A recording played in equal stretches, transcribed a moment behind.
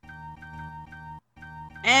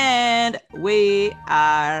we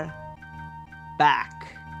are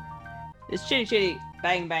back. It's Chitty Chitty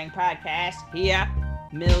Bang Bang Podcast here.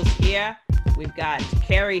 Mills here. We've got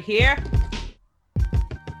Carrie here.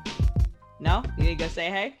 No? You ain't gonna say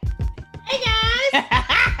hey? Hey guys!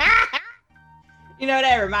 You know,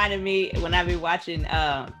 that reminded me when I be watching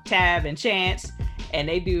Tab and Chance, and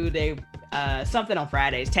they do something on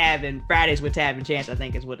Fridays. Fridays with Tab and Chance, I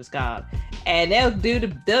think is what it's called. And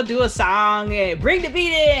they'll do a song and bring the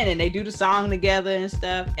beat in, and they do the song together and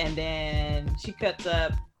stuff. And then she cuts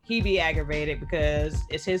up. He be aggravated because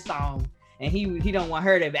it's his song, and he don't want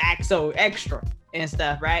her to act so extra and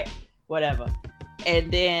stuff, right? Whatever.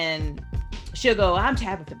 And then she'll go, "I'm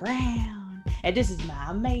Tabitha Brown, and this is my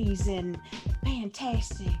amazing,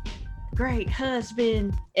 fantastic, great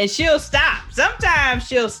husband." And she'll stop. Sometimes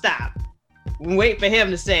she'll stop and wait for him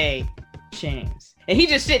to say Chance. And he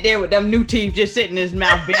just sit there with them new teeth just sitting in his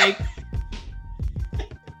mouth big.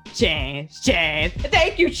 Chance.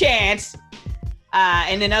 Thank you, Chance.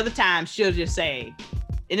 And then other times she'll just say,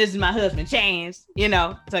 "And this is my husband, Chance," you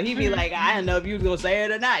know? So he'd be like, "I don't know if you was going to say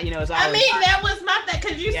it or not." You know, it's I mean, that was my thing.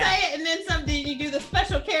 Because you say it and then something, you do the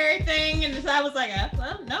special carry thing. And so I was like,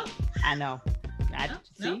 well, no. I know.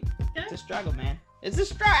 No. It's a struggle, man. It's a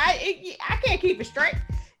struggle. I can't keep it straight.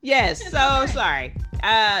 Yes, so okay. Sorry.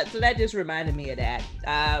 So that just reminded me of that.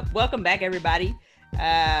 Welcome back, everybody.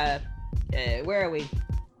 Where are we?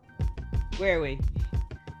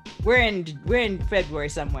 We're in February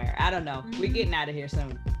somewhere. I don't know. Mm-hmm. We're getting out of here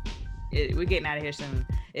soon. The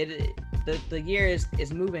year is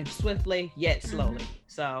moving swiftly yet slowly. Mm-hmm.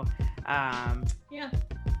 So yeah,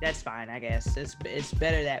 that's fine. I guess it's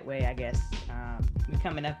better that way. I guess we're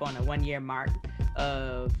coming up on a 1 year mark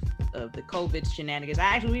of the COVID shenanigans.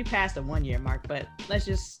 We passed the 1 year mark, but let's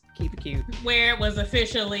just keep it cute. Where it was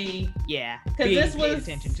officially, because this was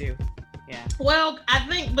attention to. Yeah. Well, I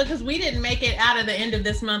think because we didn't make it out of the end of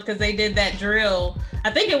this month because they did that drill.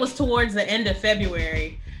 I think it was towards the end of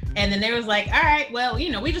February. Mm-hmm. And then they was like, all right, well,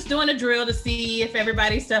 we just doing a drill to see if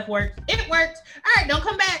everybody's stuff worked. It worked. All right, don't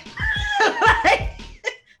come back.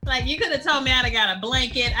 Like you could have told me I'd have got a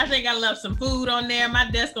blanket. I think I left some food on there. My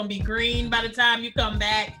desk gonna be green by the time you come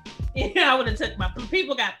back. I would have took my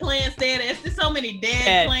people got plants there. There's so many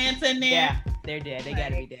dead plants in there. Yeah, they're dead. They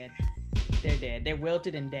gotta be dead. They're dead. They're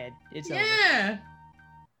wilted and dead. It's over.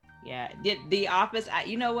 Yeah. The office,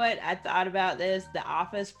 you know what? I thought about this. The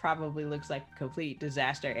office probably looks like a complete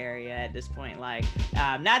disaster area at this point. Like,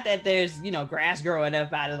 not that there's, grass growing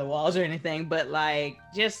up out of the walls or anything, but like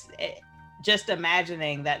just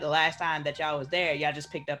imagining that the last time that y'all was there, y'all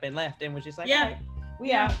just picked up and left and was just like, all right,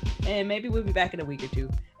 we out. And maybe we'll be back in a week or two.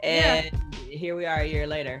 And here we are a year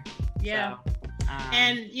later. Yeah. So,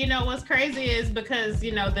 and what's crazy is because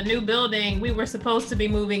the new building, we were supposed to be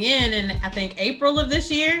moving in I think April of this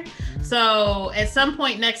year. Mm-hmm. So at some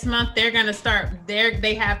point next month they're gonna start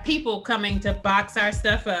they have people coming to box our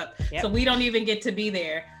stuff up. Yep. So we don't even get to be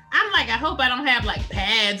there. I'm like, I hope I don't have like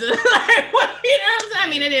pads. Like, what, I'm saying? I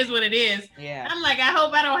mean, it is what it is. Yeah. I'm like, I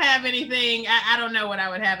hope I don't have anything. I don't know what I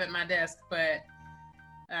would have at my desk, but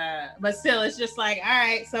still, it's just like, all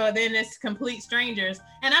right. So then it's complete strangers,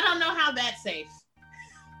 and I don't know how that's safe.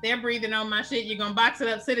 They're breathing on my shit. You're gonna box it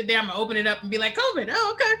up, sit it there. I'm gonna open it up and be like, COVID.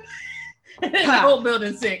 Oh, okay. And the whole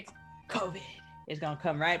building's sick. COVID is gonna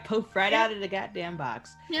come poof right out of the goddamn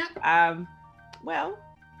box. Yeah. Well,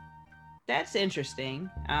 that's interesting.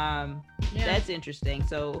 That's interesting.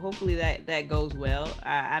 So hopefully that goes well.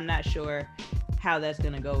 I'm not sure how that's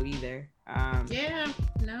gonna go either.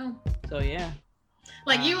 No. So yeah.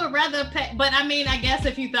 Like you would rather pay, but I mean, I guess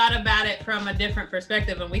if you thought about it from a different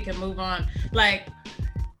perspective, and we can move on, like,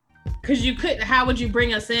 because how would you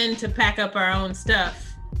bring us in to pack up our own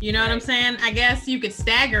stuff? You know what I'm saying? I guess you could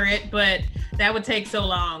stagger it, but that would take so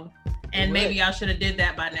long. And maybe y'all should have did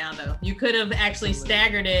that by now, though. You could have actually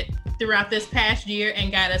staggered it throughout this past year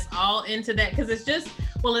and got us all into that. Because it's it's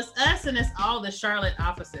us and it's all the Charlotte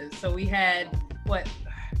offices. So we had,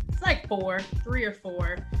 it's like 3 or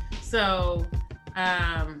 4. So,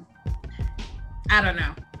 I don't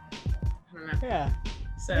know. Yeah.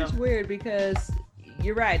 So it's weird because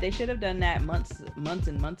you're right. They should have done that months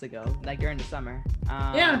and months ago, like during the summer.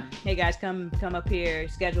 Hey guys, come up here,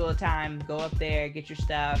 schedule a time, go up there, get your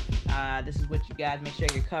stuff. This is what you got. Make sure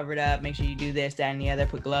you're covered up. Make sure you do this, that, and the other.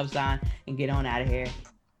 Put gloves on and get on out of here.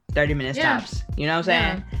 30 minutes tops. You know what I'm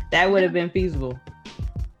saying? That would have been feasible.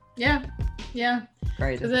 Yeah.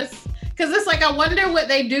 Crazy. Because it's like, I wonder what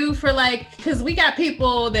they do for because we got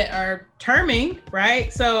people that are terming,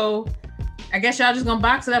 right? So I guess y'all just gonna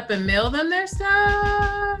box it up and mail them their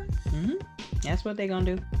stuff. Mm-hmm. That's what they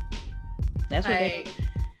gonna do. That's what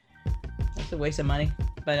That's a waste of money.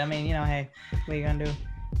 But I mean, hey, what are you gonna do?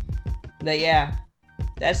 But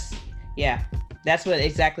that's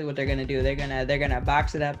exactly what they're gonna do. They're gonna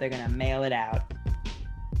box it up. They're gonna mail it out.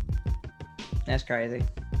 That's crazy.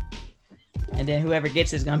 And then whoever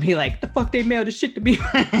gets it is gonna be like, the fuck they mailed this shit to me.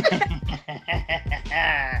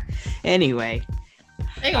 Anyway.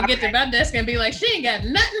 They gonna get to my desk and be like, she ain't got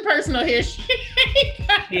nothing personal here. She ain't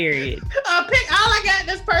got period. All I got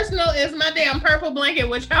that's personal is my damn purple blanket,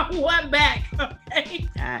 which I want back. Okay.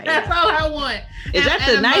 That's all I want. Is that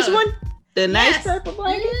the nice one? The nice purple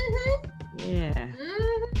blanket? Mm-hmm. Yeah.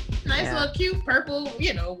 Mm-hmm. Nice little cute purple,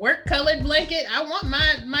 work colored blanket. I want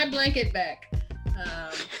my blanket back.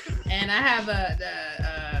 And I have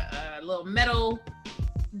a little metal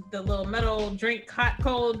hot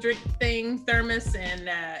cold drink thing, thermos, and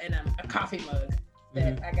a coffee mug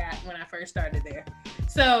that I got when I first started there.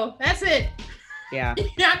 So that's it. Yeah.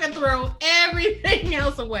 I can throw everything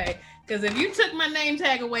else away. Because if you took my name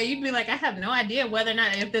tag away, you'd be like, I have no idea whether or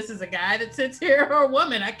not if this is a guy that sits here or a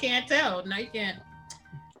woman. I can't tell. No, you can't.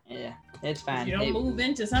 Yeah, it's fine. You don't move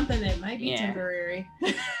into something that might be temporary.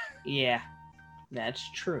 Yeah,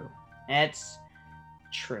 that's true. That's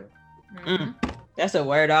true. Mm-hmm. That's a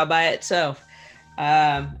word all by itself.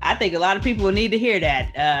 I think a lot of people need to hear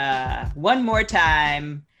that. One more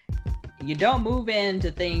time. You don't move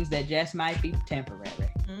into things that just might be temporary.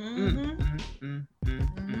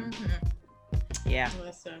 Yeah.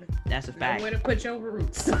 Listen, that's a fact. Nowhere to put your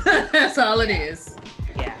roots. That's all it is.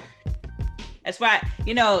 Yeah. That's why,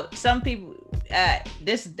 some people, I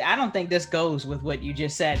don't think this goes with what you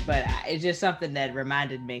just said, but it's just something that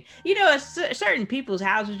reminded me. Certain people's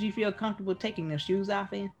houses you feel comfortable taking their shoes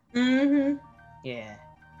off in. Mm-hmm. Yeah.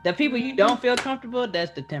 The people you don't feel comfortable,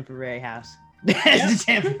 that's the temporary house. That's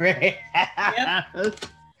the temporary house.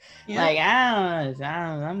 Yep. Like,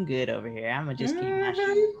 I'm good over here. I'm going to just keep my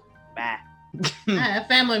shoes. Bye. I have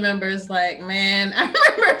family members like, man, I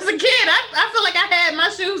remember as a kid, I feel like I had my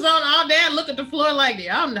shoes on all day. I look at the floor like,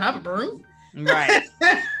 I don't have a broom. Right.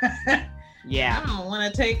 Yeah. I don't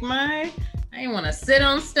want to I ain't want to sit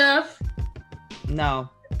on stuff. No.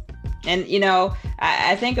 And,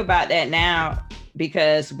 I think about that now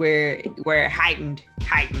because we're heightened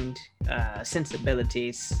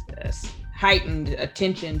sensibilities, heightened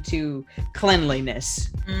attention to cleanliness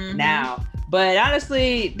now. But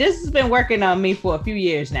honestly, this has been working on me for a few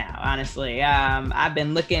years now, honestly. I've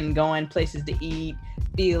been going places to eat,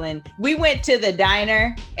 feeling. We went to the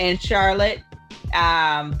diner in Charlotte,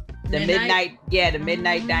 the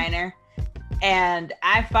midnight diner. And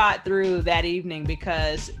I fought through that evening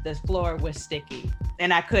because the floor was sticky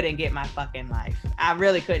and I couldn't get my fucking life. I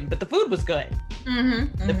really couldn't, but the food was good.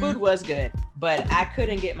 The food was good, but I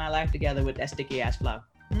couldn't get my life together with that sticky ass floor.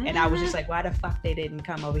 And I was just like, why the fuck they didn't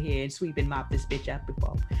come over here and sweep and mop this bitch up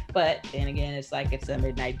before? But then again, it's like it's a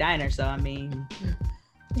midnight diner. So, I mean.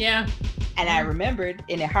 Yeah. And I remembered,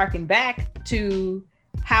 and it harkened back to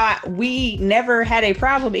how we never had a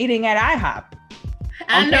problem eating at IHOP.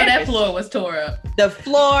 I know that floor was tore up. The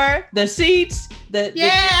floor, the seats, the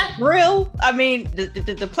grill. I mean,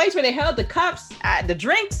 the place where they held the cups, the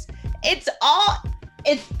drinks. It's all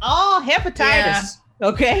hepatitis. Yeah.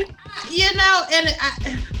 Okay.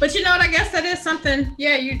 But you know what? I guess that is something.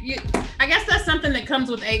 Yeah, I guess that's something that comes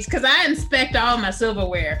with age. Because I inspect all my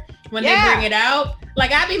silverware when they bring it out.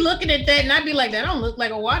 Like I be looking at that and I'd be like, that don't look like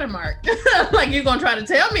a watermark. Like you're gonna try to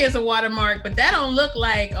tell me it's a watermark, but that don't look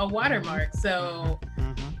like a watermark. So,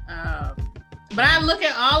 but I look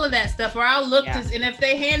at all of that stuff, or I'll look and if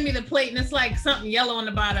they hand me the plate and it's like something yellow on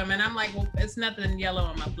the bottom, and I'm like, well, it's nothing yellow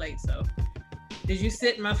on my plate. So, did you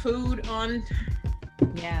sit my food on?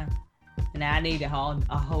 Yeah. Now I need a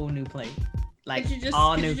whole new plate. Like could you just,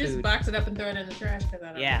 all could new you just food. Box it up and throw it in the trash?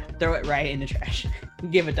 Throw it right in the trash.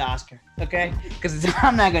 Give it to Oscar, okay? Because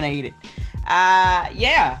I'm not gonna eat it.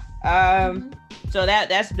 So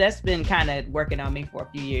that's been kind of working on me for a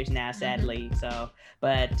few years now, sadly. So,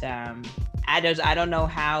 but I don't know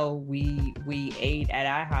how we ate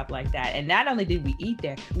at IHOP like that. And not only did we eat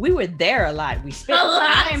there, we were there a lot. We spent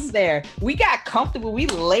time there. We got comfortable. We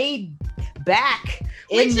laid back.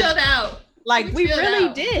 We chilled out. Like we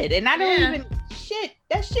really did. And I don't even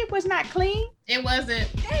that shit was not clean. It wasn't.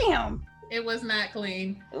 Damn. It was not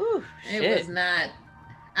clean. Ooh, it was not.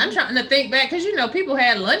 I'm trying to think back because people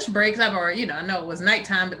had lunch breaks. I know it was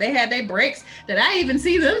nighttime, but they had their breaks. Did I even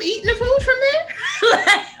see them eating the food from there?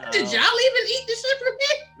 Did y'all even eat the shit from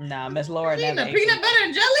there? Nah, Miss Laura never ate peanut butter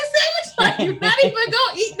and jelly sandwich. Like you're not even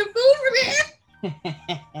gonna eat the food from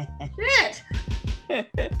there. Shit.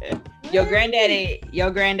 Your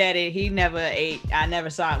granddaddy, he never ate. I never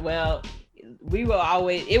saw it. Well,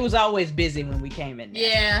 it was always busy when we came in there.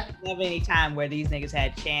 Yeah. Never any time where these niggas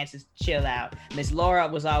had chances to chill out. Miss Laura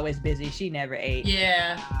was always busy. She never ate.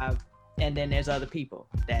 Yeah. And then there's other people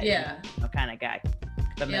that kind of got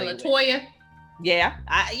familiar with. Latoya. Yeah,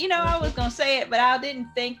 I was gonna say it, but I didn't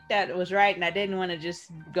think that it was right, and I didn't want to just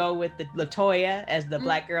go with the Latoya as the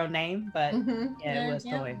black girl name, but it was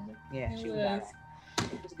Toya. Yeah, she was all right.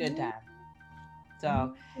 It was a good time.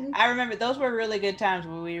 So I remember those were really good times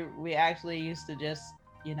where we actually used to just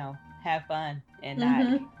have fun and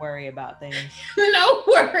not worry about things. No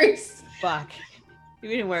worries. Fuck, we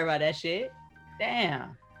didn't worry about that shit.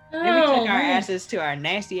 Damn. Then we took our asses to our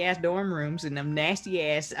nasty ass dorm rooms and them nasty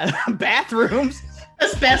ass bathrooms.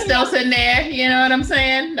 Asbestos in there, you know what I'm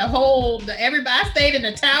saying? Everybody, I stayed in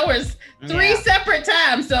the towers 3 separate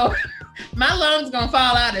times, so my lungs gonna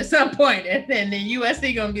fall out at some point, and then the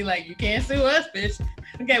USC gonna be like, you can't sue us, bitch.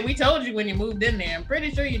 Okay, we told you when you moved in there. I'm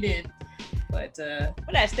pretty sure you did. But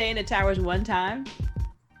I stayed in the towers one time.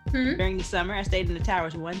 During the summer. I stayed in the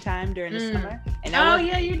towers one time during the summer. And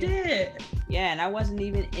you did. Yeah, and I wasn't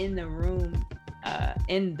even in the room,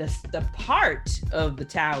 in the part of the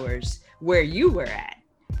towers where you were at.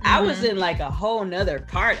 I was in like a whole nother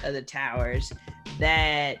part of the towers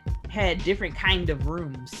that had different kind of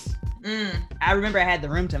rooms. I remember I had the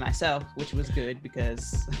room to myself, which was good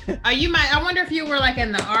because I wonder if you were like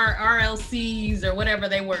in the RLCs or whatever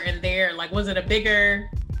they were in there. Like, was it a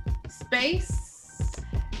bigger space?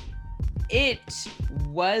 It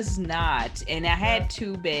was not, and I had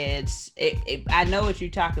 2 beds. I know what you're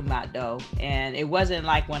talking about though, and it wasn't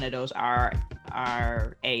like one of those it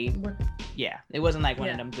wasn't like one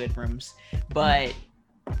of them good rooms, but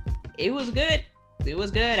it was good. It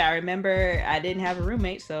was good. I remember I didn't have a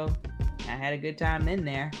roommate, so I had a good time in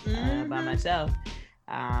there by myself.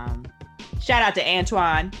 Shout out to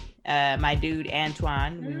Antoine, my dude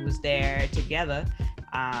Antoine. We was there together.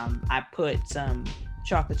 I put some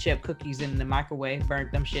chocolate chip cookies in the microwave,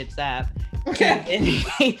 burnt them shits up. And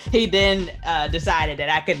he then decided that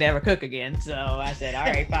I could never cook again. So I said, all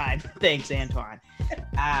right, fine. Thanks, Antoine.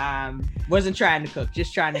 Wasn't trying to cook,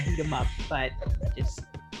 just trying to heat them up. But just,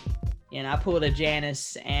 I pulled a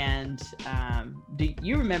Janice, and do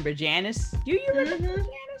you remember Janice? Do you remember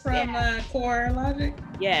Janice? From Core Logic?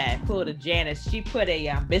 Yeah, pulled a Janice. She put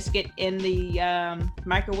a biscuit in the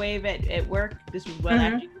microwave at work. This was well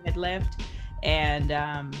after you had left. And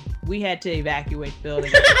we had to evacuate the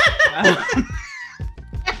building.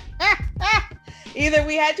 Either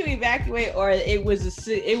we had to evacuate or it was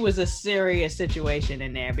a serious situation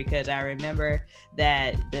in there, because I remember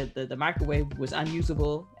that the microwave was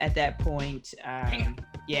unusable at that point.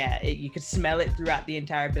 You could smell it throughout the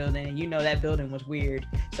entire building, and that building was weird.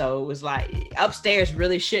 So it was like upstairs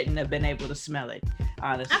really shouldn't have been able to smell it,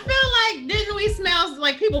 honestly. I feel like, didn't we smell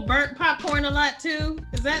like people burnt popcorn a lot too?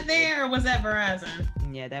 Is that there, or was that Verizon?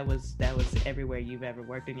 Yeah, that was everywhere you've ever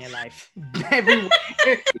worked in your life. Everywhere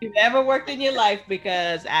you've ever worked in your life,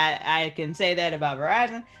 because I can say that about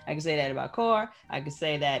Verizon. I can say that about Core. I can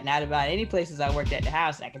say that not about any places I worked at the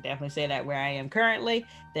house. I can definitely say that where I am currently.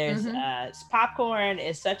 There's popcorn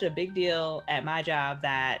is such a big deal at my job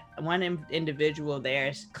that one individual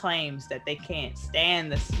there claims that they can't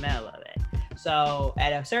stand the smell of it. So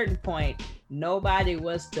at a certain point, nobody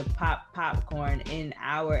was to pop popcorn in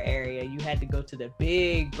our area. You had to go to the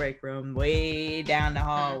big break room way down the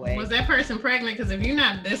hallway. Was that person pregnant? Because if you're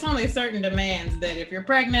not, there's only certain demands that if you're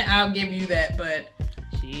pregnant, I'll give you that. But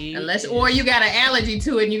or you got an allergy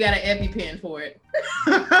to it and you got an EpiPen for it.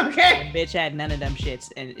 Okay. The bitch had none of them shits,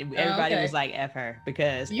 and everybody was like, F her,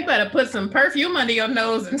 because you better put some perfume under your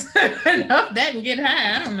nose and up that and get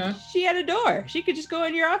high. I don't know. She had a door. She could just go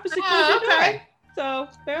in your office and close your door. So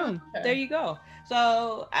boom, there you go.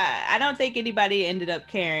 So I don't think anybody ended up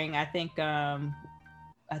caring. I think one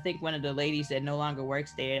of the ladies that no longer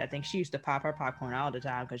works there, I think she used to pop her popcorn all the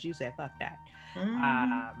time because she said, fuck that.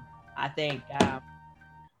 I think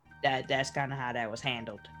that's kind of how that was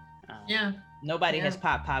handled. Nobody has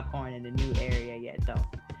popped popcorn in the new area yet, though.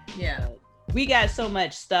 Yeah. We got so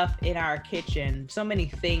much stuff in our kitchen, so many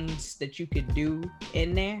things that you could do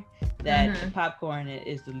in there, that the popcorn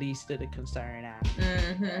is the least of the concern now.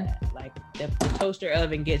 Like the toaster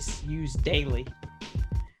oven gets used daily.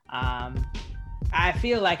 I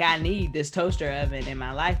feel like I need this toaster oven in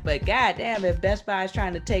my life, but goddamn, if Best Buy is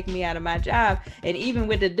trying to take me out of my job, and even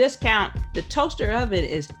with the discount, the toaster oven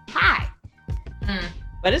is high,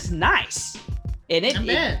 but it's nice. And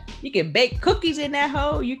you can bake cookies in that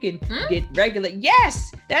hole. You can get regular.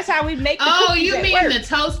 Yes, that's how we make the cookies. Oh, you mean the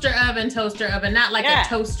toaster oven, not like a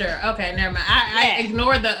toaster. Okay, never mind. I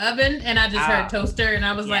ignored the oven and I just heard toaster and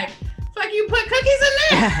I was like, fuck, you put cookies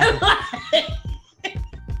in there?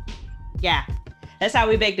 Yeah. That's how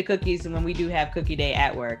we bake the cookies. And when we do have cookie day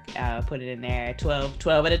at work, put it in there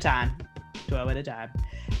 12 at a time. 12 at a time.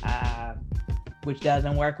 Which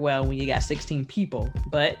doesn't work well when you got 16 people.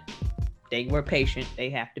 But they were patient. They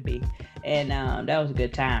have to be. And that was a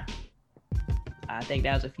good time. I think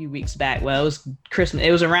that was a few weeks back. Well, it was Christmas.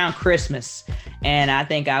 It was around Christmas. And I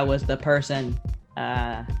think I was the person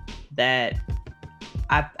that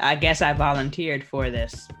I guess I volunteered for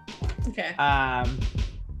this. Okay.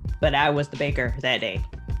 But I was the baker that day.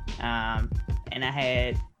 And I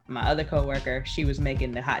had my other coworker, she was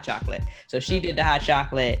making the hot chocolate. So she did the hot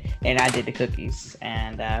chocolate and I did the cookies.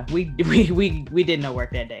 And we did no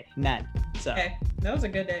work that day. None. So okay. That was a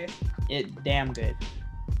good day. Damn good.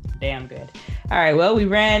 All right, well, we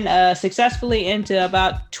ran successfully into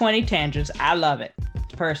about 20 tangents. I love it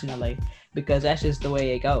personally because that's just the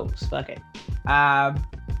way it goes. Fuck it.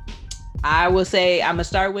 I will say I'm gonna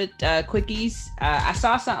start with quickies. I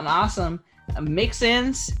saw something awesome.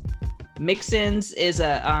 Mix-Ins. Mix-Ins is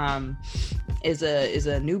a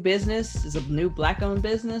new business. It's a new Black-owned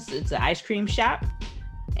business. It's an ice cream shop,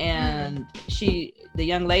 and the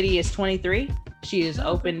young lady is 23. She has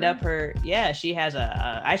opened up her. Yeah, she has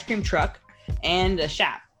a ice cream truck and a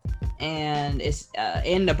shop, and it's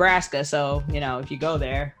in Nebraska. So if you go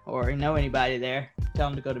there or know anybody there, tell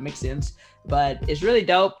them to go to Mix-Ins. But it's really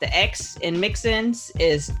dope. The X in Mix-Ins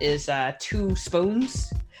is 2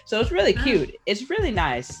 spoons. So it's really cute. It's really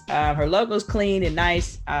nice. Her logo's clean and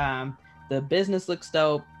nice. The business looks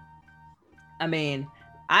dope. I mean,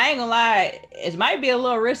 I ain't gonna lie. It might be a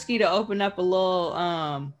little risky to open up a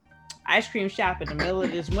little ice cream shop in the middle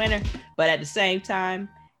of this winter. But at the same time,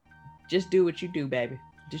 just do what you do, baby.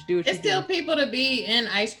 Just do what you do. It's still people to be in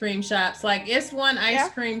ice cream shops. Like it's one ice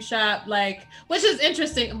cream shop, like, which is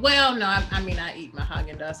interesting. Well, no, I mean, I eat my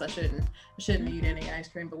Haagen-Dazs. I shouldn't eat any ice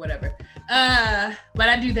cream, but whatever. But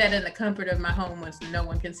I do that in the comfort of my home when no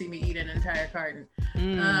one can see me eat an entire carton.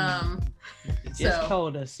 You just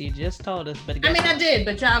told us. But I mean, I did,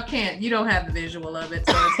 but y'all can't. You don't have the visual of it,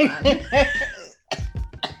 so it's fine.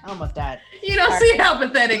 I almost died. You don't see how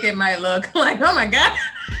pathetic it might look. Like, oh my God.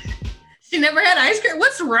 She never had ice cream.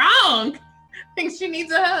 What's wrong? I think she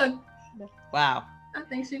needs a hug. Wow. I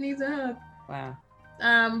think she needs a hug. Wow.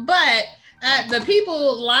 But the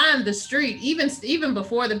people lined the street even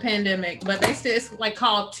before the pandemic, but they still, it's like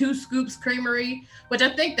called Two Scoops Creamery, which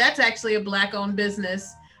I think that's actually a Black-owned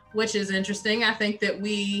business, which is interesting. I think that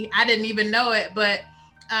I didn't even know it, but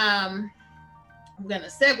I'm gonna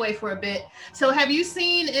segue for a bit. So have you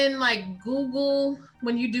seen in like Google,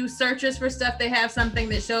 when you do searches for stuff, they have something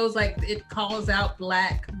that shows like it calls out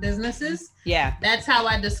Black businesses? Yeah. That's how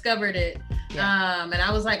I discovered it. Yeah. And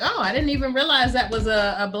I was like, oh, I didn't even realize that was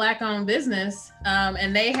a Black-owned business.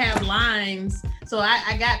 And they have lines. So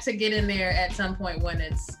I got to get in there at some point when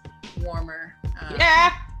it's warmer.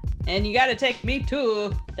 Yeah. And you got to take me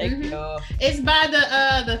too. Thank you. It's by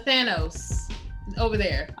the Thanos over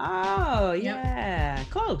there. Oh, yeah. Yep.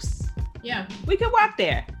 Close. Yeah. We could walk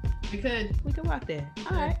there. We could walk there.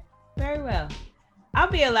 All right. Very well. I'll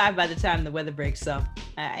be alive by the time the weather breaks, so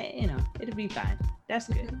it'll be fine. That's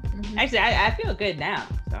good. Mm-hmm. Actually, I feel good now,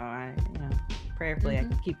 so prayerfully I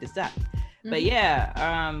can keep this up. But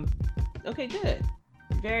yeah, okay, good,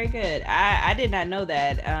 very good. I did not know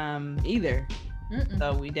that either,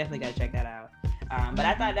 so we definitely gotta check that out. But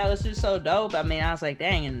I thought that was just so dope. I mean, I was like,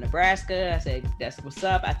 dang, in Nebraska. I said, that's what's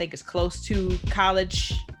up. I think it's close to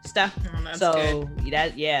college stuff. Oh, that's so good.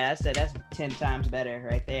 That's 10 times better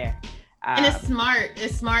right there. And it's smart.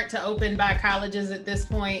 It's smart to open by colleges at this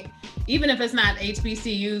point, even if it's not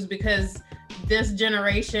HBCUs, because this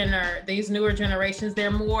generation or these newer generations,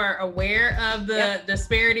 they're more aware of the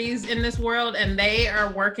disparities in this world, and they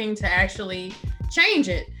are working to actually change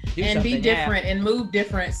it and be different and move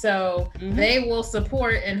different. So they will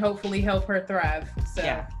support and hopefully help her thrive. So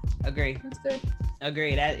yeah, agree. That's good.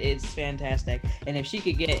 Agree. That is fantastic. And if she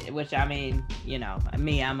could get, which I mean,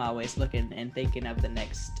 me, I'm always looking and thinking of the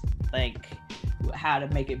next, like, how to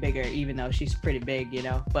make it bigger, even though she's pretty big,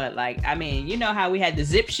 but like, I mean, how we had the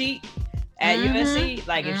zip sheet at USC,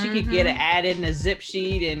 like if she could get an ad in the zip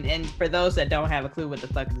sheet, and for those that don't have a clue what the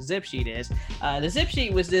fuck the zip sheet is, the zip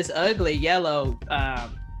sheet was this ugly yellow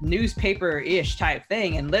newspaper-ish type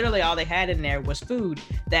thing, and literally all they had in there was food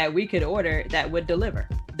that we could order that would deliver.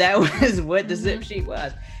 That was what the zip sheet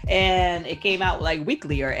was, and it came out like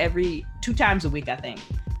weekly or every 2 times a week, I think.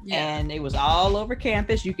 And it was all over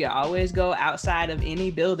campus. You could always go outside of any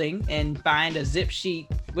building and find a zip sheet,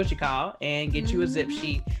 and get you a zip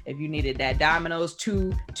sheet if you needed that Domino's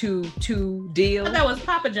 222 deal. Oh, that was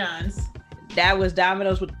Papa John's. That was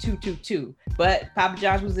Domino's with 222, but Papa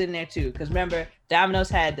John's was in there too. Because remember, Domino's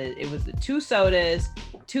had it was the 2 sodas,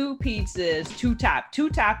 2 pizzas, 2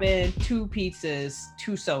 topping, 2 pizzas,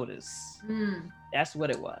 2 sodas. That's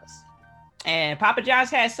what it was. And Papa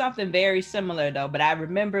John's had something very similar though, but I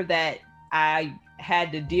remember that I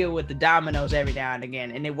had to deal with the Domino's every now and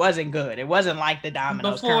again, and it wasn't good. It wasn't like the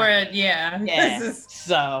Domino's before it, yeah.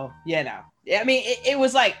 So, you know, I mean, it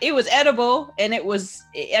was like, it was edible, and it was,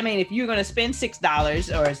 I mean, if you're going to spend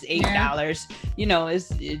 $6 or it's $8, you know,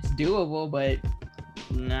 it's doable, but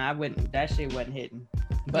no, I wouldn't, that shit wasn't hitting.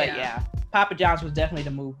 But yeah, Papa John's was definitely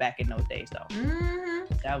the move back in those days though.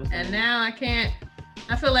 That was and now I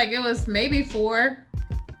feel like it was maybe 4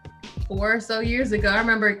 or so years ago. I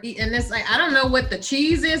remember eating this, like, I don't know what the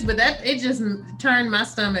cheese is, but it just turned my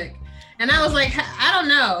stomach. And I was like, I don't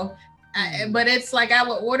know. But it's like I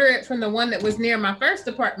would order it from the one that was near my first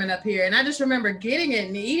apartment up here. And I just remember getting it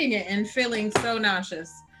and eating it and feeling so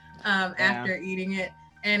nauseous after eating it.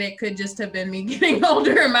 And it could just have been me getting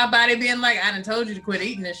older and my body being like, I done told you to quit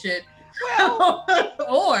eating this shit. Well,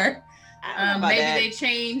 or maybe they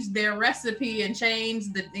changed their recipe and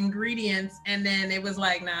changed the ingredients, and then it was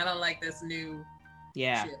like, nah, I don't like this new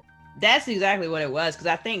shit. That's exactly what it was, because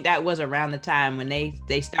I think that was around the time when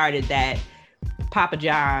they started that Papa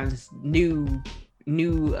John's new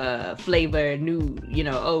flavor, new, you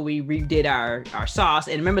know, oh, we redid our sauce.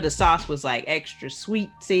 And remember, the sauce was like extra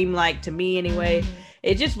sweet, seemed like to me anyway.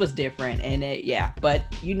 It just was different. And but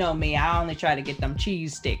you know me, I only try to get them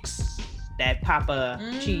cheese sticks, that Papa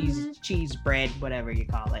cheese bread, whatever you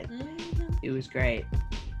call it. It was great.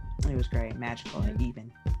 It was great, magical, and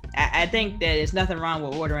even. I think that there's nothing wrong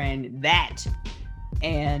with ordering that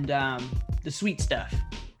and the sweet stuff.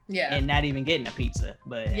 Yeah. And not even getting a pizza.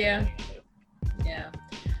 But yeah.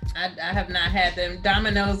 I have not had them.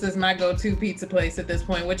 Domino's is my go-to pizza place at this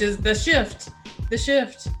point, which is the Shift.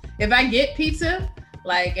 If I get pizza,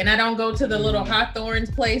 like, and I don't go to the little Hawthorne's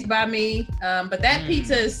place by me, but that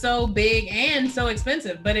pizza is so big and so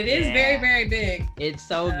expensive, but it is very, very big. It's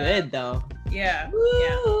so good though. Yeah.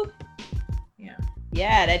 Woo.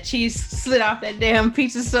 Yeah, that cheese slid off that damn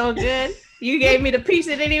pizza so good. You gave me the piece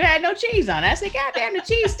that didn't even have no cheese on it. I said, goddamn, the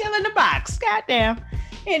cheese still in the box. Goddamn.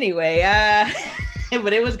 Anyway,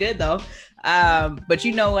 but it was good though. But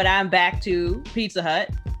you know what? I'm back to Pizza Hut.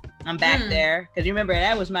 I'm back there because you remember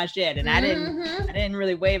that was my shit, and I didn't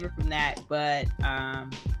really waver from that. But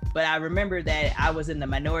I remember that I was in the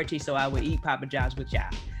minority, so I would eat Papa John's with y'all.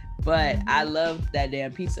 But I loved that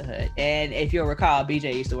damn Pizza Hut, and if you'll recall,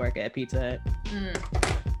 BJ used to work at Pizza Hut,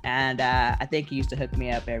 and I think he used to hook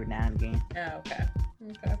me up every now and again. Oh, okay.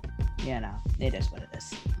 You know, it is what it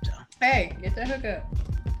is. So hey, get that hookup.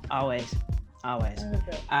 Always.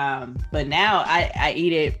 But now I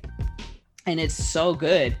eat it. And it's so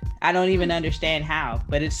good. I don't even understand how,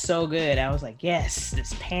 but it's so good. I was like, yes,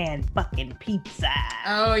 this pan fucking pizza.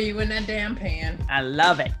 Oh, you in that damn pan. I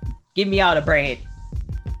love it. Give me all the bread.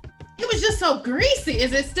 It was just so greasy.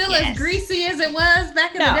 Is it still as greasy as it was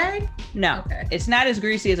back in the day? No, okay. It's not as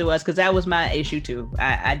greasy as it was, because that was my issue too.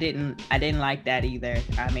 I didn't like that either.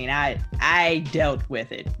 I mean, I dealt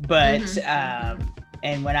with it, but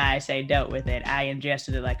and when I say dealt with it, I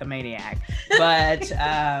ingested it like a maniac. But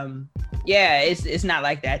it's not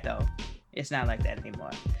like that though. It's not like that anymore.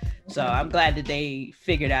 So I'm glad that they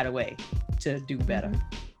figured out a way to do better.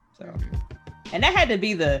 So, and that had to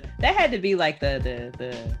be like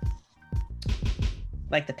the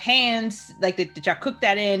like the pans, like that y'all cooked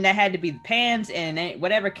that in. That had to be the pans and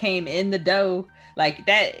whatever came in the dough, like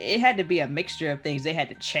that. It had to be a mixture of things. They had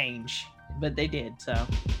to change, but they did. So,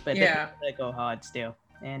 but they go hard still.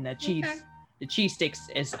 And the cheese sticks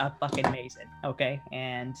is fucking amazing. Okay,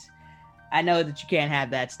 and I know that you can't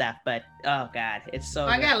have that stuff, but oh god, it's so.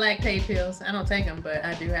 I got lactate pills. I don't take them, but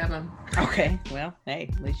I do have them. Okay, well, hey,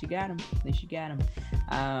 at least you got them.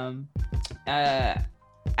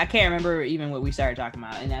 I can't remember even what we started talking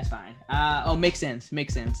about, and that's fine. Mix-ins.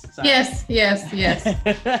 Sorry. Yes.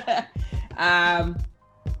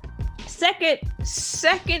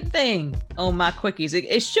 Second thing on my quickies.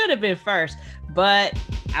 It should have been first, but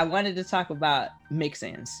I wanted to talk about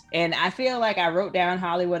mix-ins. And I feel like I wrote down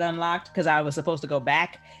Hollywood Unlocked because I was supposed to go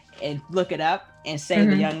back and look it up and say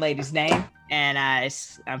the young lady's name. And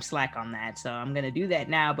I'm slack on that. So I'm going to do that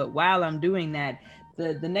now. But while I'm doing that,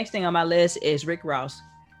 the next thing on my list is Rick Ross.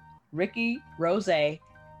 Ricky Rose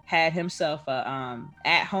had himself a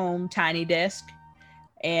at-home tiny desk.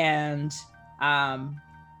 And I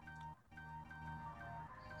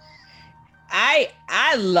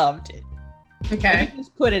loved it. Okay.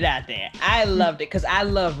 Just put it out there. I loved it because I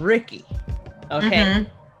love Ricky. Okay.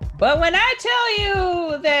 But when I tell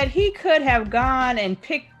you that he could have gone and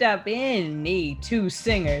picked up any two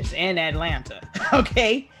singers in Atlanta,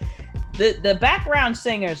 okay, the background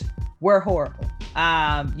singers were horrible.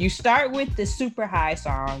 You start with the Super High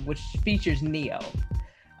song, which features Neo.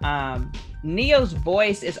 Neo's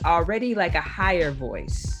voice is already like a higher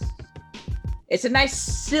voice. It's a nice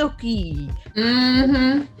silky.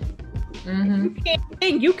 You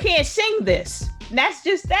can't sing this. That's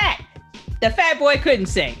just that. The Fat Boy couldn't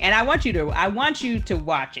sing, and I want you to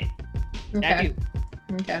watch it. Okay.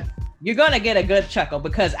 Okay. You're gonna get a good chuckle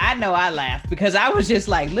because I know I laughed because I was just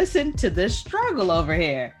like, listen to this struggle over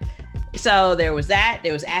here. So there was that.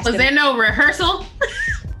 There was Was there no rehearsal?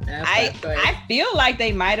 I feel like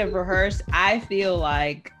they might have rehearsed. I feel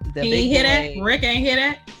like he hit it. Rick ain't hit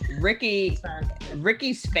it. Ricky's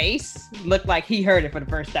face looked like he heard it for the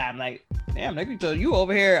first time. Like, damn, nigga, so you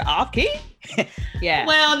over here off key? Yeah.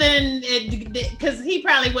 Well, then, because he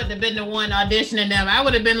probably wouldn't have been the one auditioning them. I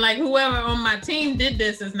would have been like, whoever on my team did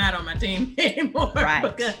this is not on my team anymore. Right.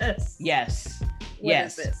 Because yes. What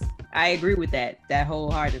is this? I agree with that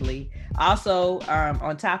wholeheartedly. Also,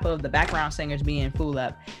 on top of the background singers being Fool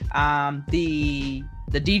Up, the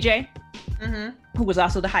DJ, who was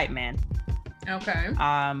also the hype man. Okay.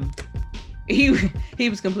 He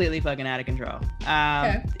was completely fucking out of control.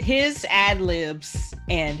 Okay. His ad libs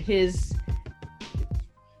and his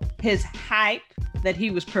hype that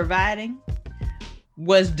he was providing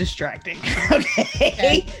was distracting.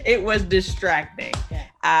 Okay. It was distracting. Okay.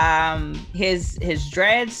 His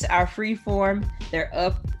dreads are freeform. They're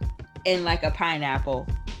up in like a pineapple.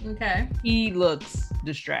 Okay. He looks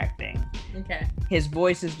distracting. Okay. His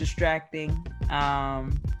voice is distracting.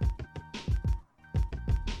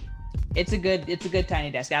 It's a good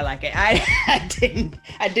Tiny Desk. I like it.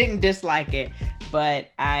 I didn't dislike it, but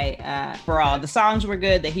for all the songs were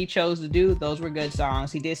good that he chose to do. Those were good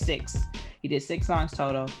songs. He did six songs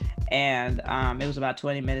total, and it was about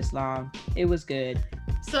 20 minutes long. It was good.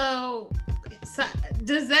 So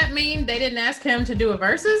does that mean they didn't ask him to do a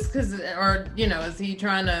versus? Is he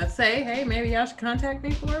trying to say, hey, maybe y'all should contact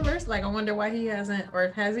me for a verse? Like, I wonder why he hasn't,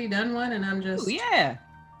 or has he done one? And I'm just... Ooh, yeah.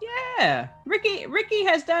 Ricky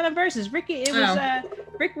has done a versus. Rick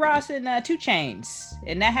Ross and 2 Chainz,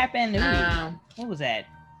 and that happened. What was that?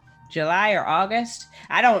 July or August?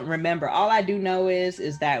 I don't remember. All I do know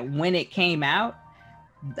is that when it came out,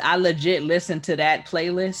 I legit listened to that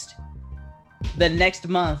playlist. The next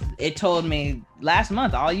month, it told me last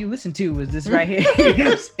month all you listened to was this right here. You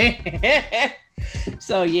know what I'm saying?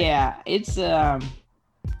 So yeah, it's a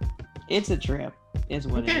trip. Is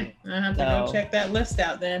what it is. I have to go check that list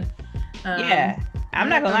out then. Yeah, I'm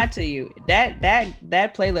not gonna lie to you. That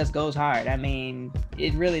playlist goes hard. I mean,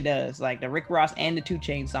 it really does. Like the Rick Ross and the 2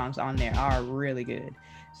 Chainz songs on there are really good.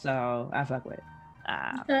 So I fuck with it.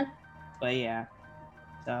 Okay. But yeah.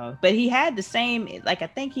 So, but he had the same, like I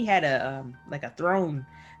think he had a throne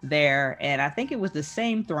there, and I think it was the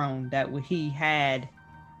same throne that he had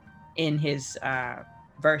in his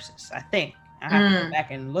verses. I think I have to go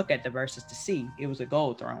back and look at the verses to see. It was a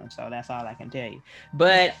gold throne, so that's all I can tell you.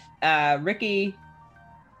 But Ricky,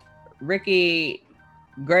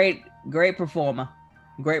 great performer.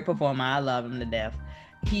 I love him to death.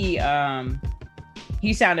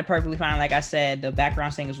 He sounded perfectly fine. Like I said, the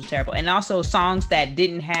background singers was terrible. And also songs that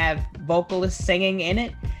didn't have vocalists singing in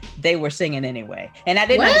it, they were singing anyway. And I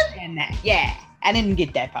didn't understand that. Yeah, I didn't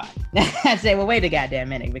get that part. I said, well, wait a goddamn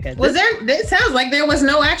minute. Because it sounds like there was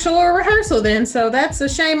no actual rehearsal then. So that's a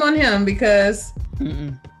shame on him because...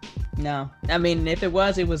 No, I mean, if it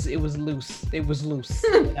was loose. It was loose. It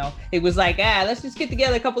was like, let's just get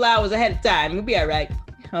together a couple hours ahead of time. We'll be all right.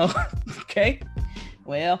 Oh, okay.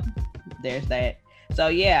 Well, there's that. So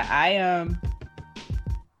yeah, I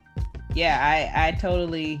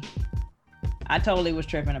totally was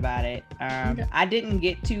tripping about it. Okay. I didn't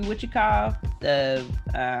get to what you call the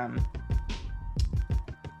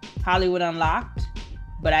Hollywood Unlocked,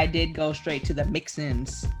 but I did go straight to the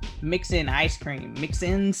mix-ins ice cream,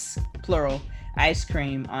 mix-ins plural ice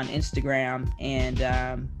cream on Instagram, and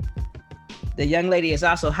the young lady is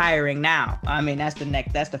also hiring now. I mean, that's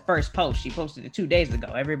the first post. She posted it 2 days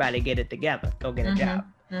ago. Everybody get it together. Go get a job.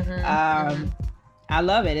 I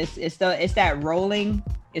love it. It's that rolled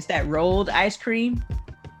ice cream.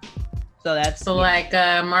 So that's like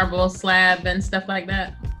marble slab and stuff like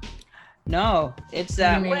that. No, it's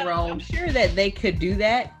I'm sure that they could do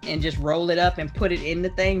that and just roll it up and put it in the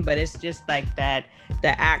thing, but it's just like that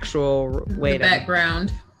the actual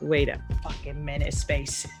background. Wait a fucking minute,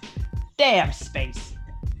 Space. Damn, Space.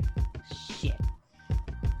 Shit.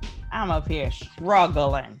 I'm up here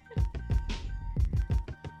struggling.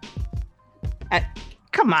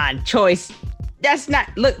 come on, Choice. That's not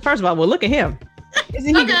look. First of all, well, look at him.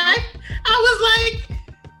 Isn't he? Okay, I was like,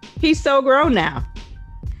 he's so grown now.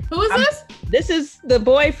 who is this? This is the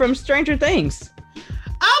boy from Stranger Things.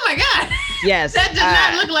 Oh my God. Yes. That does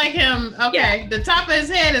not look like him. Okay. Yeah. The top of his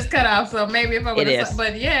head is cut off. So maybe if I would have,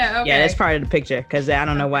 but yeah. Okay. Yeah, that's part of the picture because I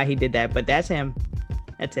don't know why he did that, but that's him.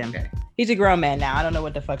 That's him. Okay. He's a grown man now. I don't know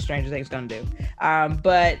what the fuck Stranger Things gonna do.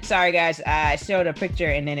 But sorry guys, I showed a picture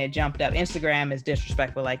and then it jumped up. Instagram is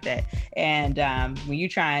disrespectful like that. And when you're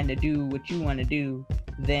trying to do what you want to do,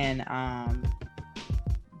 then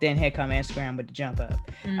here come Instagram with the jump up.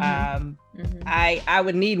 I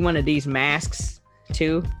would need one of these masks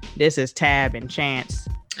too. This is Tab and Chance.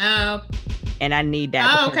 Oh. And I need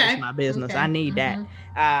that because it's my business. Okay. I need that.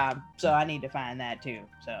 So I need to find that too.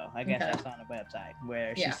 So I guess that's on the website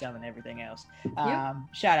where she's selling everything else.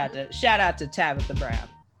 Shout out to Tabitha Brown.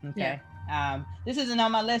 Okay. Yeah. This isn't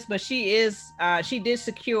on my list, but she did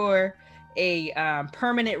secure a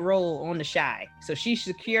permanent role on The Chi. So she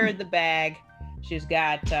secured the bag. She's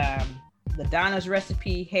got the Donna's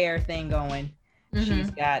Recipe hair thing going.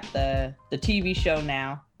 She's got the TV show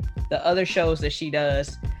now, the other shows that she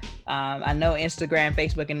does. I know Instagram,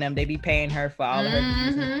 Facebook, and them, they be paying her for all of her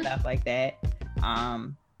views and stuff like that.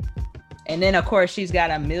 And then of course she's got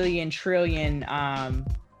a million trillion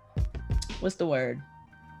what's the word?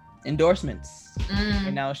 Endorsements.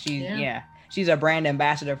 You know, she's a brand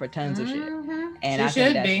ambassador for tons of shit. And I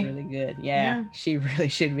think that's really good. Yeah, she really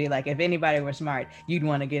should be. Like, if anybody were smart, you'd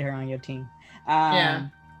want to get her on your team.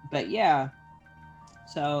 But yeah.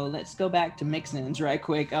 So let's go back to Mixins right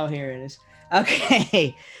quick. Oh, here it is.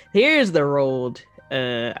 Okay, here's the rolled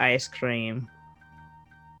ice cream.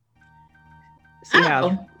 See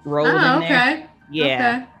how rolled in there? Okay. Yeah.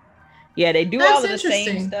 Okay. Yeah, they do all of the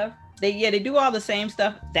same stuff. They do all the same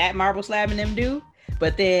stuff that Marble Slab and them do,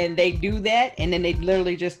 but then they do that and then they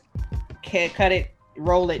literally just cut it,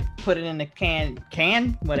 roll it, put it in the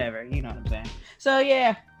can, whatever. You know what I'm saying? So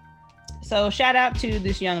yeah. So shout out to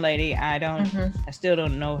this young lady. I still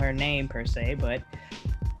don't know her name per se, but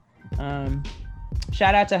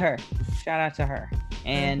shout out to her.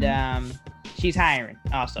 And she's hiring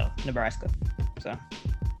also, Nebraska. So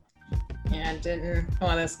yeah, I didn't.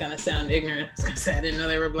 Well, that's gonna sound ignorant. I was gonna say I didn't know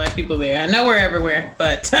there were Black people there. I know we're everywhere,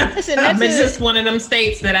 but it's just one of them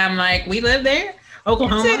states that I'm like, we live there.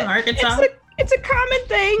 Oklahoma, Arkansas. It's a common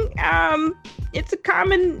thing. It's a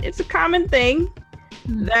common thing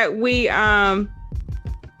that we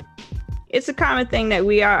it's a common thing that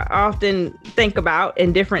we often think about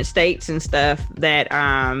in different states and stuff, that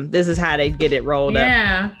this is how they get it rolled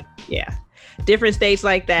up. Yeah. Different states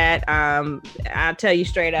like that. I'll tell you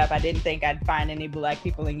straight up, I didn't think I'd find any Black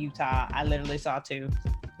people in Utah. I literally saw 2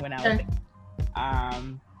 when I was there.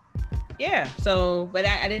 Yeah, so, but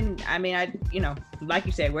I didn't, I mean, like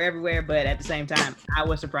you said, we're everywhere, but at the same time, I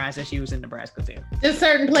was surprised that she was in Nebraska too. There's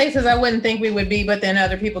certain places I wouldn't think we would be, but then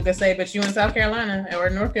other people could say, but you in South Carolina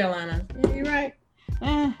or North Carolina. Yeah, you're right.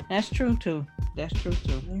 That's true too. You're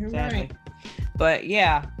exactly. Right. But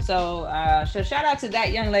yeah, so shout out to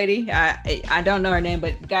that young lady. I don't know her name,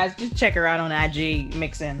 but guys, just check her out on IG,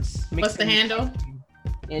 Mixins. What's the handle?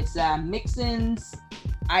 It's Mixins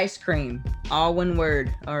Ice Cream, all one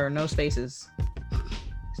word or no spaces.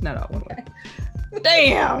 It's not all one word.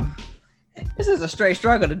 Damn, this is a straight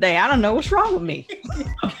struggle today. I don't know what's wrong with me.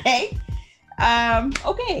 Okay.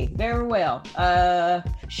 Okay, very well.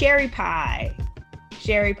 Sherry pie.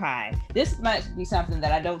 This might be something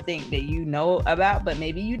that I don't think that you know about, but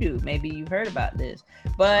maybe you do. Maybe you've heard about this.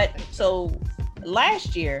 But so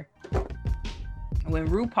last year, when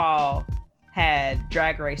RuPaul had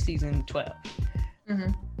Drag Race season 12,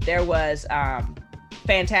 there was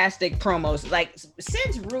fantastic promos. Like,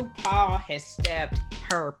 since RuPaul has stepped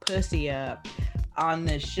her pussy up on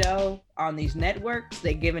this show, on these networks,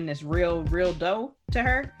 they're giving this real dough to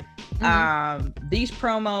her. These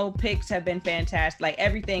promo pics have been fantastic. Like,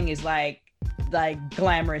 everything is like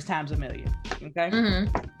glamorous times a million. Okay.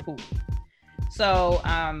 Cool. So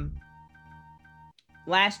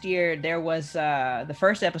last year there was the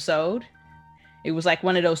first episode. It was like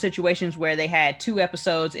one of those situations where they had 2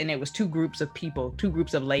 episodes and it was 2 groups of people, 2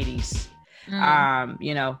 groups of ladies. And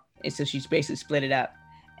so she's basically split it up.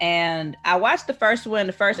 And I watched the first one.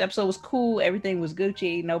 The first episode was cool. Everything was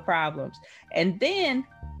Gucci, no problems. And then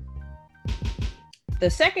the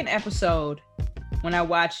second episode, when I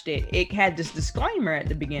watched it, it had this disclaimer at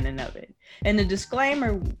the beginning of it. And the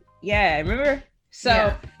disclaimer, remember?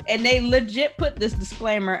 So, and they legit put this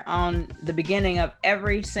disclaimer on the beginning of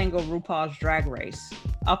every single RuPaul's Drag Race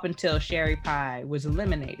up until Sherry Pie was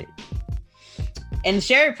eliminated. And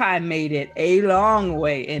Sherry Pie made it a long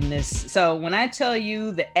way in this. So when I tell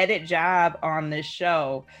you the edit job on this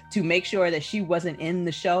show to make sure that she wasn't in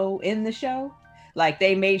the show, like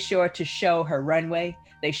they made sure to show her runway.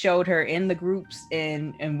 They showed her in the groups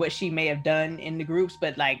and what she may have done in the groups.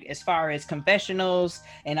 But like, as far as confessionals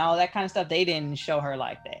and all that kind of stuff, they didn't show her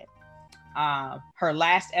like that. Her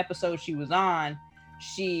last episode she was on,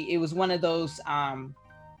 it was one of those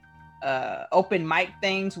open mic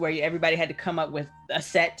things where everybody had to come up with a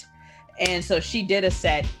set, and so she did a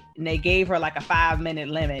set and they gave her like a 5-minute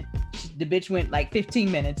limit. The bitch went like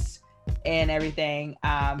 15 minutes and everything,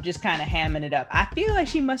 just kind of hamming it up. I feel like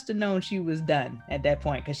she must have known she was done at that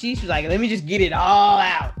point, because she was like, let me just get it all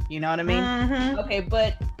out, you know what I mean? Mm-hmm. Okay,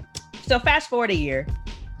 but so fast forward a year,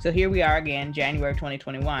 so here we are again, January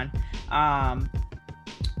 2021.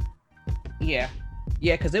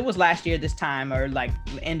 Yeah, because it was last year this time, or like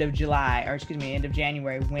end of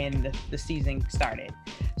January when the season started.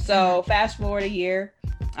 So fast forward a year,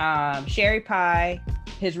 Sherry Pie,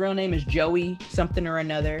 his real name is Joey something or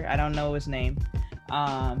another. I don't know his name.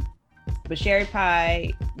 But Sherry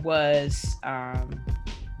Pie was,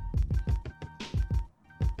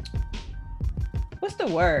 what's the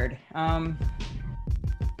word?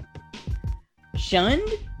 Shunned?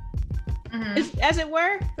 Mm-hmm. As it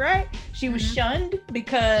were, right? She was shunned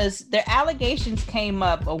because their allegations came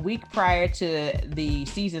up a week prior to the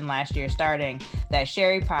season last year starting, that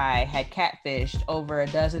Sherry Pie had catfished over a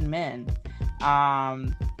dozen men,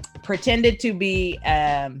 pretended to be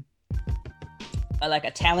like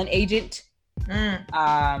a talent agent,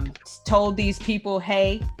 told these people,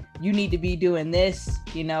 hey, you need to be doing this,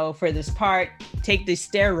 you know, for this part, take these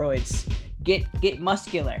steroids, get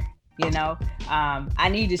muscular. You know, I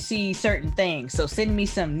need to see certain things. So send me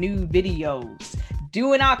some new videos,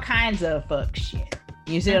 doing all kinds of fuck shit.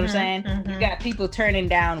 You see what I'm saying? You got people turning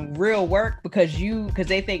down real work because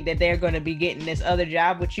they think that they're going to be getting this other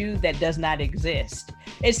job with you that does not exist.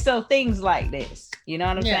 It's so things like this. You know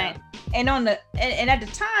what I'm saying? And and at the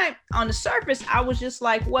time, on the surface, I was just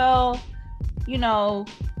like, well, you know,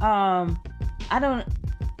 I don't,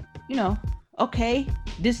 you know, okay,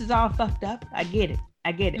 this is all fucked up. I get it.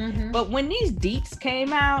 But when these deets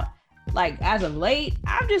came out, like as of late,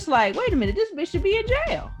 I'm just like, wait a minute, this bitch should be in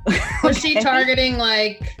jail. Was she targeting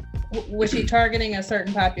a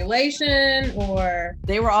certain population, or?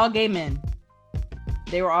 They were all gay men.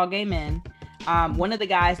 One of the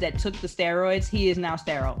guys that took the steroids, he is now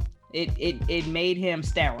sterile. It made him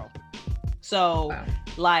sterile. So wow.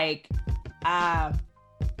 Like,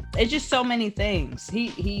 it's just so many things.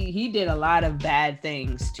 He did a lot of bad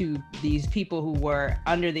things to these people who were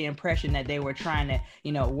under the impression that they were trying to,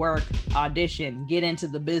 you know, work, audition, get into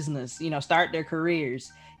the business, you know, start their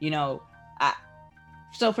careers, you know.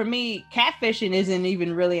 So for me, catfishing isn't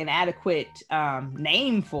even really an adequate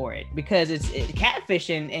name for it, because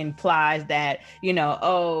catfishing implies that, you know,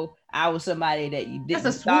 oh, I was somebody that you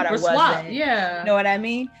didn't thought I wasn't. Yeah. You know what I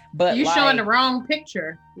mean? But you're showing the wrong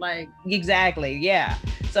picture. Like, exactly. Yeah.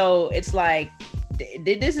 So it's like,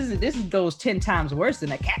 this goes 10 times worse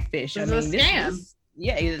than a catfish. It's a scam.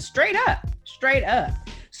 It's straight up.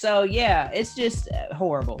 So yeah, it's just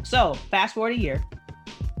horrible. So fast forward a year.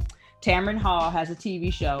 Tamron Hall has a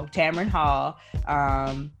TV show. Tamron Hall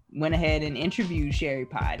went ahead and interviewed Sherry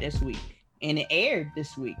Pie this week, and it aired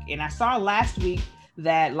this week. And I saw last week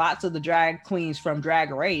that lots of the drag queens from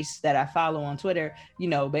Drag Race that I follow on Twitter, you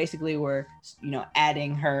know, basically were, you know,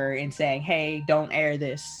 adding her and saying, hey, don't air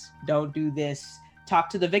this, don't do this, talk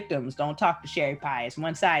to the victims, don't talk to Sherry Pie, it's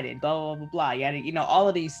one-sided, blah, blah, blah, blah. You know, all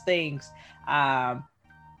of these things. And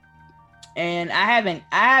I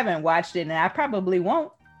haven't watched it, and I probably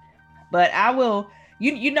won't, but I will.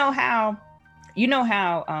 You know how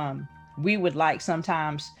we would like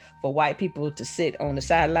sometimes for white people to sit on the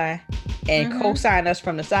sideline and co-sign us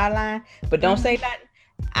from the sideline, but don't say nothing.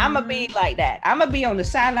 I'm gonna be like that. I'm gonna be on the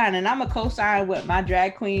sideline and I'm gonna co-sign what my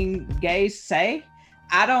drag queen gays say.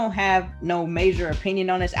 I don't have no major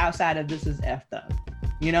opinion on this outside of this is effed up.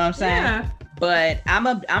 You know what I'm saying? Yeah. But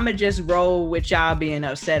I'ma just roll with y'all being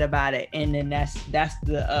upset about it, and then that's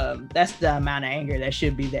the amount of anger that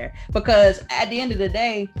should be there. Because at the end of the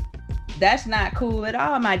day, that's not cool at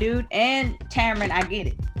all, my dude. And Tamron, I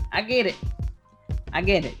get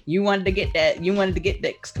it. You wanted to get that. You wanted to get the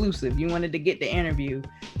exclusive. You wanted to get the interview.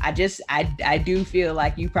 I do feel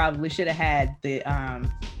like you probably should have had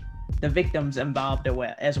the victims involved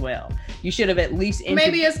as well. You should have at least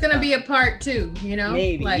maybe it's gonna be a part 2, you know,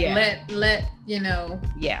 maybe, like yeah. let you know,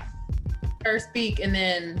 yeah, her speak, and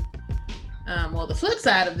then well, the flip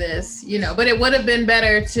side of this, you know, but it would have been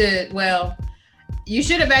better to, well, you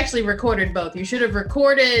should have actually recorded both. You should have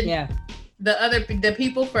recorded the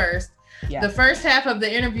people first. Yeah. The first half of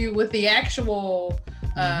the interview with the actual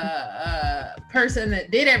person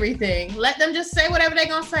that did everything, let them just say whatever they're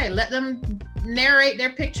gonna say. Let them narrate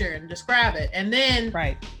their picture and describe it. And then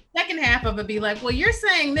second half of it be like, well, you're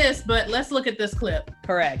saying this, but let's look at this clip.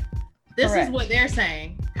 Correct. This is what they're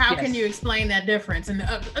saying. How can you explain that difference? And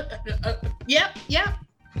yep.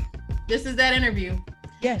 This is that interview.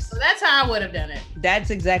 Yes. So that's how I would have done it.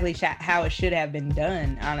 That's exactly how it should have been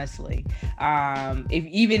done, honestly. If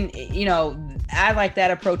even, I like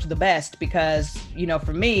that approach the best because,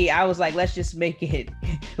 for me, I was like, let's just make it.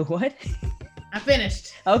 What? I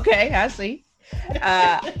finished. Okay, I see.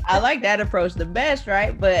 I like that approach the best,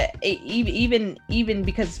 right? But even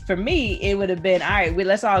because for me, it would have been, all right,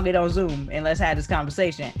 let's all get on Zoom and let's have this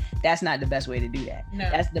conversation. That's not the best way to do that. No.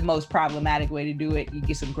 That's the most problematic way to do it. You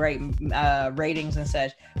get some great ratings and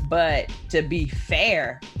such. But to be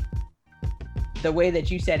fair, the way that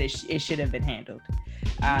you said it should have been handled.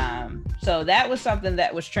 So that was something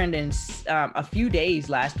that was trending a few days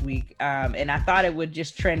last week. And I thought it would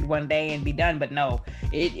just trend one day and be done, but no,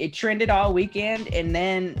 it trended all weekend. And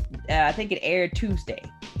then I think it aired Tuesday.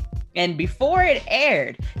 And before it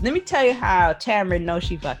aired, let me tell you how Tamara knows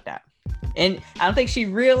she fucked up. And I don't think she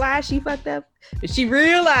realized she fucked up, but she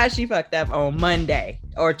realized she fucked up on Monday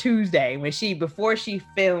or Tuesday before she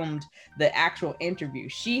filmed the actual interview.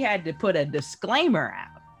 She had to put a disclaimer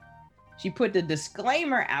out. She put the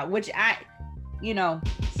disclaimer out, which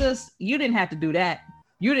sis, you didn't have to do that.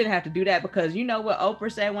 You didn't have to do that because you know what Oprah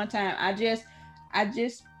said one time? I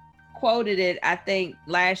just quoted it, I think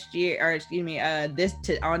last year, or excuse me,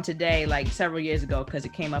 on Today, like several years ago, because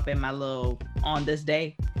it came up in my little on this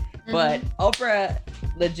day. Mm-hmm. But Oprah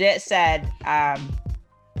legit said, I'm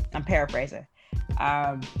paraphrasing.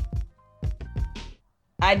 I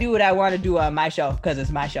do what I want to do on my show because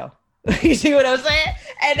it's my show. You see what I'm saying?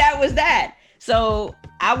 And that was that. So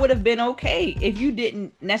I would have been okay if you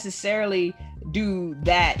didn't necessarily do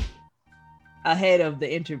that ahead of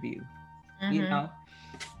the interview. Mm-hmm.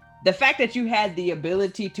 The fact that you had the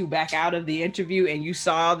ability to back out of the interview and you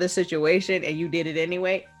saw the situation and you did it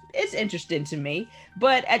anyway, it's interesting to me.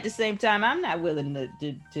 But at the same time, I'm not willing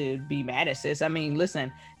to be mad at sis. I mean,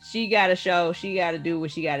 listen, she got a show, she got to do what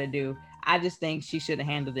she got to do. I just think she should have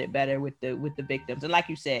handled it better with the victims. And like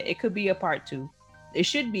you said, it could be a part 2. It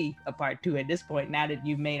should be a part 2 at this point, now that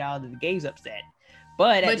you've made all the gays upset.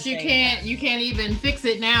 But you can't even fix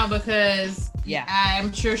it now because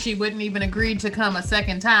I'm sure she wouldn't even agree to come a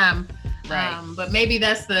second time. Right. But maybe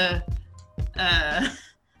that's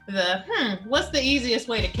what's the easiest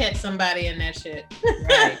way to catch somebody in that shit?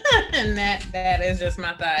 Right. And that is just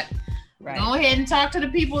my thought. Right. Go ahead and talk to the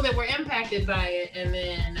people that were impacted by it, and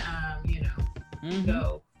then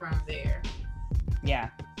go from there. Yeah.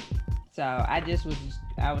 So I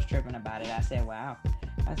was tripping about it. I said, wow.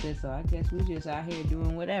 I said, so I guess we just out here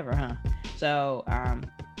doing whatever, huh? So,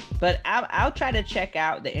 but I'll try to check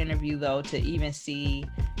out the interview though to even see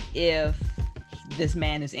if this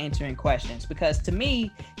man is answering questions, because to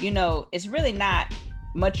me, it's really not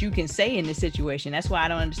much you can say in this situation. That's why I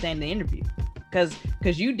don't understand the interview,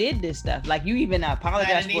 because you did this stuff. Like, you even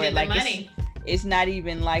apologized for it. Like, it's not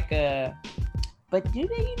even like a. But do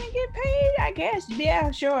they even get paid? I guess.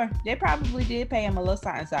 Yeah, sure. They probably did pay him a little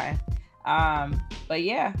something. But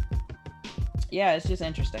yeah, it's just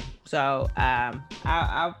interesting. So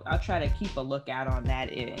I'll try to keep a lookout on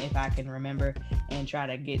that if I can remember, and try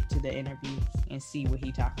to get to the interview and see what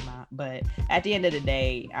he talking about. But at the end of the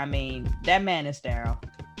day, I mean, that man is sterile.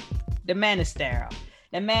 The man is sterile.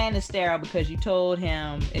 The man is sterile because you told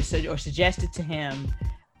him or suggested to him,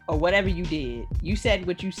 or whatever you did. You said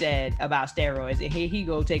what you said about steroids, and here he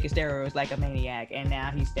go taking steroids like a maniac, and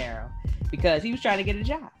now he's sterile because he was trying to get a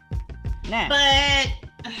job. Nah. But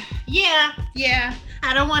yeah,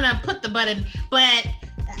 I don't want to put the button, but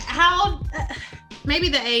how maybe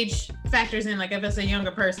the age factors in, like if it's a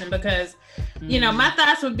younger person, because my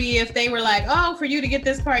thoughts would be if they were like, oh, for you to get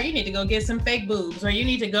this part, you need to go get some fake boobs, or you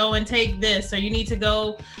need to go and take this, or you need to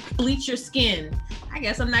go bleach your skin. I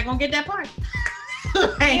guess I'm not gonna get that part.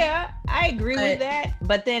 Right. Yeah, I agree with that.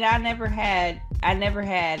 But then I never had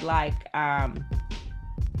like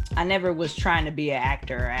I never was trying to be an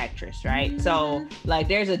actor or actress, right? Mm-hmm. So like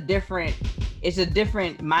it's a different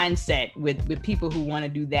mindset with people who want to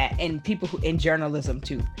do that, and people who in journalism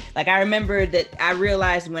too. Like, I remember that I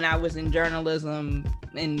realized when I was in journalism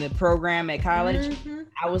in the program at college,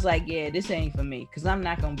 I was like, yeah, this ain't for me, because I'm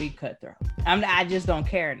not gonna be cutthroat. I just don't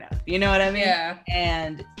care enough. You know what I mean? Yeah.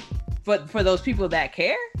 And for those people that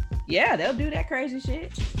care, yeah, they'll do that crazy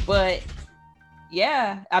shit. But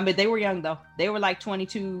Yeah, I mean, they were young though. They were like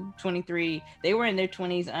 22, 23. They were in their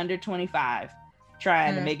 20s, under 25,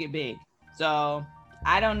 trying to make it big. So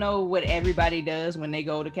I don't know what everybody does when they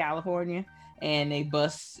go to California and they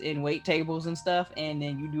bust and wait tables and stuff, and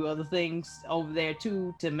then you do other things over there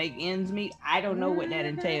too to make ends meet. I don't know what that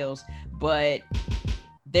entails, but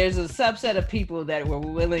there's a subset of people that were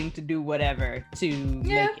willing to do whatever to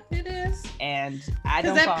make it is. And I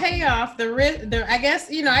don't, because that payoff, the risk, I guess,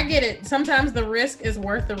 I get it. Sometimes the risk is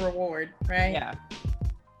worth the reward, right?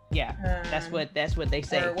 Yeah. That's what they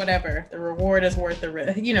say. Or whatever. The reward is worth the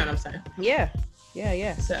risk. You know what I'm saying?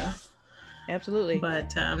 Yeah. So absolutely.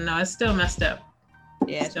 But no, it's still messed up.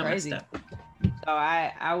 Yeah, it's crazy. So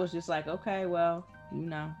I was just like, okay, well,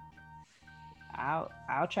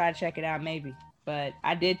 I'll try to check it out maybe. But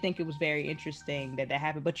I did think it was very interesting that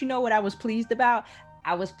happened. But you know what I was pleased about?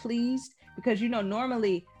 I was pleased because,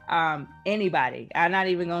 normally anybody, I'm not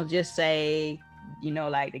even going to just say,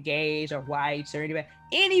 like the gays or whites or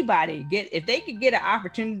anybody if they could get an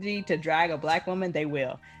opportunity to drag a black woman, they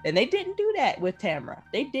will. And they didn't do that with Tamra.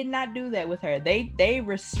 They did not do that with her. They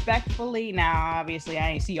respectfully, now obviously I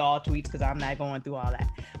ain't see all tweets because I'm not going through all that,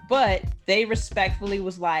 but they respectfully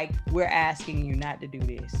was like, we're asking you not to do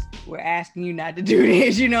this. We're asking you not to do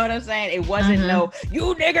this. You know what I'm saying? It wasn't no,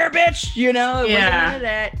 you nigger bitch, it wasn't none of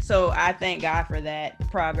that. So I thank God for that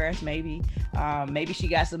progress. Maybe she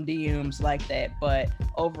got some DMs like that, but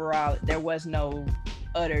overall there was no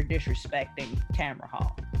utter disrespecting Tamron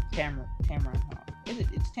Hall. Tamron Hall.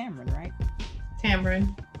 It's Tamron, right?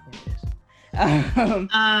 Tamron.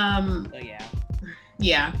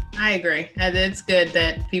 Yeah, I agree. It's good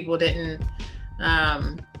that people didn't.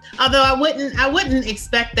 Although I wouldn't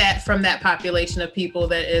expect that from that population of people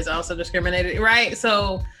that is also discriminated, right?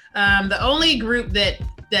 So the only group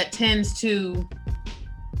that tends to.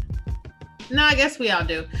 No, I guess we all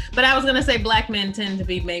do. But I was going to say black men tend to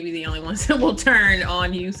be maybe the only ones that will turn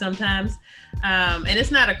on you sometimes. And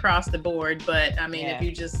it's not across the board, but I mean, if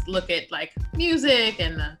you just look at like music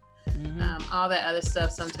and all that other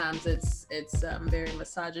stuff, sometimes it's very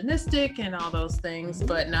misogynistic and all those things.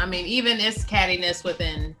 But no, I mean, even it's cattiness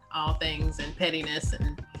within all things and pettiness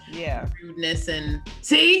and rudeness and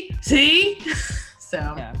see? So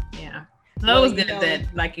yeah. So it was good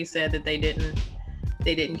that, like you said, that they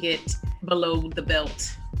didn't get below the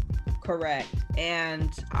belt. Correct.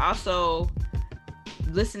 And also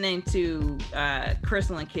listening to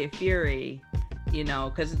Crystal and Kid Fury,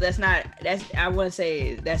 because I wouldn't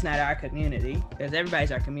say that's not our community, because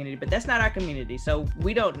everybody's our community, but that's not our community. So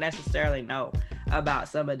we don't necessarily know about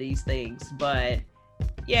some of these things. But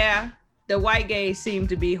yeah, the white gays seem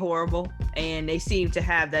to be horrible, and they seem to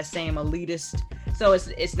have that same elitist. So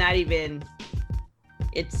it's not even.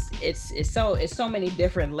 It's so many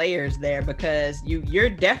different layers there, because you're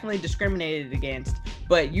definitely discriminated against,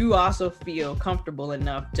 but you also feel comfortable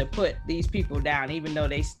enough to put these people down, even though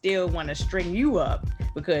they still want to string you up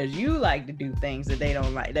because you like to do things that they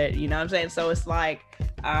don't like. That, you know what I'm saying? So it's like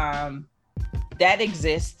that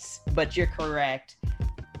exists, but you're correct.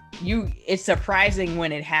 It's surprising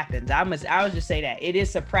when it happens. I would just say that it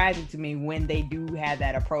is surprising to me when they do have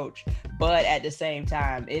that approach, but at the same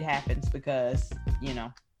time it happens because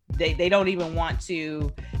they don't even want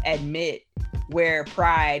to admit where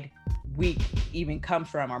Pride Week even comes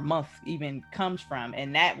from, or month even comes from,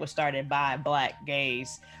 and that was started by black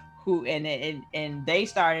gays who and they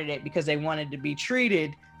started it because they wanted to be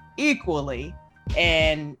treated equally.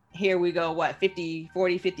 And here we go, 50,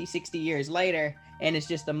 60 years later, and it's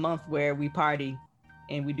just a month where we party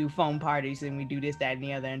and we do foam parties and we do this, that, and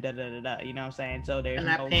the other, and you know what I'm saying? So there's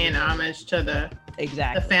not paying homage to the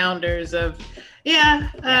founders of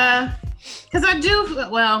because I do,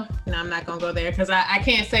 well, no, I'm not gonna go there because I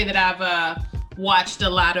can't say that I've watched a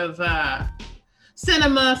lot of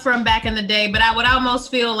cinema from back in the day, but I would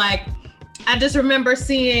almost feel like I just remember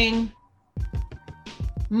seeing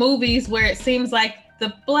movies where it seems like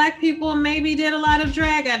the black people maybe did a lot of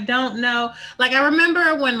drag. I don't know. Like I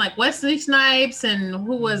remember when like Wesley Snipes and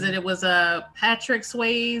who was it? It was Patrick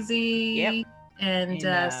Swayze and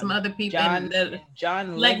some other people. John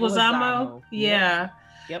Leguizamo. Yeah.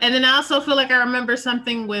 Yep. And then I also feel like I remember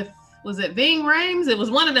something with, was it Ving Rhames? It was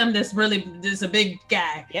one of them that's really just a big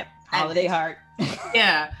guy. Yep. Holiday Heart.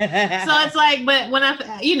 Yeah. So it's like, but when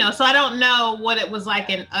so I don't know what it was like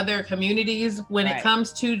in other communities when it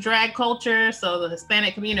comes to drag culture. So the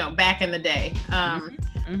Hispanic community, back in the day.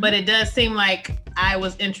 But it does seem like I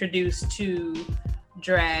was introduced to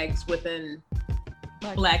drags within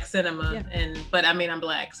black cinema. Yeah. But I mean, I'm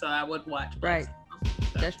black, so I would watch. Right.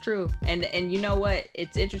 So. That's true. And you know what?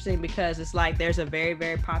 It's interesting because it's like there's a very,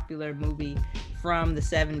 very popular movie from the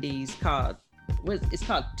 70s called it's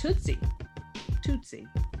called Tootsie,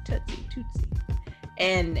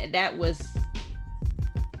 and that was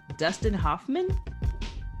Dustin Hoffman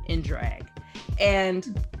in drag,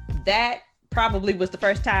 and that probably was the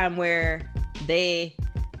first time where they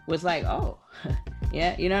was like, oh,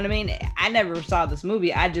 yeah, you know what I mean? I never saw this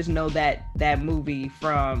movie. I just know that movie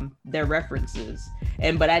from their references.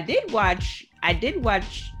 But I did watch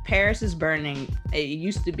Paris is Burning. It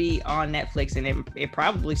used to be on Netflix, and it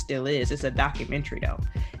probably still is. It's a documentary though.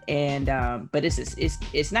 And but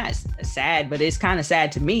it's not sad, but it's kind of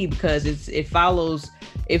sad to me because it follows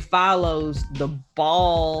the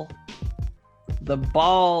ball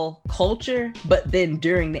culture, but then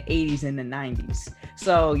during the 80s and the 90s.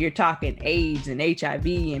 So you're talking AIDS and HIV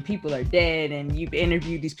and people are dead, and you've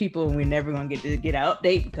interviewed these people and we're never gonna get an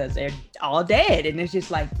update because they're all dead. And it's just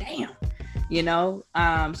like, damn, you know?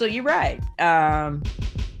 So you're right.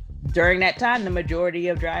 During that time, the majority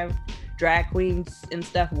of drag queens and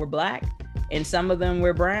stuff were Black, and some of them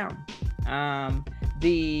were brown. I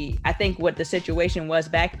think what the situation was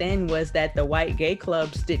back then was that the white gay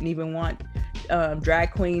clubs didn't even want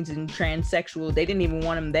drag queens and transsexual. They didn't even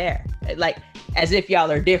want them there, like as if y'all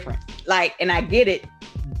are different. Like, and I get it,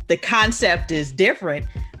 the concept is different,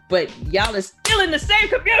 but y'all are still in the same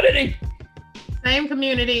community.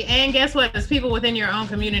 And guess what? There's people within your own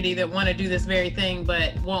community that want to do this very thing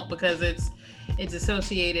but won't because it's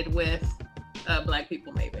associated with Black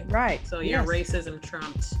people, maybe. Right. So your racism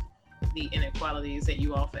trumped the inequalities that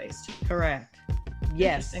you all faced. Correct.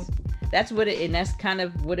 Yes. That's that's kind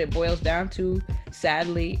of what it boils down to,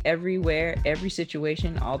 sadly, everywhere, every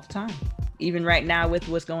situation, all the time. Even right now with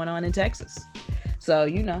what's going on in Texas. So,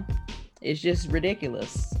 you know, it's just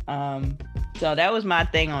ridiculous. So that was my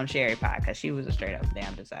thing on Sherry Pie, because she was a straight up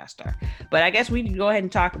damn disaster. But I guess we can go ahead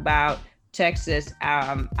and talk about Texas.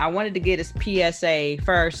 I wanted to get his PSA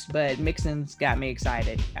first, but Mixon's got me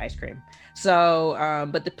excited. Ice cream. So,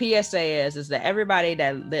 but the PSA is that everybody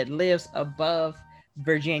that lives above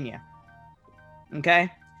Virginia,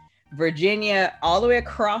 okay, Virginia all the way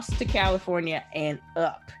across to California and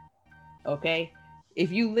up, okay,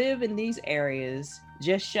 if you live in these areas,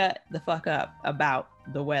 just shut the fuck up about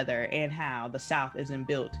the weather and how the South isn't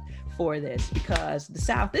built for this, because the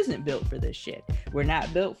South isn't built for this shit. We're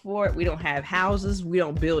not built for it. We don't have houses. We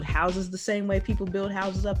don't build houses the same way people build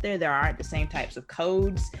houses up there. There aren't the same types of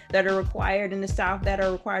codes that are required in the South that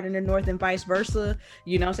are required in the North, and vice versa.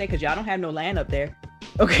 You know what I'm saying? Because y'all don't have no land up there.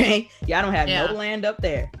 Okay? Y'all don't have no land up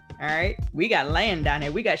there. All right? We got land down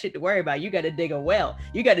here. We got shit to worry about. You got to dig a well.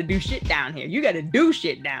 You got to do shit down here. You got to do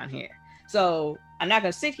shit down here. So I'm not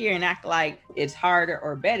going to sit here and act like it's harder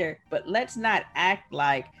or better, but let's not act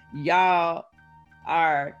like y'all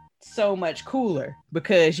are so much cooler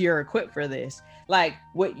because you're equipped for this. Like,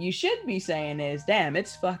 what you should be saying is, damn,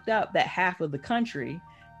 it's fucked up that half of the country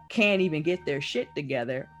can't even get their shit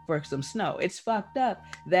together for some snow. It's fucked up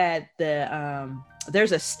that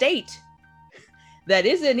there's a state that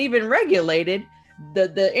isn't even regulated.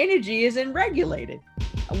 The energy isn't regulated.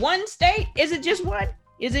 One state? Is it just one?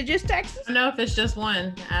 Is it just Texas? I don't know if it's just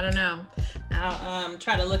one. I don't know. I'll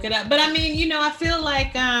try to look it up. But I mean, you know, I feel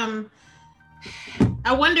like I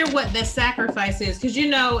wonder what the sacrifice is, because, you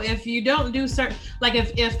know, if you don't do certain, like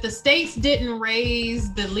if the states didn't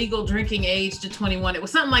raise the legal drinking age to 21, it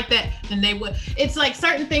was something like that, then they would. It's like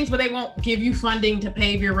certain things where they won't give you funding to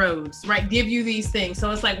pave your roads, right? Give you these things.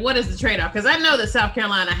 So it's like, what is the trade-off? Because I know that South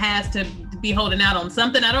Carolina has to be holding out on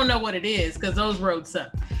something. I don't know what it is, because those roads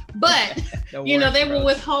suck. But, you know, they will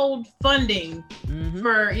withhold funding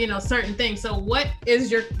for, you know, certain things. So what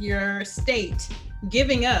is your state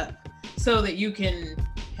giving up so that you can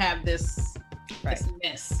have this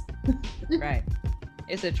mess? Right.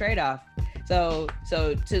 It's a trade-off. So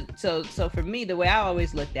for me, the way I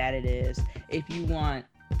always looked at it is, if you want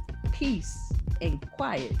peace and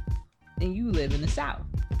quiet, then you live in the South.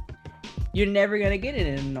 You're never going to get it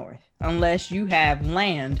in the North unless you have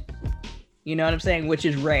land. You know what I'm saying? Which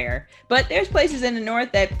is rare. But there's places in the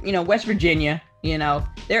North that, you know, West Virginia, you know,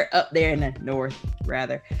 they're up there in the North,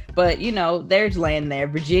 rather. But, you know, there's land there.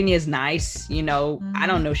 Virginia's nice. You know, I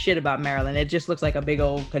don't know shit about Maryland. It just looks like a big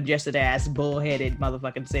old congested ass, bullheaded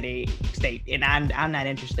motherfucking state. And I'm not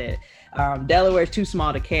interested. Delaware's too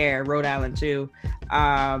small to care. Rhode Island too.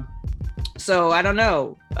 So I don't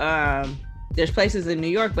know. There's places in New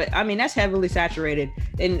York, but I mean, that's heavily saturated.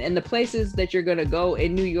 And the places that you're going to go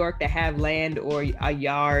in New York that have land or a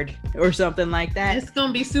yard or something like that, it's going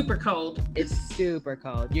to be super cold. It's super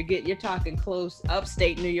cold. You're talking close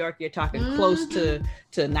upstate New York. You're talking close to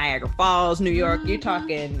Niagara Falls, New York. You're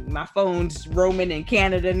talking, my phone's roaming in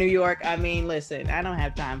Canada, New York. I mean, listen, I don't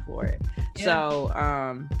have time for it.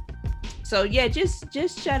 Yeah. So yeah, just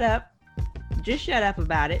shut up. Just shut up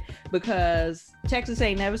about it, because Texas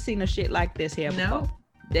ain't never seen a shit like this here before. No.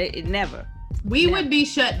 They never. We would be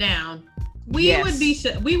shut down. We would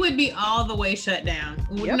be all the way shut down.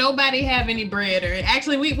 Yep. Nobody have any bread, or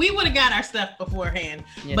actually we would have got our stuff beforehand.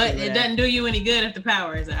 Yes, but it doesn't do you any good if the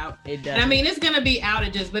power is out. It does. I mean, it's gonna be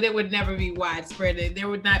outages, but it would never be widespread. There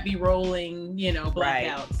would not be rolling, blackouts.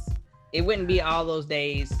 Right. It wouldn't be all those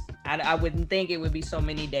days. I wouldn't think it would be so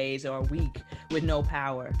many days or a week with no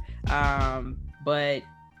power. But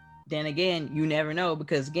then again, you never know,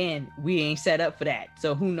 because again, we ain't set up for that.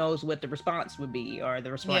 So who knows what the response would be, or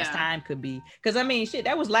the response time could be. Because I mean, shit,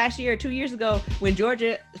 that was last year or 2 years ago when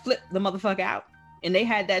Georgia flipped the motherfucker out, and they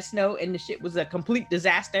had that snow, and the shit was a complete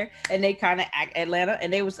disaster. And they kind of Atlanta,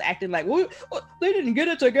 and they was acting like, well, they didn't get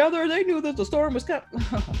it together. They knew that the storm was coming.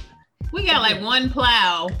 We got like one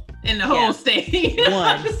plow in the whole state.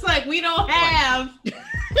 It's like we don't have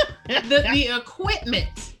the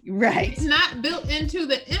equipment. Right. It's not built into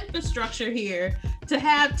the infrastructure here to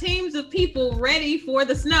have teams of people ready for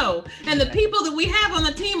the snow. And the people that we have on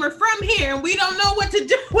the team are from here, and we don't know what to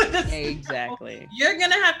do with the snow. Exactly. You're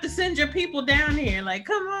going to have to send your people down here. Like,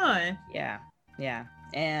 come on. Yeah.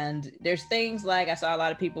 And there's things like, I saw a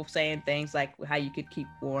lot of people saying things like how you could keep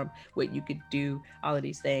warm, what you could do, all of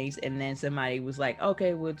these things. And then somebody was like,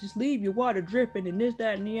 okay, well, just leave your water dripping and this,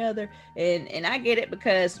 that, and the other. And I get it,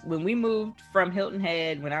 because when we moved from Hilton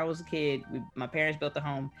Head, when I was a kid, my parents built a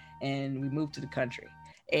home and we moved to the country.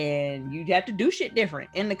 And you have to do shit different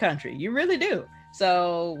in the country. You really do.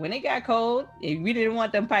 So when it got cold, we didn't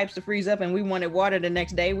want them pipes to freeze up and we wanted water the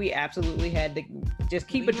next day, we absolutely had to just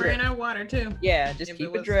keep it drip. We ran our water too. Yeah, just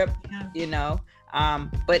keep it drip,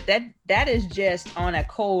 But that is just on a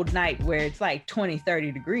cold night where it's like 20,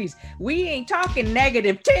 30 degrees. We ain't talking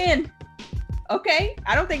 -10. Okay?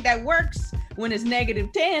 I don't think that works when it's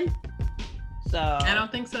 -10. So I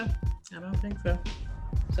don't think so.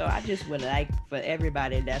 So I just would like for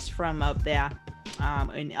everybody that's from up there,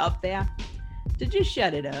 and up there, to just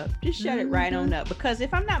shut it up. Just shut it right on up. Because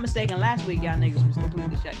if I'm not mistaken, last week y'all niggas was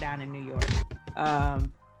completely shut down in New York.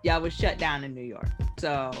 Y'all was shut down in New York.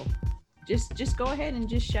 So just go ahead and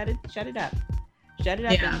just shut it up. Shut it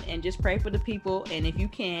up and just pray for the people. And if you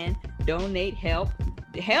can, donate, help,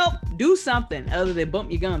 do something other than bump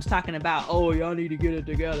your gums talking about, oh, y'all need to get it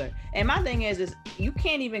together. And my thing is you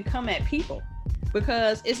can't even come at people,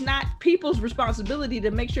 because it's not people's responsibility to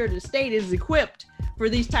make sure the state is equipped for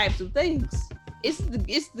these types of things. It's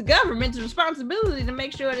the government's responsibility to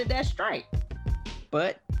make sure that that's straight.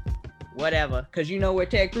 But whatever, because you know where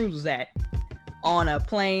Ted Cruz was at, on a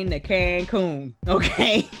plane to Cancun.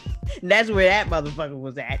 Okay, that's where that motherfucker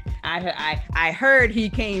was at. I heard he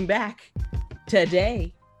came back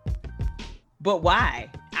today, but why?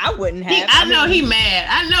 I wouldn't have. I know he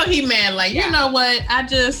mad. Like, you know what?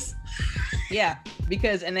 Yeah,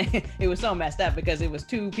 because, and it was so messed up because it was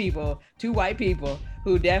two white people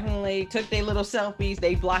who definitely took their little selfies.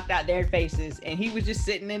 They blocked out their faces, and he was just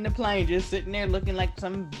sitting in the plane, just sitting there looking like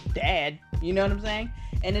some dad. You know what I'm saying?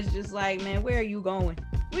 And it's just like, man, where are you going?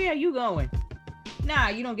 Where are you going? Nah,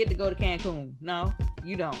 you don't get to go to Cancun. No,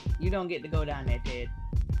 you don't. You don't get to go down there, Ted.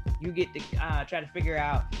 You get to try to figure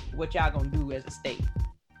out what y'all gonna do as a state.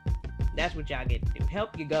 That's what y'all get to do.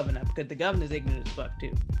 Help your governor, because the governor's ignorant as fuck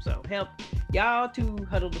too. So help y'all to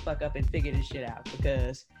huddle the fuck up and figure this shit out,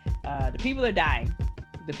 because the people are dying.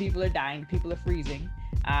 The people are freezing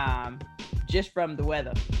just from the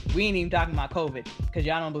weather. We ain't even talking about COVID, because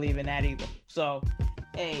y'all don't believe in that either. So,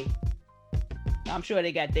 hey, I'm sure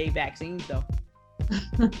they got day vaccines though.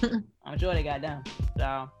 I'm sure they got them.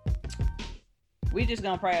 So we just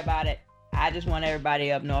gonna pray about it. I just want everybody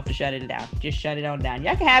up north to shut it down. Just shut it on down.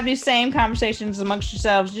 Y'all can have these same conversations amongst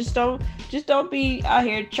yourselves. Just don't be out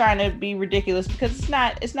here trying to be ridiculous, because it's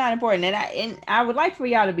not important. And I would like for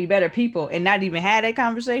y'all to be better people and not even have that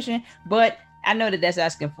conversation. But I know that that's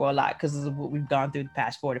asking for a lot, because of what we've gone through the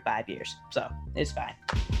past 4 to 5 years. So it's fine.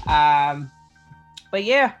 But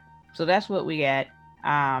yeah, so that's what we got.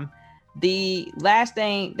 The last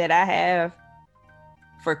thing that I have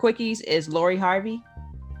for quickies is Lori Harvey.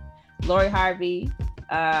 Lori Harvey,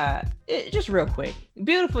 just real quick,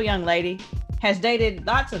 beautiful young lady, has dated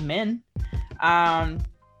lots of men,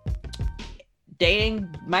 dating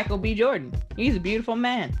Michael B. Jordan. He's a beautiful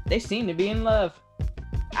man. They seem to be in love.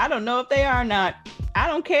 I don't know if they are or not. I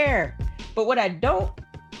don't care. But what I don't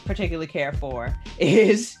particularly care for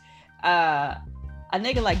is a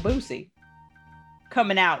nigga like Boosie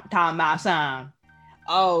coming out talking about some,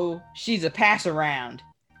 oh, she's a pass around.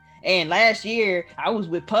 And last year I was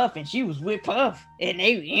with Puff and she was with Puff, and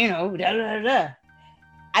they, da da da.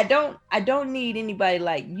 I don't need anybody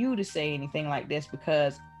like you to say anything like this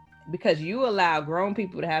because you allow grown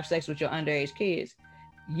people to have sex with your underage kids.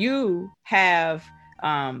 You have,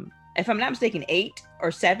 if I'm not mistaken, 8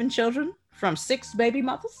 or 7 children from 6 baby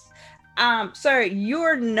mothers. Sir, you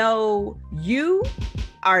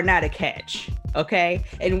are not a catch. Okay.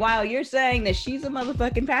 And while you're saying that she's a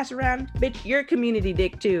motherfucking pass around, bitch, you're a community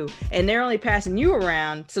dick too. And they're only passing you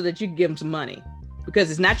around so that you can give them some money because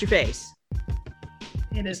it's not your face.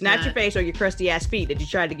 It's not your face or your crusty ass feet that you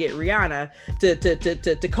tried to get Rihanna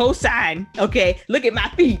to co-sign. Okay. Look at my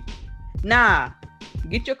feet. Nah,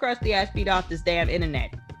 get your crusty ass feet off this damn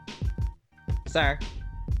internet. Sir,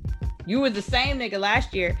 you were the same nigga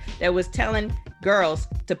last year that was telling girls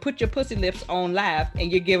to put your pussy lips on live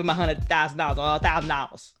and you give them $100,000 or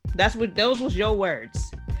 $1,000. Those was your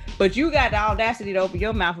words. But you got the audacity to open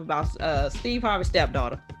your mouth about Steve Harvey's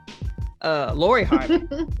stepdaughter, Lori Harvey,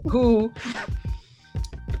 who,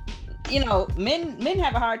 you know, men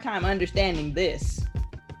have a hard time understanding this.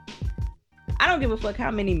 I don't give a fuck how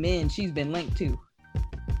many men she's been linked to.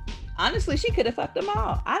 Honestly, she could have fucked them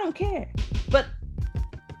all. I don't care. But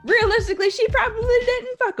realistically, she probably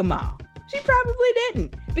didn't fuck them all. She probably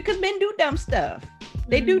didn't, because men do dumb stuff.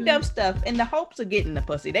 They do dumb stuff in the hopes of getting the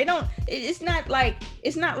pussy. They don't. It's not like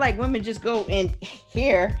women just go and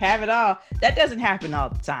here have it all. That doesn't happen all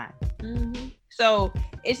the time. Mm-hmm. So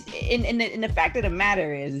it's in the fact of the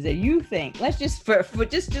matter is that you think let's just for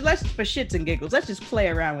shits and giggles, let's just play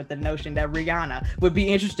around with the notion that Rihanna would be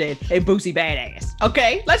interested in Boosie Badass.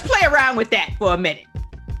 Okay, let's play around with that for a minute.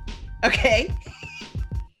 Okay,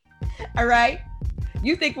 all right.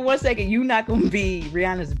 You think for one second you're not gonna be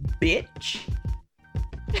Rihanna's bitch?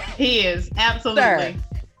 He is, absolutely.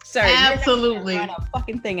 Sir, absolutely. You're not gonna run a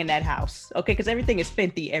fucking thing in that house, okay? Because everything is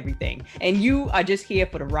Fenty, everything, and you are just here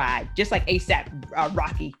for the ride, just like ASAP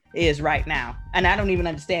Rocky is right now. And I don't even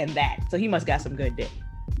understand that. So he must got some good dick,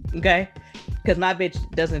 okay? Because my bitch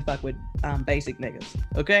doesn't fuck with basic niggas,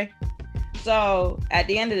 okay? So at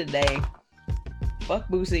the end of the day, fuck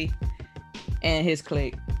Boosie and his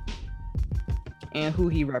clique and who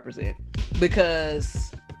he represent,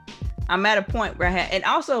 because I'm at a point where and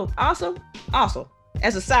also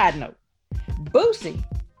as a side note, Boosie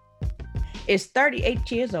is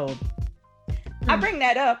 38 years old. I bring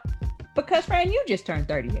that up because, friend, you just turned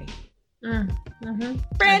 38.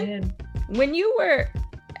 Friend, when you were,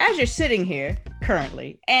 as you're sitting here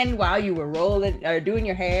currently, and while you were rolling or doing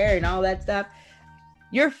your hair and all that stuff,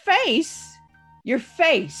 your face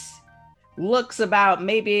looks about,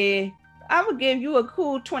 maybe I would give you a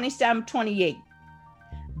cool 27, 28.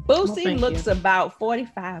 Boosie looks about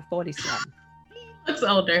 45, 47. He looks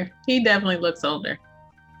older. He definitely looks older.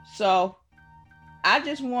 So I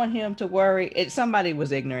just want him to worry. Somebody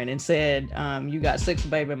was ignorant and said, you got 6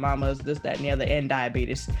 baby mamas, this, that, and the other, and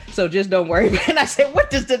diabetes. So just don't worry. And I said, what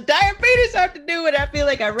does the diabetes have to do with it? I feel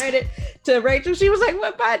like I read it to Rachel. She was like,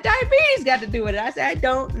 what about diabetes got to do with it? I said, I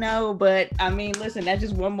don't know. But I mean, listen, that's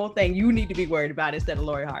just one more thing you need to be worried about instead of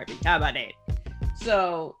Lori Harvey. How about that?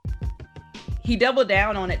 So he doubled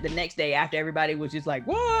down on it the next day after everybody was just like,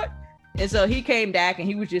 what? And so he came back and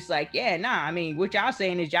he was just like, yeah, nah, I mean, what y'all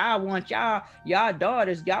saying is y'all want y'all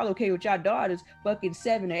daughters, y'all okay with y'all daughters fucking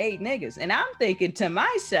 7 or 8 niggas. And I'm thinking to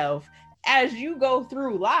myself, as you go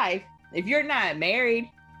through life, if you're not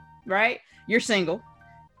married, right, you're single.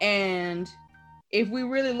 And if we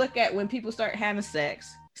really look at when people start having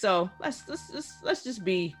sex, so let's just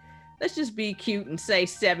be cute and say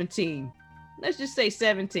 17. Let's just say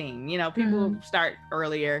 17. You know, people start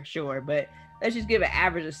earlier, sure, but let's just give an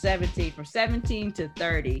average of 17. From 17 to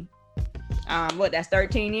 30. That's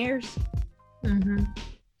 13 years?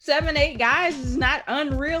 7, 8 guys is not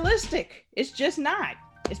unrealistic. It's just not.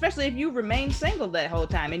 Especially if you remain single that whole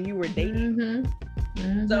time and you were dating.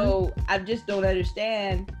 So I just don't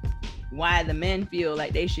understand why the men feel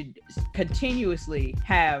like they should continuously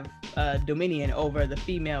have dominion over the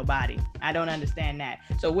female body. I don't understand that.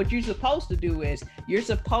 So what you're supposed to do is you're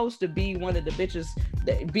supposed to be one of the bitches,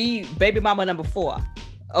 be baby mama number 4,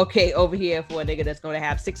 okay, over here for a nigga that's going to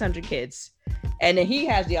have 600 kids. And then he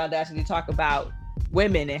has the audacity to talk about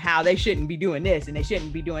women and how they shouldn't be doing this and they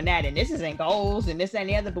shouldn't be doing that, and this isn't goals and this and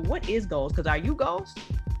the other. But what is goals? Because are you goals?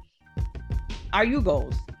 Are you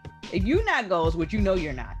goals? If you're not goals, which you know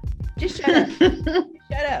you're not, just shut up.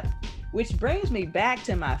 Shut up. Which brings me back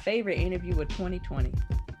to my favorite interview of 2020.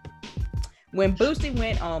 When Boosie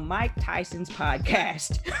went on Mike Tyson's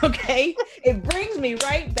podcast, okay? It brings me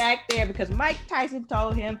right back there because Mike Tyson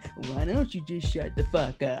told him, why don't you just shut the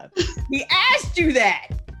fuck up? He asked you that.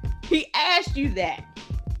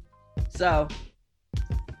 So,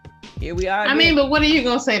 here we are. I mean, but what are you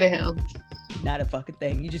going to say to him? not a fucking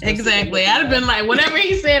thing. You just exactly. I'd have been like, whatever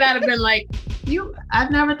he said, I'd have been like,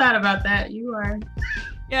 I've never thought about that. You are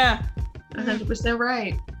 100%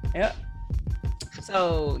 right. Yep.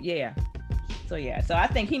 So I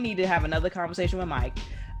think he needed to have another conversation with Mike.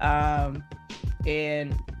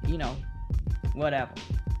 And whatever.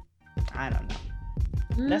 I don't know.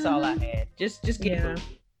 That's all I had. Just get it.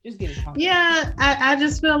 Just get it. Yeah, I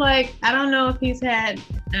just feel like I don't know if he's had.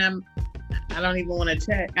 I don't even want to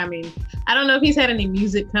check. I mean, I don't know if he's had any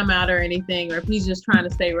music come out or anything, or if he's just trying to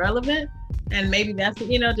stay relevant. And maybe that's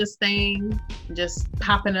just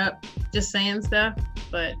popping up, just saying stuff.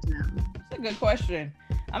 But that's a good question.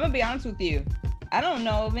 I'm gonna be honest with you. I don't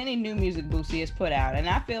know of any new music Boosie has put out, and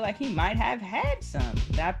I feel like he might have had some.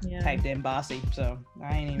 I typed in Bossy, so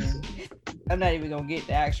I'm not even gonna get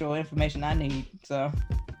the actual information I need. So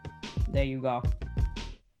there you go.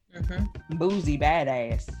 Boosie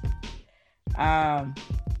badass.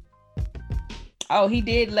 He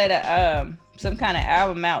did let some kind of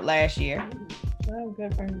album out last year. Oh,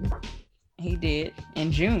 good for him. He did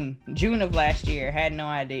in June of last year. Had no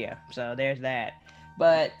idea. So there's that.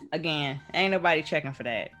 But again, ain't nobody checking for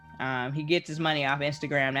that. He gets his money off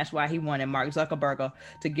Instagram. That's why he wanted Mark Zuckerberg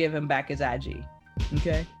to give him back his IG.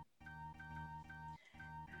 Okay.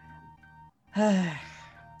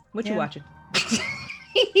 What you watching? What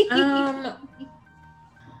you watching?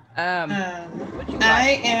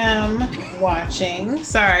 I am watching.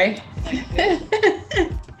 Sorry.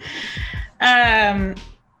 I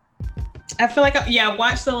feel like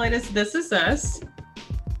watch the latest This Is Us.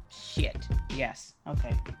 Shit. Yes.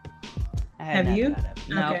 Okay. Have you?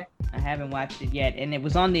 No, okay. I haven't watched it yet, and it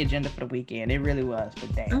was on the agenda for the weekend. It really was,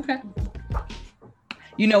 but damn. Okay.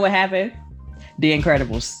 You know what happened? The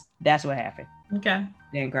Incredibles. That's what happened. Okay.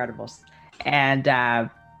 The Incredibles, and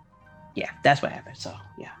that's what happened. So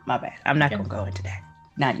my bad. I'm not gonna go into that.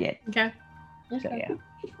 Not yet. Okay. So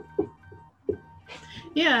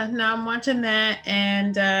yeah. No, I'm watching that,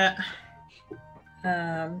 and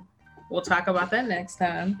we'll talk about that next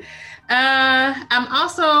time. I'm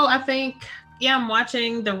also, I'm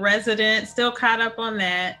watching The Resident. Still caught up on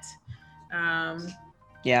that.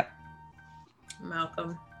 Yep.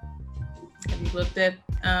 Malcolm, have you looked at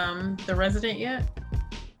The Resident yet?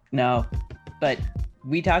 No, but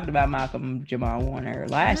we talked about Malcolm Jamal Warner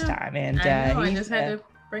last time, and I just had to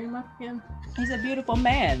bring him up again. He's a beautiful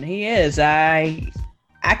man. He is. I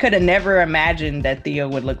could have never imagined that Theo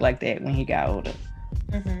would look like that when he got older.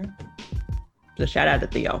 So shout out to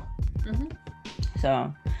Theo.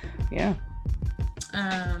 So, yeah.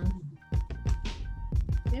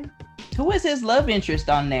 Who is his love interest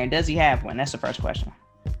on there? Does he have one? That's the first question.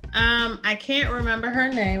 I can't remember her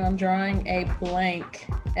name. I'm drawing a blank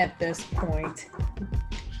at this point.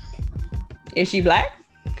 Is she black?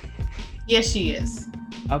 Yes, she is.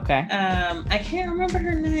 Okay. I can't remember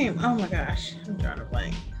her name. Oh my gosh, I'm drawing a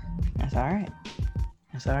blank. That's all right.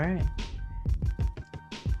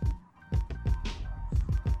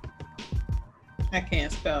 I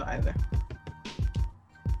can't spell either.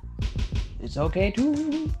 It's okay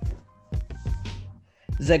too.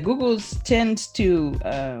 The Googles tends to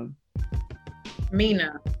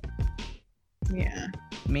Mina. Yeah.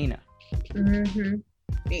 Mina.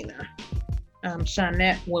 Mina.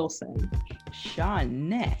 Shawnette Wilson.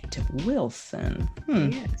 Shawnette Wilson.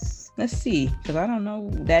 Yes. Let's see, because I don't know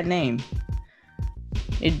that name.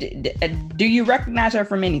 Do you recognize her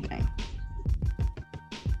from anything?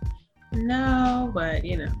 No, but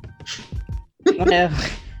Well,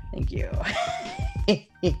 thank you.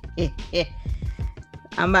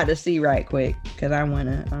 I'm about to see right quick because I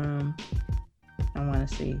wanna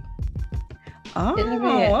see.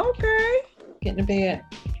 Oh, okay. Get to bed.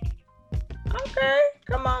 Okay,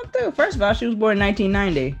 come on through. First of all, she was born in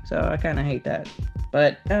 1990, so I kind of hate that.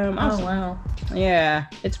 But oh wow. Yeah,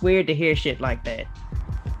 it's weird to hear shit like that.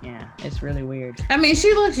 Yeah, it's really weird. I mean,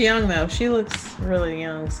 she looks young though. She looks really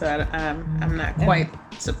young, so I'm not quite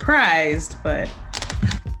surprised. But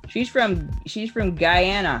she's from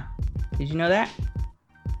Guyana. Did you know that?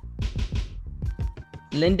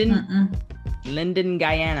 Linden,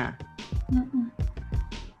 Guyana.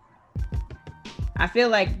 I feel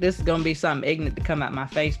like this is gonna be something ignorant to come out my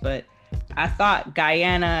face, but I thought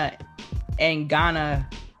Guyana and Ghana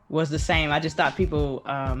was the same. I just thought people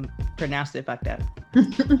pronounced it like that.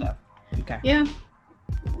 So, okay. Yeah.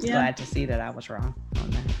 Glad to see that I was wrong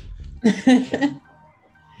on that.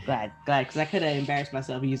 glad, because I could have embarrassed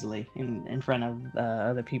myself easily in front of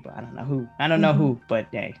other people. I don't know who, but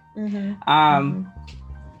hey.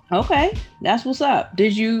 Okay, that's what's up.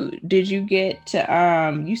 Did you get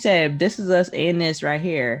to you said This Is Us in this right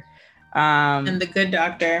here, and The Good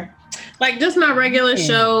Doctor, like just my regular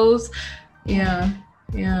shows. Yeah.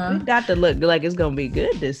 It got to look like it's gonna be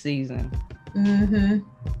good this season.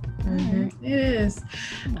 It is.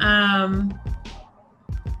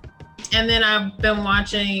 And then I've been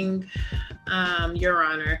watching Your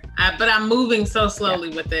Honor, but I'm moving so slowly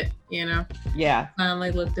with it, you know. Yeah.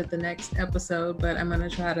 Finally looked at the next episode, but I'm gonna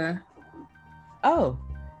try to. Oh,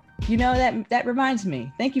 you know, that reminds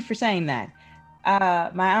me. Thank you for saying that.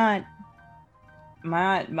 My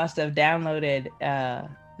aunt must have downloaded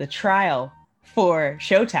the trial for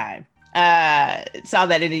Showtime. Saw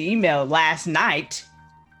that in an email last night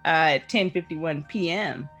at 10:51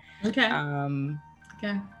 p.m. Okay.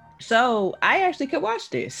 Okay. So I actually could watch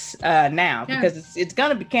this now because it's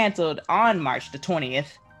gonna be canceled on March the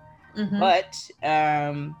 20th. But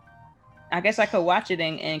I guess I could watch it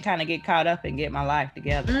and kind of get caught up and get my life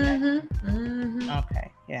together.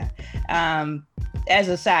 Okay, yeah. As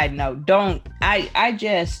a side note,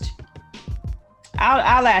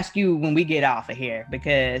 I'll ask you when we get off of here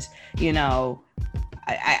because you know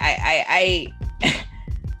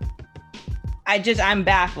I'm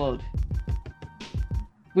baffled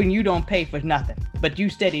when you don't pay for nothing, but you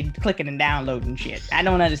steady clicking and downloading shit. I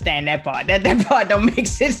don't understand that part. That part don't make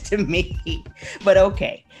sense to me. But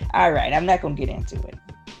okay. All right. I'm not gonna get into it.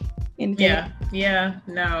 Yeah.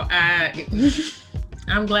 No,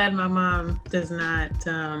 I'm glad my mom does not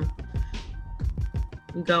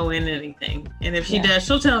go in anything. And if she does,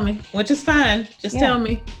 she'll tell me, which is fine. Just tell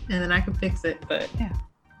me and then I can fix it. But yeah.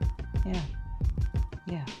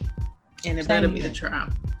 And it better be the trial.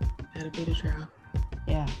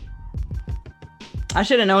 Yeah. I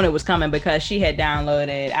should have known it was coming because she had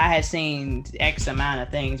downloaded. I had seen X amount of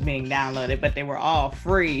things being downloaded, but they were all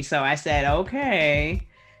free. So I said, okay,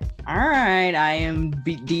 all right, I am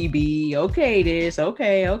DB. Okay, this.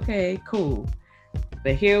 Okay, cool.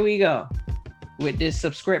 But here we go with this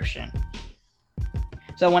subscription.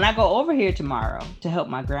 So when I go over here tomorrow to help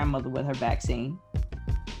my grandmother with her vaccine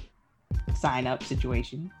sign up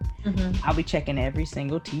situation, I'll be checking every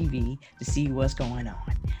single TV to see what's going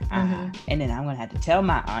on. And then I'm going to have to tell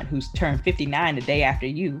my aunt, who's turned 59 the day after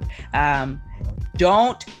you,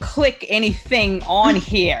 don't click anything on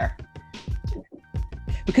here.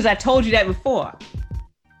 Because I told you that before.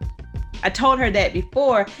 I told her that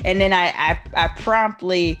before, and then I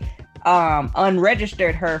promptly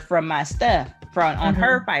unregistered her from my stuff on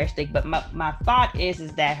her Fire Stick. But my thought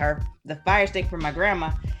is that the Fire Stick for my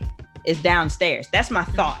grandma is downstairs. That's my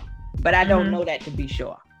thought. But I don't know that to be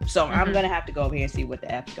sure. So I'm going to have to go over here and see what the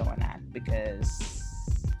F's going on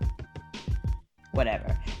because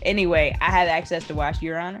whatever. Anyway, I had access to watch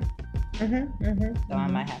Your Honor. So I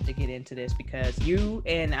might have to get into this because you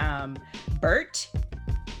and Bert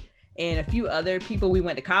and a few other people we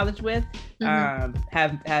went to college with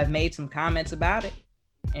have made some comments about it.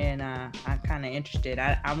 And I'm kind of interested.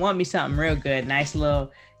 I want me something real good. Nice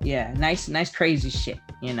little, nice crazy shit,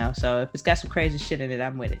 you know? So if it's got some crazy shit in it,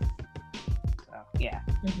 I'm with it. Yeah.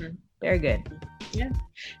 Very good. Yeah,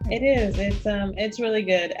 it is. It's really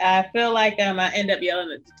good. I feel like I end up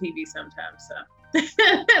yelling at the TV sometimes. So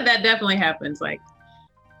that definitely happens. Like,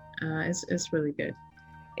 it's really good.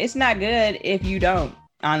 It's not good if you don't,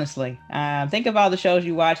 honestly. Think of all the shows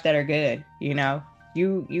you watch that are good. You know,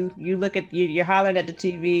 you look at you're hollering at the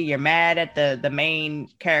TV. You're mad at the main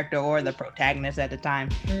character or the protagonist at the time,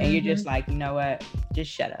 and you're just like, you know what?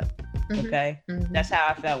 Just shut up. Okay, that's how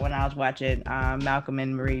I felt when I was watching Malcolm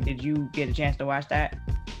and Marie. Did you get a chance to watch that?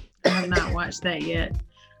 I have not watched that yet.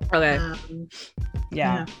 Okay.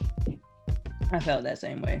 Yeah, I felt that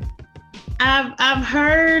same way. I've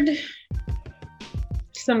heard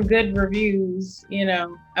some good reviews, you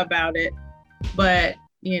know, about it, but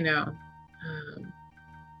you know,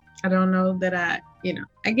 I don't know that I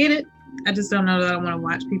get it. I just don't know that I want to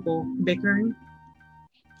watch people bickering.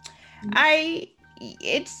 I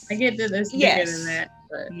get that it's bigger than that.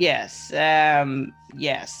 But. Yes,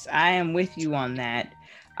 I am with you on that.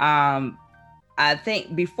 I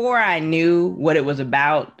think before I knew what it was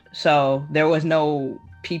about, so there was no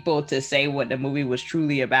people to say what the movie was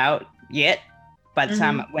truly about yet by the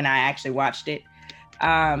time when I actually watched it.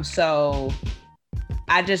 So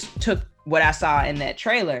I just took what I saw in that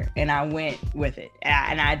trailer and I went with it.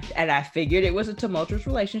 And I figured it was a tumultuous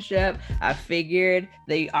relationship. I figured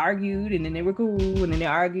they argued and then they were cool, and then they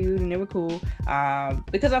argued and they were cool.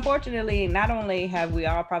 Because unfortunately, not only have we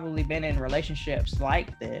all probably been in relationships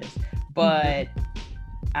like this, but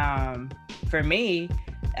for me,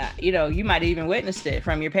 you know, you might even witnessed it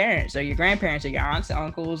from your parents or your grandparents or your aunts,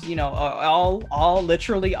 uncles, you know,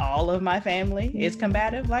 literally all of my family is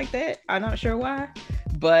combative like that. I'm not sure why,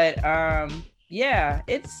 but Yeah,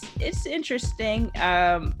 it's interesting.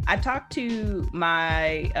 I talked to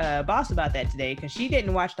my boss about that today because she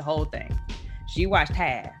didn't watch the whole thing. She watched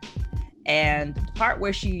half, and the part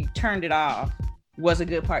where she turned it off was a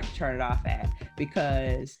good part to turn it off at,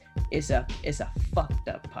 because it's a fucked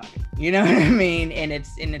up part. You know what I mean? And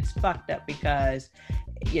it's fucked up because,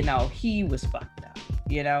 you know, he was fucked up.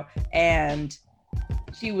 You know, and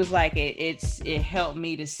she was like, it helped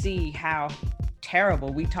me to see how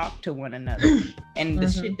terrible we talk to one another and the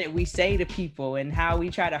shit that we say to people and how we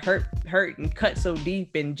try to hurt and cut so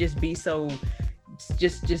deep and just be so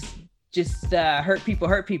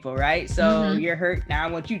hurt people, right? So you're hurt, now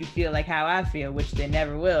I want you to feel like how I feel, which they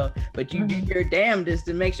never will, but you do your damnedest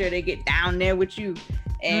to make sure they get down there with you.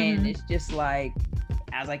 And it's just like,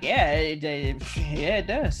 I was like, yeah, it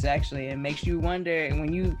does actually. It makes you wonder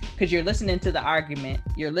when because you're listening to the argument,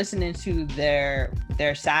 you're listening to their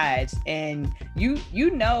sides, and you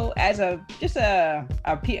know, as a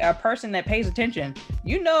person that pays attention,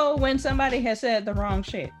 you know when somebody has said the wrong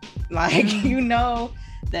shit. Like you know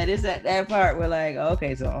that is at that part where like,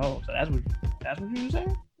 okay, so that's what you were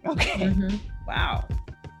saying? Okay. Wow.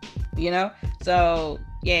 You know, so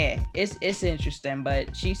yeah, it's interesting,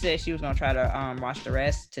 but she said she was gonna try to watch the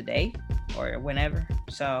rest today or whenever.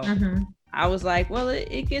 So I was like, well,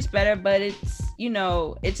 it gets better, but it's, you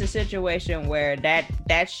know, it's a situation where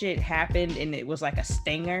that shit happened and it was like a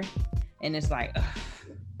stinger, and it's like, ugh,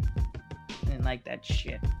 I didn't like that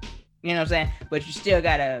shit. You know what I'm saying? But you still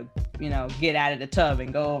gotta, you know, get out of the tub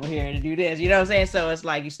and go over here to do this. You know what I'm saying? So it's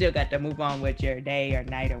like you still got to move on with your day or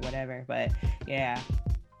night or whatever. But yeah.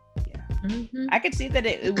 I could see that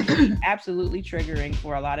it would be absolutely triggering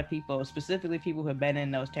for a lot of people, specifically people who have been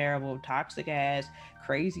in those terrible, toxic ass,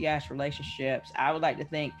 crazy ass relationships. I would like to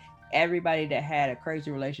think everybody that had a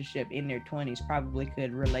crazy relationship in their 20s probably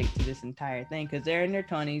could relate to this entire thing, because they're in their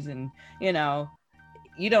 20s, and you know,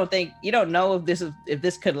 you don't know if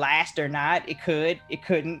this could last or not. It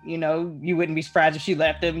couldn't. You know, you wouldn't be surprised if she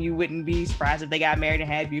left him. You wouldn't be surprised if they got married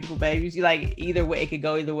and had beautiful babies. You like, either way, it could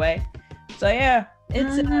go either way. So yeah,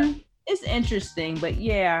 it's interesting, but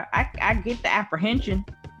yeah, I get the apprehension.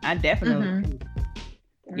 I definitely do.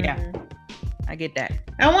 Yeah, I get that.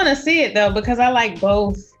 I want to see it though, because I like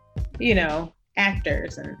both, you know,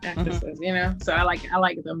 actors and actresses, you know, so I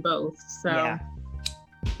like them both. So yeah.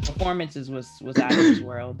 Performances was out of this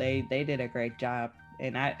world. They did a great job,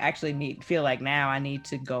 and I actually feel like now I need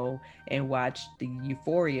to go and watch the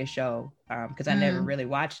Euphoria show, because I never really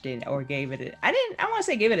watched it or gave it I want to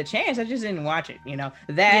say give it a chance. I just didn't watch it, you know,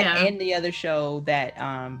 that and the other show that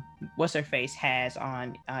what's her face has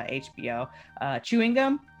on HBO, Chewing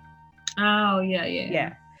Gum. Oh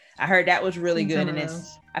yeah. I heard that was really good, and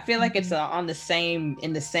I feel like it's in the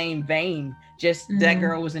same vein. Just that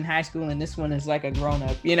girl was in high school, and this one is like a grown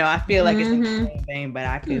up. You know, I feel like it's in the same vein, but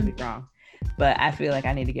I could be wrong. But I feel like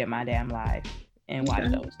I need to get my damn life and watch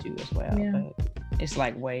those two as well. Yeah. But it's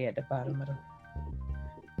like way at the bottom of the.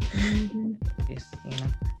 It's, you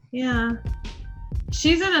know. Yeah.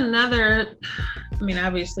 She's in another. I mean,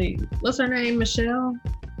 obviously, what's her name? Michelle.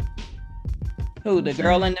 Who, the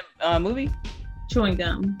girl in the movie? Chewing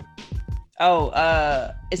Gum.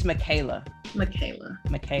 Oh, it's Michaela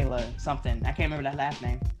something. I can't remember that last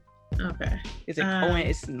name. Okay. Is it Cohen?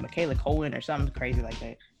 It's Michaela Cohen or something crazy like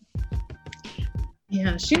that.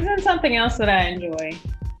 Yeah, she's in something else that I enjoy.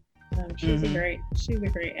 She's a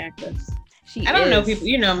great actress. I don't know people.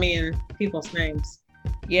 You know me and people's names.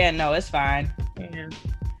 Yeah, no, it's fine. Yeah.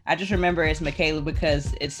 I just remember it's Michaela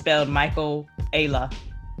because it's spelled Michael Ayla.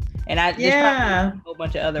 And there's probably a whole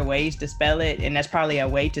bunch of other ways to spell it, and that's probably a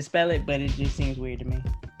way to spell it, but it just seems weird to me.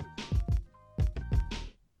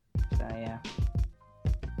 So yeah.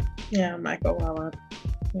 Yeah, Michael Wallach.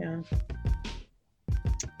 Yeah.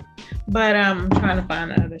 But I'm trying to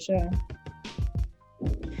find another show.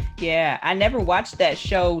 Yeah, I never watched that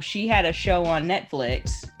show. She had a show on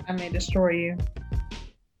Netflix. I May Destroy You.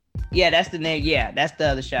 Yeah, that's the name. Yeah, that's the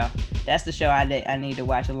other show. That's the show I need to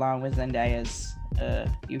watch along with Zendaya's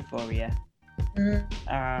Euphoria.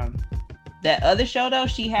 That other show though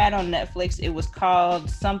she had on Netflix, it was called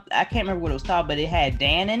something, I can't remember what it was called, but it had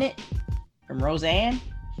Dan in it from Roseanne.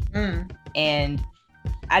 And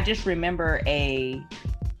I just remember a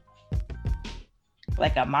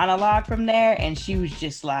monologue from there, and she was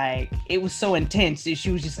just like, it was so intense.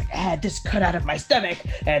 She was just like, I had this cut out of my stomach,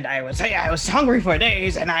 and I was hungry for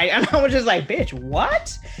days, and I was just like, bitch,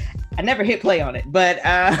 what? I never hit play on it, but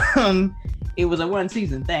it was a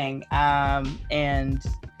 1-season thing, and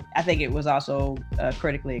I think it was also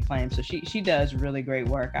critically acclaimed. So she does really great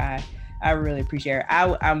work. I I really appreciate her.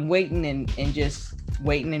 I'm waiting and just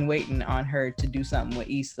waiting on her to do something with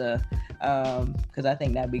Issa, because I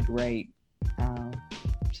think that'd be great.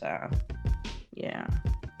 So yeah.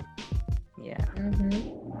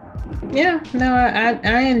 Yeah, no,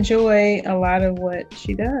 I enjoy a lot of what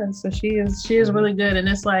she does. So she is really good, and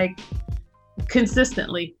it's like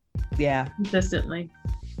consistently.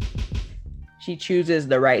 She chooses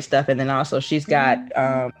the right stuff, and then also she's got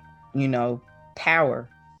power.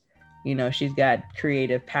 She's got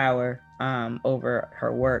creative power over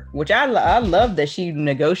her work, which I love that she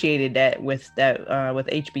negotiated that with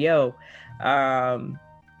HBO.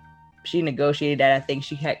 She negotiated that. I think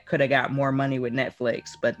she could have got more money with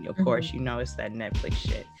Netflix, but of course, it's that Netflix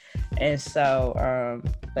shit. And so,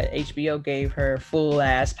 but HBO gave her full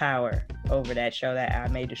ass power over that show, that I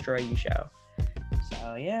May Destroy You show.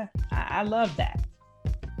 So yeah, I love that.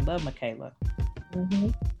 I love Michaela.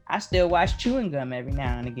 I still watch Chewing Gum every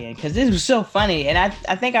now and again because this was so funny, and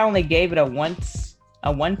I think I only gave it a one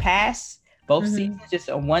pass, both seasons, just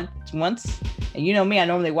a once. And you know me, I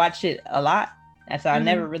normally watch it a lot. And so I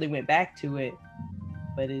never really went back to it,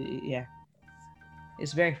 but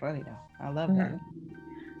it's very funny though. I love that.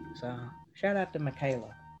 So shout out to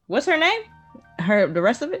Michaela. What's her name? The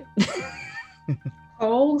rest of it?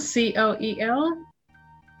 Coel, Coel.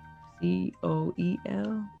 Coel.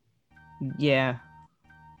 Yeah,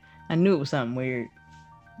 I knew it was something weird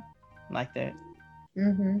like that.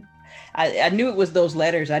 I knew it was those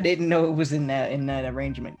letters. I didn't know it was in that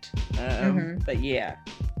arrangement. But yeah.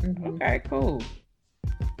 Okay, cool.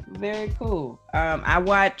 Very cool. I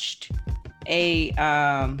watched a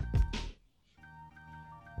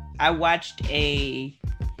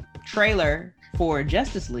trailer for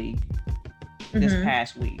Justice League this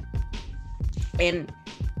past week, and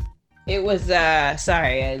it was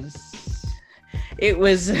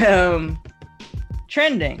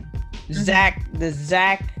trending. The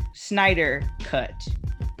Zack Snyder cut,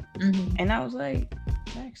 and I was like,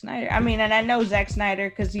 Zack Snyder. I mean, and I know Zack Snyder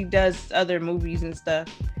because he does other movies and stuff.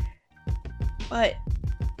 But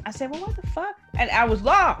I said, well, what the fuck? And I was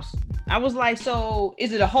lost. I was like, so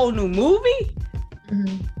is it a whole new movie?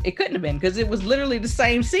 It couldn't have been because it was literally the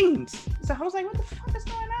same scenes. So I was like, what the fuck is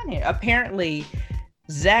going on here? Apparently,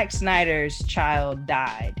 Zack Snyder's child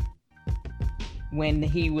died when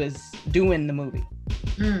he was doing the movie.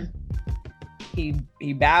 He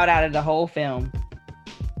bowed out of the whole film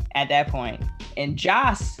at that point. And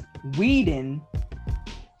Joss Whedon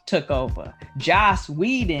took over. Joss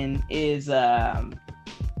Whedon is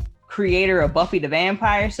creator of Buffy the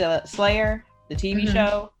Vampire Slayer, the TV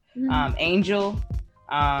show, Angel.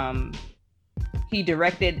 He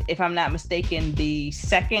directed, if I'm not mistaken, the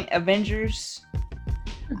second Avengers.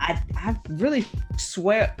 I really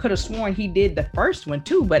could have sworn he did the first one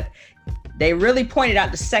too, but they really pointed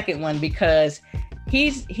out the second one because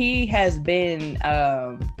he has been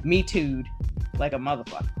Me Too'd like a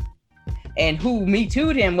motherfucker. And who Me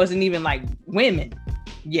Too'd him wasn't even like women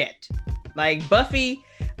yet. Like Buffy,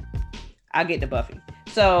 I'll get to Buffy.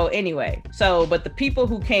 So anyway, but the people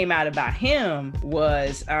who came out about him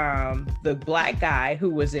was the black guy who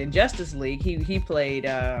was in Justice League. He played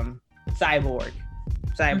Cyborg.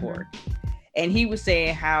 And he was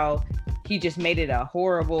saying how he just made it a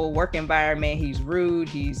horrible work environment. He's rude,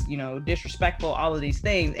 he's disrespectful, all of these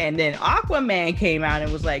things. And then Aquaman came out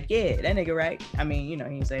and was like, yeah, that nigga right. I mean, he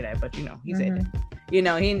didn't say that, but he said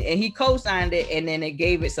that. He co-signed it, and then it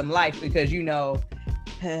gave it some life because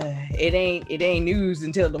it ain't news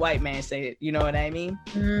until the white man say it, you know what I mean?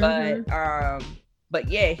 But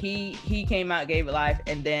yeah, he came out, gave it life,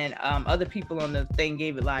 and then other people on the thing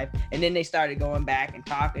gave it life, and then they started going back and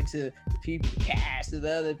talking to the people, the cast, of the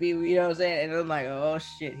other people, you know what I'm saying? And I'm like, oh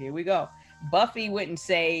shit, here we go. Buffy wouldn't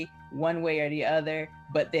say one way or the other,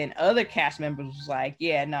 but then other cast members was like,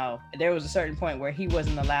 yeah, no. There was a certain point where he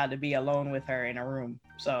wasn't allowed to be alone with her in a room,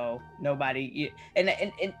 so nobody, and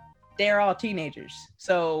they're all teenagers,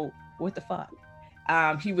 so what the fuck?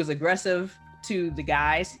 He was aggressive to the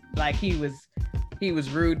guys, like he was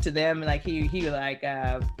rude to them. Like he was like,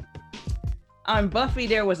 on Buffy,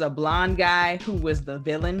 there was a blonde guy who was the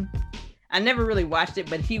villain. I never really watched it,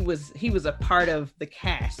 but he was a part of the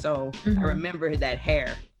cast. So I remember that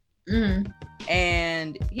hair.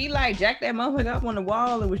 And he like jacked that motherfucker up on the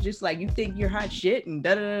wall and was just like, you think you're hot shit and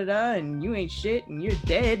da da da da, and you ain't shit and you're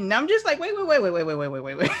dead. And I'm just like, wait.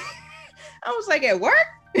 I was like, at work?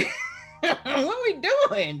 What are we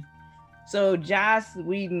doing? So Joss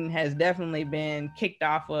Whedon has definitely been kicked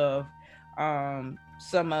off of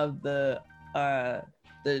some of the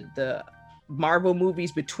Marvel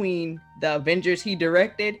movies between the Avengers he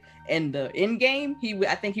directed and the Endgame.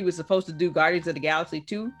 I think he was supposed to do Guardians of the Galaxy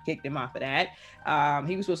 2, kicked him off of that.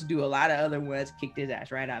 He was supposed to do a lot of other ones, kicked his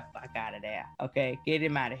ass right out of there. Okay, get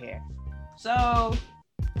him out of here. So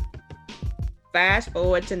fast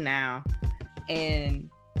forward to now, and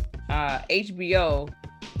HBO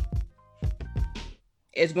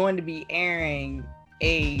is going to be airing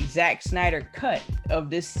a Zack Snyder cut of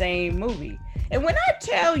this same movie. And when I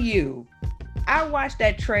tell you, I watched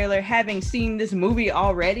that trailer having seen this movie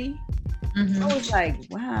already, I was like,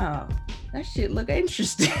 wow, that shit look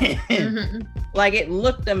interesting. Like, it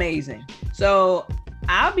looked amazing. So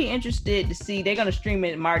I'll be interested to see. They're gonna stream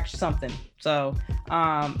it March something. So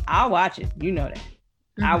I'll watch it. You know that.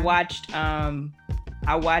 I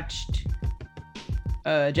watched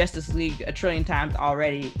Justice League a trillion times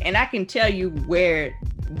already, and I can tell you where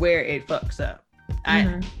it fucks up.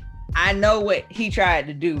 I know what he tried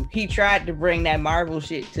to do. He tried to bring that Marvel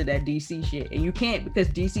shit to that DC shit, and you can't, because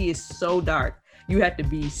DC is so dark. You have to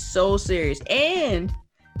be so serious. And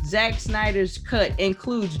Zack Snyder's cut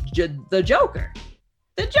includes the Joker.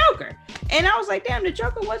 And I was like, damn, the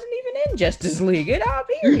Joker wasn't even in Justice League at all,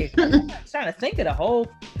 period. I was trying to think of the whole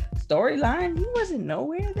storyline. He wasn't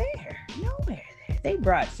nowhere there. They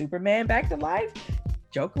brought Superman back to life.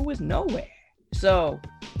 Joker was nowhere. So,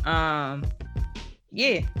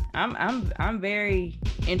 yeah, I'm very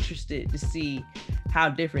interested to see how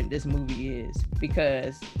different this movie is,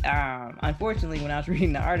 because unfortunately, when I was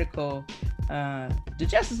reading the article, the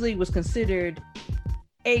Justice League was considered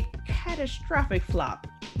a catastrophic flop.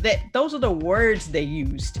 Those are the words they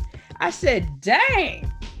used. I said,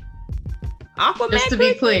 dang. Aquaman. Just to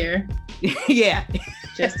be clear. Yeah.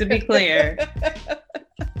 Just to be clear.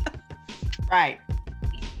 Right.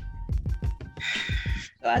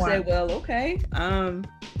 So I said, well, okay.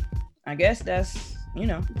 I guess that's,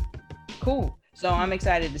 cool. So I'm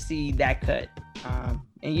excited to see that cut.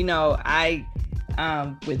 And I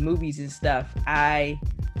with movies and stuff,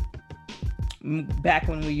 back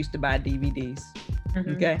when we used to buy DVDs,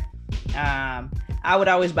 okay? I would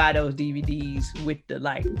always buy those DVDs with the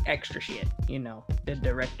like extra shit, the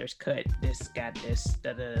director's cut, this got this,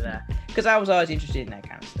 da da da da. Because I was always interested in that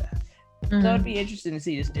kind of stuff. So it'd be interesting to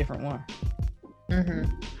see this different one.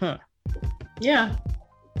 Huh. Yeah.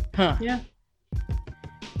 Huh. Yeah.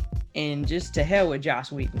 And just to hell with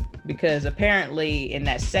Joss Whedon, because apparently in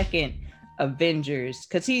that second Avengers,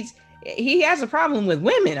 because he has a problem with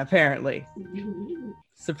women, apparently.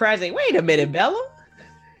 Surprising. Wait a minute, Bella.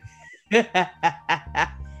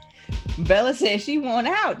 Bella said she want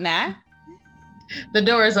out now. The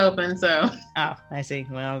door is open, so. Oh, I see.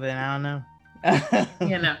 Well, then I don't know.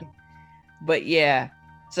 But yeah.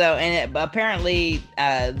 So, and apparently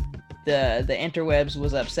the interwebs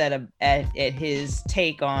was upset at his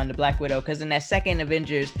take on the Black Widow, because in that second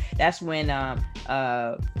Avengers, that's when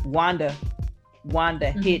Wanda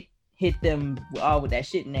hit them all with that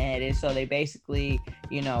shit in their head, and so they basically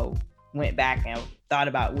went back and thought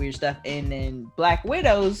about weird stuff. And then Black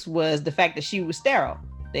Widow's was the fact that she was sterile.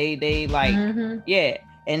 They like yeah,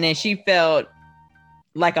 and then she felt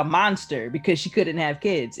like a monster because she couldn't have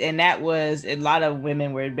kids, and that was, a lot of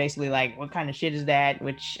women were basically like, what kind of shit is that?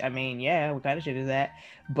 Which, I mean, yeah, what kind of shit is that?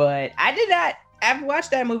 But I've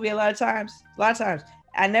watched that movie a lot of times.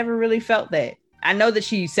 I never really felt that. I know that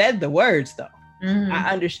she said the words though.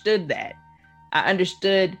 I understood that. I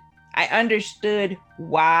understood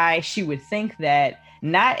why she would think that,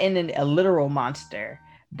 not in a literal monster,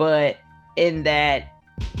 but in that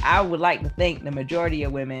I would like to think the majority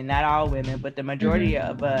of women, not all women, but the majority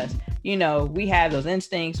of us, we have those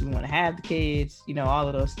instincts. We want to have the kids, all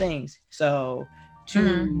of those things. So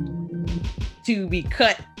to be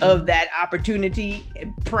cut of that opportunity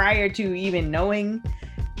prior to even knowing,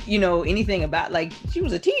 anything about, like, she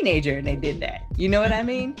was a teenager and they did that. You know what I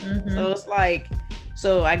mean? So it's like,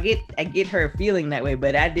 so I get her feeling that way,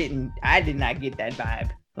 but I did not get that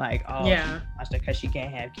vibe. Like, oh, yeah, because she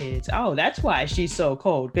can't have kids. Oh, that's why she's so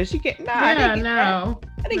cold, because she can't. No, I didn't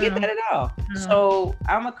get that at all. No. So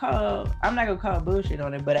I'm not gonna call bullshit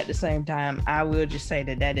on it, but at the same time, I will just say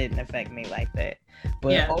that didn't affect me like that.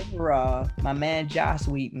 But overall, my man Joss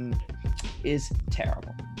Whedon is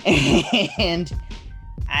terrible, and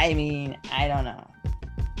I mean, I don't know.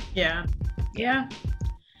 Yeah, you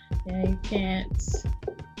can't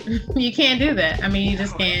do that. I mean, you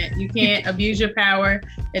just can't. You can't abuse your power.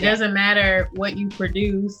 It doesn't matter what you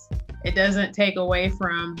produce. It doesn't take away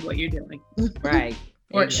from what you're doing. Right.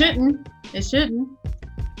 Or exactly. It shouldn't.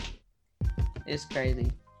 It's crazy.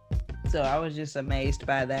 So I was just amazed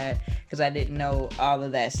by that, because I didn't know all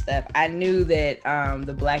of that stuff. I knew that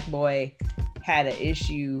the Black boy had an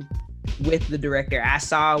issue with the director. I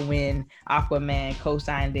saw when Aquaman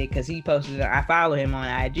co-signed it because he posted it. I follow him on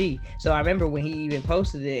IG, so I remember when he even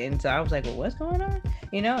posted it, and so I was like, well, what's going on,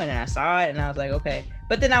 and then I saw it and I was like, okay.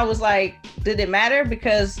 But then I was like, did it matter?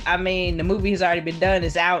 Because I mean, the movie has already been done,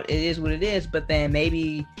 it's out, it is what it is. But then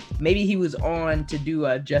maybe he was on to do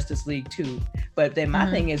a Justice League 2. But then my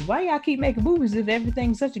thing is, why y'all keep making movies if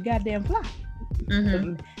everything's such a goddamn flop?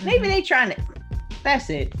 Maybe they trying to, that's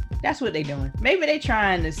it. That's what they doing. Maybe they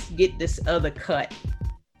trying to get this other cut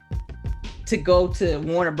to go to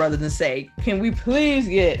Warner Brothers and say, can we please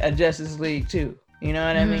get a Justice League 2? You know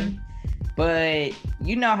what I mean? But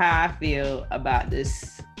you know how I feel about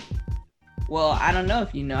this. Well, I don't know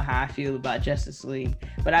if you know how I feel about Justice League,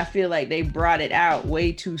 but I feel like they brought it out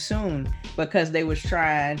way too soon because they was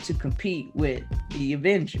trying to compete with the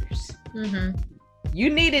Avengers. You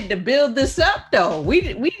needed to build this up though.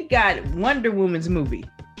 We got Wonder Woman's movie.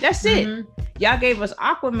 That's it. Y'all gave us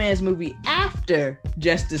Aquaman's movie after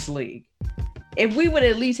Justice League. If we would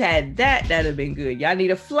at least had that, that'd have been good. Y'all need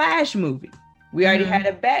a Flash movie. We already had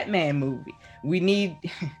a Batman movie. We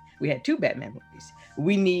had 2 Batman movies.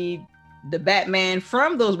 We need the Batman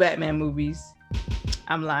from those Batman movies.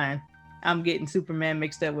 I'm lying. I'm getting Superman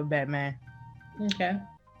mixed up with Batman. Okay.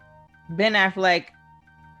 Ben Affleck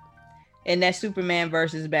in that Superman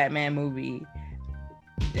versus Batman movie.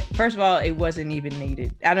 First of all, it wasn't even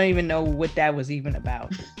needed. I don't even know what that was even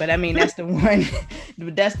about. But I mean, that's the one.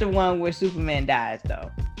 That's the one where Superman dies, though.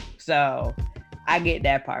 So I get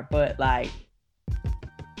that part. But like,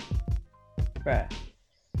 bruh,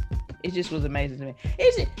 it just was amazing to me.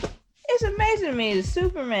 It's amazing to me that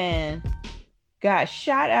Superman got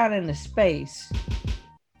shot out into space.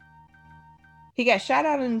 He got shot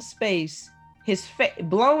out into space. His face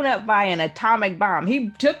blown up by an atomic bomb.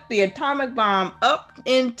 He took the atomic bomb up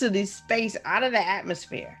into the space out of the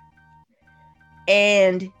atmosphere.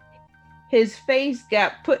 And his face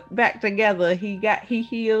got put back together. He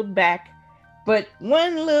healed back. But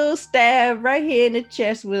one little stab right here in the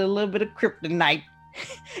chest with a little bit of kryptonite.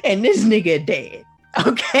 And this nigga dead.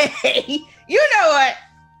 Okay. You know what?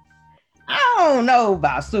 I don't know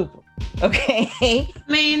about Super. Okay. I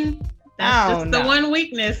mean, that's just the one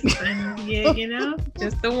weakness. And yeah,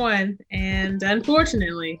 just the one. And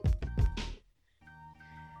unfortunately,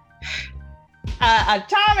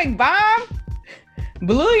 atomic bomb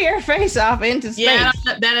blew your face off into space. Yeah,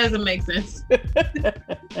 that doesn't make sense.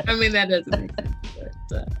 I mean, that doesn't make sense.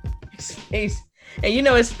 But, space. And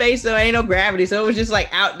it's space, so ain't no gravity. So it was just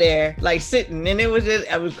like out there, like sitting. And it was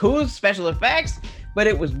cool special effects, but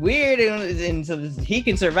it was weird. And so he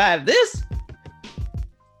can survive this.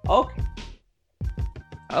 Okay.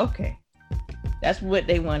 That's what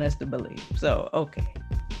they want us to believe. So, okay.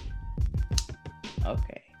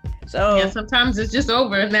 So yeah, sometimes it's just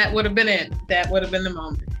over, and that would have been it. That would have been the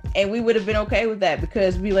moment. And we would have been okay with that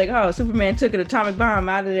because we like, oh, Superman took an atomic bomb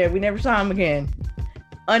out of there. We never saw him again.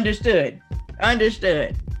 Understood.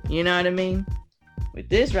 You know what I mean? With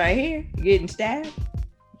this right here, getting stabbed,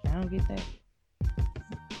 I don't get that.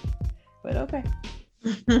 But okay.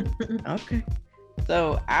 Okay.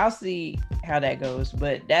 So I'll see how that goes.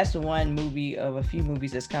 But that's the one movie of a few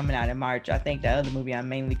movies that's coming out in March. I think the other movie I'm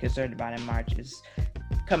mainly concerned about in March is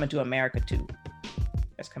Coming to America 2.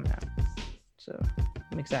 That's coming out. So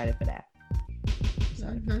I'm excited for that.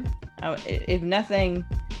 If nothing,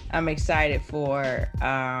 I'm excited for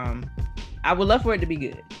I would love for it to be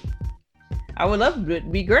good. I would love it to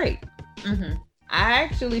be great. I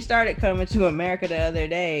actually started Coming to America the other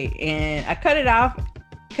day, and I cut it off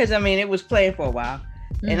because it was playing for a while,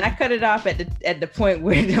 and I cut it off at the point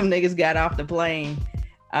where them niggas got off the plane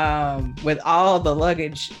with all the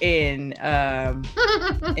luggage and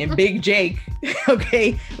Big Jake,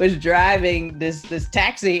 okay, was driving this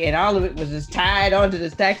taxi, and all of it was just tied onto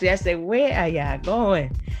this taxi. I said, "Where are y'all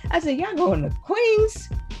going?" I said, "Y'all going to Queens?"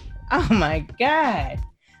 Oh my God.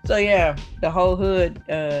 So yeah, the whole hood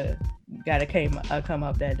got to come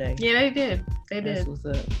up that day. Yeah, they did. That's what's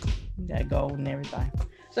up. Got gold and everything.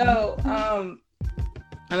 So I'm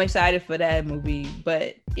excited for that movie,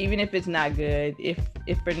 but even if it's not good, if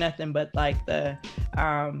for nothing but like the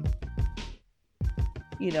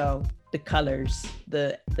the colors,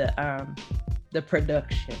 the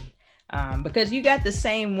production, because you got the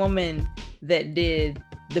same woman that did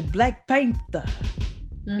the Black Panther.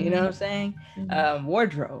 You know what I'm saying?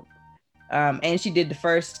 Wardrobe. And she did the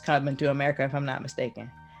first Coming to America, if I'm not mistaken.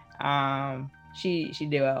 She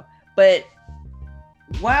did well. But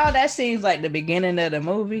while that seems like the beginning of the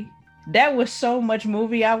movie, that was so much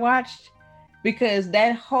movie I watched, because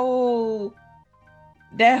that whole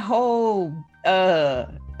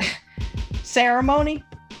ceremony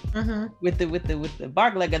with the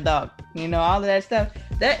bark like a dog, all of that stuff.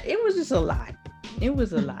 That it was just a lot. It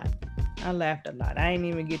was a lot. I laughed a lot. I didn't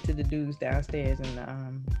even get to the dudes downstairs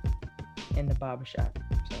in the barbershop,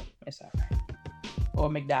 so it's all right. Or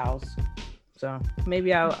McDowell's. So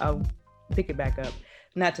maybe I'll pick it back up.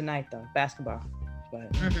 Not tonight though, basketball.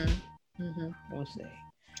 But we'll see.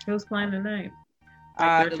 Who's playing tonight?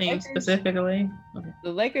 Like your team Lakers, specifically? Okay.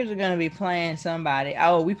 The Lakers are going to be playing somebody.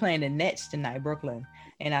 Oh, we playing the Nets tonight, Brooklyn.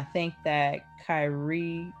 And I think that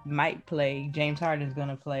Kyrie might play. James Harden's going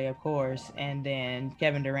to play, of course. And then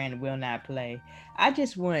Kevin Durant will not play. I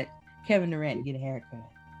just want Kevin Durant to get a haircut.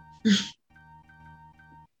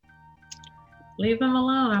 Leave him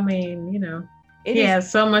alone. I mean, he has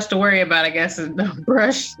so much to worry about, I guess. No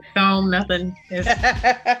brush, comb, nothing.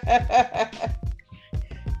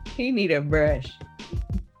 He need a brush.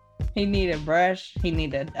 He need a brush. He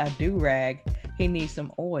need a do-rag. He needs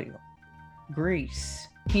some oil. Grease.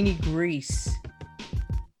 He need grease.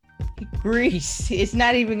 Grease. It's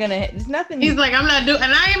not even gonna. It's nothing. He's like, I'm not doing,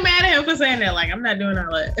 and I ain't mad at him for saying that. Like, I'm not doing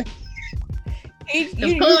all that.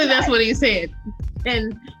 Clearly, that's what he said.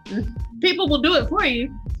 And people will do it for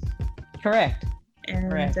you. Correct.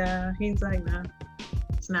 And he's like, no,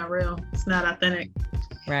 it's not real. It's not authentic.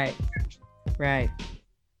 Right.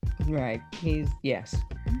 Yes.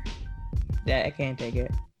 That I can't take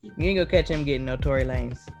it. You ain't gonna catch him getting no Tory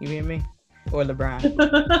Lanez. You hear me? Or LeBron.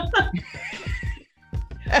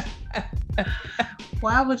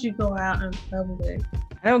 Why would you go out in public?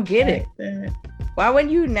 I don't get it. Why would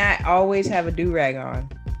you not always have a do-rag on?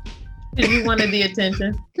 Because you wanted the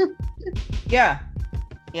attention. Yeah.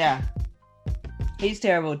 He's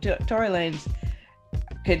terrible. Tory Lanez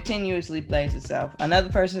continuously plays himself. Another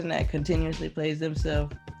person that continuously plays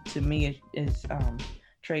themselves to me is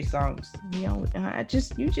Trey Songz.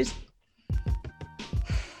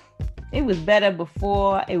 It was better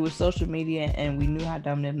before it was social media and we knew how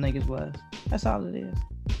dumb them niggas was. That's all it is.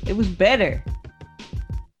 It was better.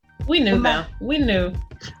 We knew though. We knew.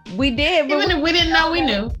 We did. But even if we didn't know, we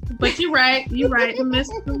knew. But you're right.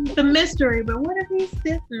 The mystery. But what if he's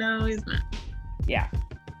stiff? No, he's not. Yeah.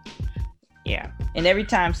 And every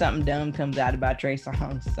time something dumb comes out about Trey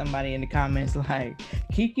Songz, somebody in the comments like,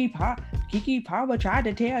 Keke Palmer tried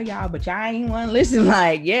to tell y'all, but y'all ain't want to listen.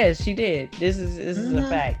 Like, yes, she did. This is a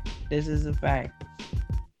fact. This is a fact.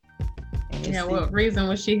 Yeah, what reason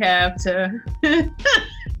would she have to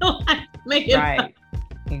make it right? up?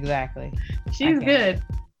 Exactly. She's good.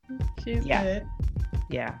 She's good.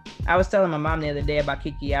 Yeah. I was telling my mom the other day about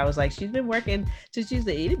Keke. I was like, she's been working since she's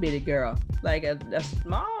a itty bitty girl, like a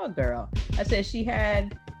small girl. I said she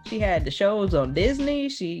had the shows on Disney.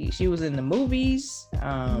 She was in the movies.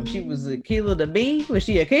 She was Akilah the Bee. Was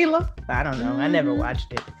she Akilah? I don't know. I never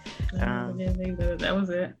watched it. That was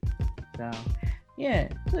it. So yeah.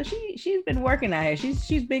 So she's been working out here.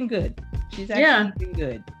 She's been good. She's actually been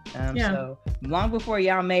good. So long before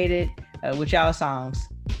y'all made it with y'all songs,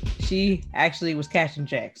 she actually was cashing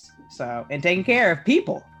checks. So, and taking care of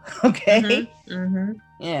people. Okay.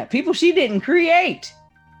 Yeah. People she didn't create.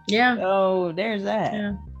 Yeah. So there's that.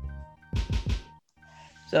 Yeah.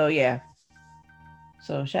 So yeah.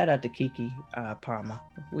 So shout out to Keke Palmer.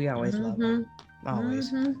 We always love her.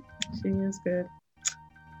 Always. She is good.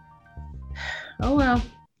 Oh well,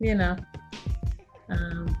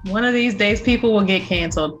 one of these days people will get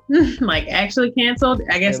canceled. Like actually canceled.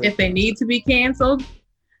 I guess if they need to be canceled.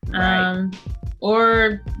 Right.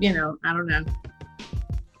 Or I don't know.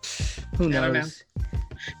 Who knows?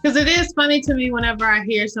 Because it is funny to me whenever I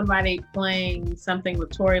hear somebody playing something with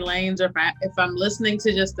Tory Lanez, or if I'm listening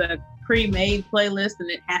to just a pre-made playlist and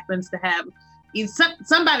it happens to have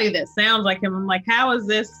somebody that sounds like him. I'm like, how is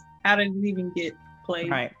this? How did it even get played?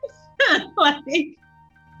 Right. Like.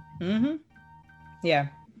 Yeah.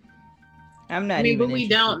 I'm not. But we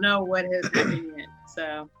don't know what has happened yet,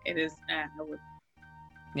 so it is.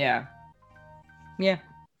 Yeah.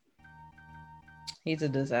 He's a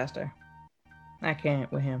disaster. I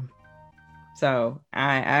can't with him. So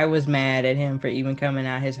I was mad at him for even coming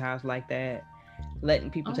out his house like that, letting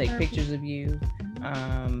people take pictures of you,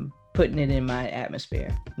 putting it in my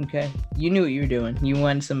atmosphere. Okay, you knew what you were doing. You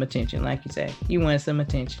wanted some attention, like you said. You wanted some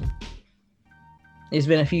attention. It's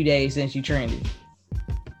been a few days since you trended.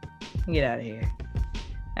 Get out of here.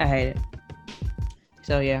 I hate it.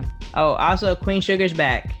 So yeah. Oh, also Queen Sugar's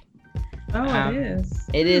back. Oh, it is.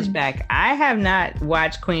 It is back. I have not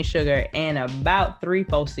watched Queen Sugar in about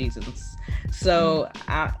 3-4 seasons. So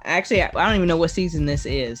I don't even know what season this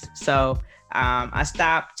is. So I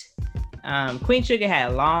stopped. Queen Sugar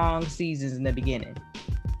had long seasons in the beginning.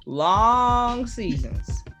 Long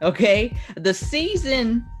seasons. Okay. The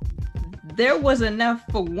season there was enough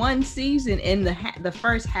for one season in the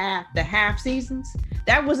first half, the half seasons.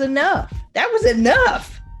 That was enough. That was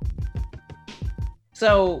enough.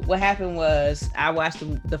 So what happened was I watched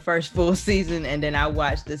the first full season, and then I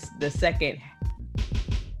watched the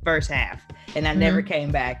first half, and I never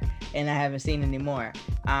came back, and I haven't seen any more.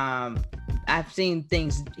 I've seen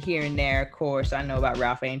things here and there, of course. I know about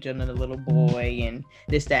Ralph Angel and the little boy and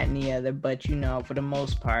this, that, and the other, but for the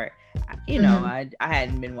most part, I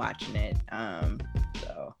hadn't been watching it.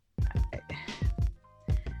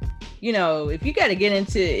 So if you got to get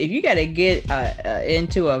into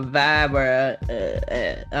a vibe or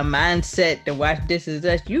a mindset to watch This Is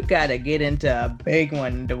Us, you got to get into a big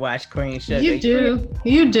one to watch Queen Sugar. You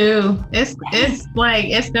do. It's like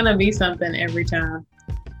it's gonna be something every time.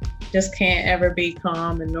 Just can't ever be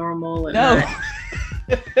calm and normal. And no,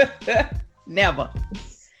 never.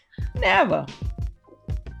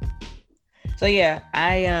 So yeah,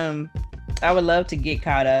 I would love to get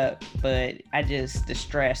caught up, but the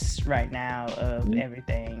stress right now of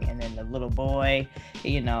everything, and then the little boy,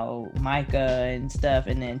 Micah and stuff,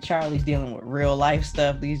 and then Charlie's dealing with real life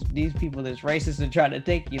stuff. These people that's racist and trying to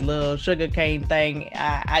take your little sugarcane thing.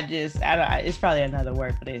 I don't. It's probably another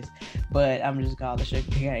word for this, but I'm just called the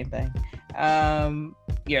sugarcane thing.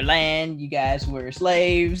 Your land, you guys were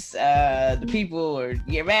slaves. The people are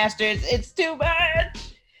your masters. It's too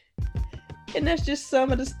much, and that's just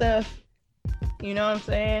some of the stuff. You know what I'm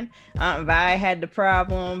saying? Aunt Vi had the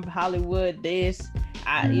problem. Hollywood, this.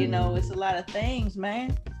 It's a lot of things,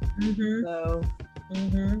 man. Mm-hmm. So,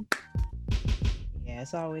 yeah,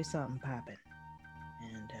 it's always something popping.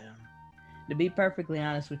 And to be perfectly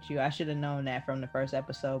honest with you, I should have known that from the first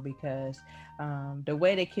episode, because the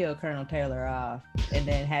way they killed Colonel Taylor off and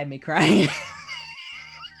then had me crying.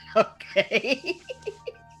 Okay.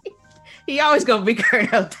 He always gonna be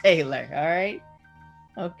Colonel Taylor, all right?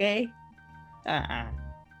 Okay?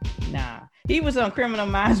 Nah. He was on Criminal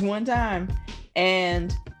Minds one time,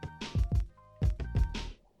 and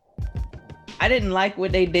I didn't like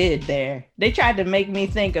what they did there. They tried to make me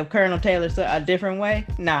think of Colonel Taylor a different way.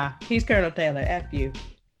 Nah, he's Colonel Taylor. F you.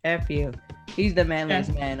 He's the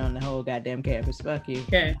manliest man on the whole goddamn campus. Fuck you.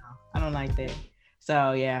 Okay. I don't like that.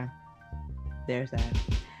 So yeah, there's that.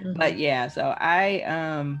 Mm-hmm. But yeah, so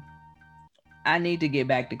I need to get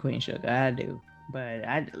back to Queen Sugar. I do. But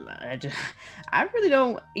I really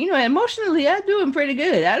don't, emotionally, I'm doing pretty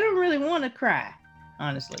good. I don't really want to cry,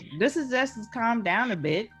 honestly. This is just calmed down a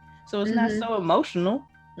bit, so it's not so emotional.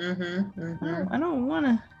 I don't want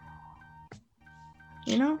to,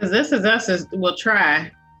 Because This Is Us will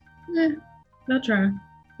try. Yeah, they'll try.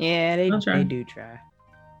 Yeah, they do try.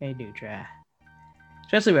 They do try.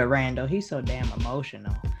 Especially with Randall. He's so damn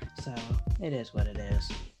emotional. So it is what it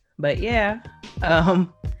is. But yeah,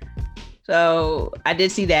 so I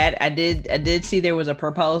did see that. I did see there was a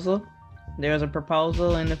proposal. There was a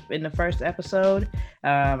proposal in the first episode.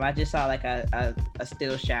 I just saw like a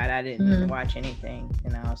still shot. I didn't watch anything,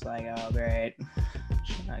 and I was like, oh great.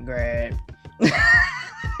 Great.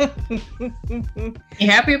 You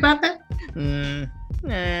happy about that?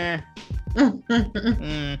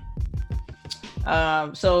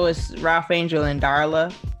 So it's Ralph Angel and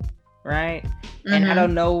Darla, right? And I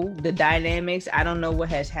don't know the dynamics. I don't know what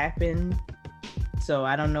has happened. So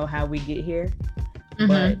I don't know how we get here.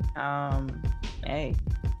 But hey,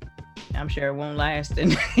 I'm sure it won't last,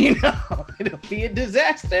 and it'll be a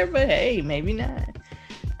disaster, but hey, maybe not.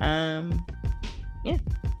 Yeah.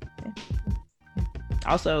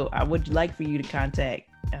 Also, I would like for you to contact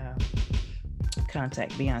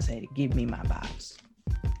Beyonce to give me my box.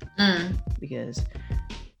 Because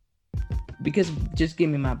just give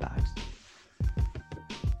me my box.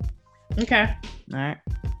 Okay. All right.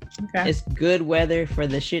 Okay. It's good weather for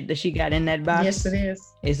the shit that she got in that box. Yes, it is.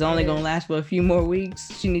 It's only gonna last for a few more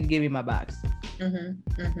weeks. She need to give me my box.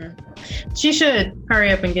 She should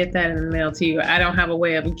hurry up and get that in the mail to you. I don't have a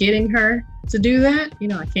way of getting her to do that.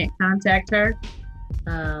 I can't contact her.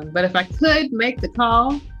 But if I could make the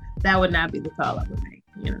call, that would not be the call I would make.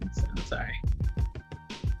 So I'm sorry.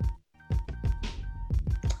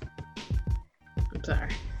 I'm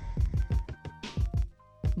sorry.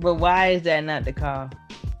 But why is that not the call?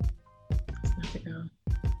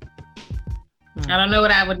 I don't know what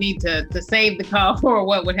I would need to save the call for, or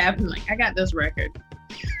what would happen. Like, I got this record.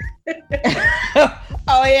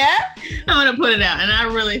 Oh yeah? I'm gonna put it out, and I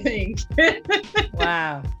really think.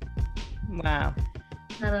 Wow. I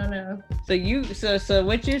don't know. So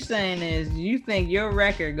what you're saying is you think your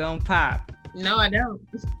record gonna pop? No, I don't.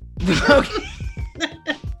 Okay.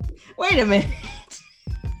 Wait a minute.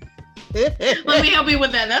 Let me help you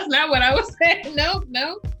with that. That's not what I was saying. No.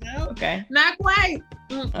 Okay. Not quite.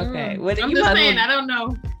 Okay. What I'm just saying, I don't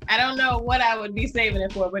know what I would be saving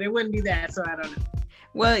it for, but it wouldn't be that, so I don't know.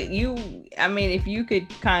 Well, if you could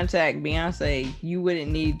contact Beyonce, you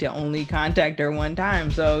wouldn't need to only contact her one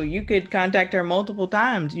time. So you could contact her multiple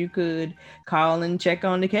times. You could call and check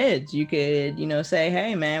on the kids. You could, say,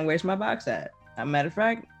 hey, man, where's my box at? As a matter of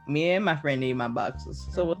fact, me and my friend need my boxes.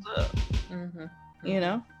 So what's up?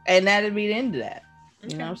 And that'd be the end of that.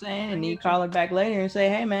 You know what I'm saying? And you call her back later and say,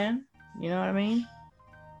 hey, man, you know what I mean?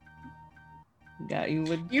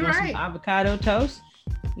 You're right. Some avocado toast.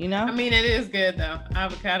 I mean, it is good though.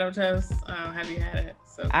 Avocado toast. Have you had it?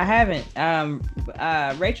 So I haven't.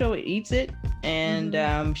 Rachel eats it, and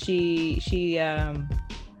she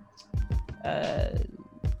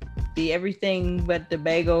the everything but the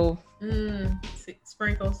bagel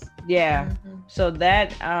sprinkles. Yeah. So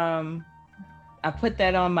that I put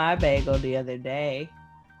that on my bagel the other day.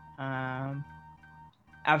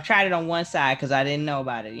 I've tried it on one side because I didn't know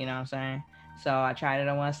about it. You know what I'm saying? So I tried it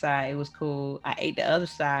on one side. It was cool. I ate the other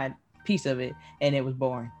side piece of it and it was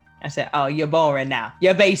boring. I said, oh, you're boring now.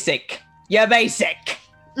 You're basic. All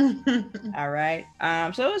right.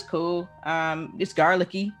 So it was cool. It's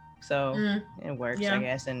garlicky. So it works, I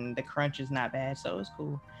guess. And the crunch is not bad. So it's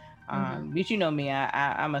cool. But you know me,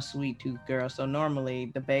 I'm a sweet tooth girl. So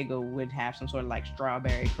normally the bagel would have some sort of like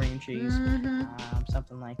strawberry cream cheese,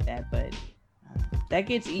 something like that. But that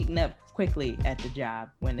gets eaten up quickly at the job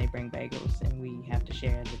when they bring bagels and we have to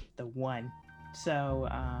share the one. So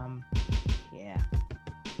yeah,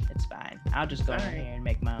 it's fine. I'll just go in here and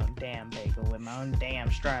make my own damn bagel with my own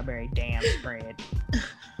damn strawberry damn spread.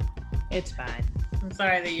 It's fine. I'm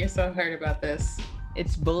sorry that you're so hurt about this.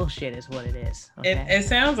 It's bullshit is what it is. Okay? It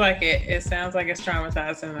sounds like it. It sounds like it's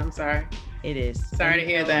traumatizing. I'm sorry. It is. Sorry to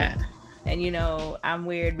hear that. And I'm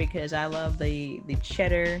weird because I love the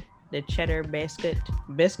cheddar biscuit.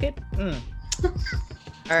 All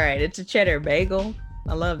right, it's a cheddar bagel.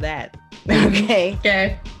 I love that. Okay.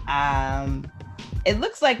 It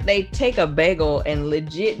looks like they take a bagel and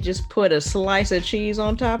legit just put a slice of cheese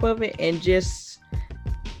on top of it and just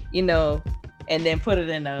and then put it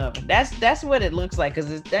in the oven. That's what it looks like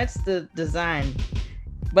because that's the design.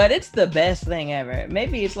 But it's the best thing ever.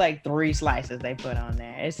 Maybe it's like 3 slices they put on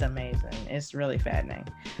there. It's amazing. It's really fattening.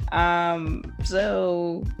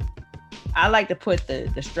 So I like to put the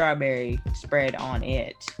strawberry spread on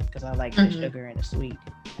it because I like the sugar and the sweet.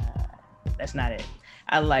 That's not it.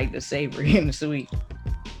 I like the savory and the sweet.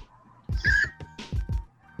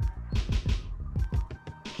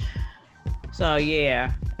 So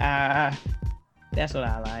yeah, that's what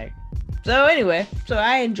I like. So anyway,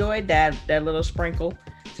 I enjoyed that little sprinkle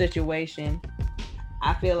situation.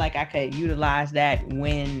 I feel like I could utilize that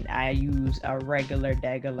when I use a regular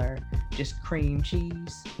just cream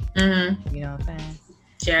cheese. You know what I'm saying?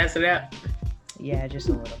 Jazz it up. Yeah, just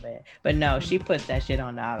a little bit. But no, she puts that shit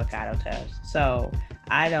on the avocado toast. So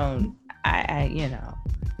I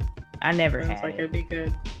never had like it. It'd be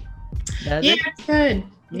good. Does yeah, it? It's good. Okay.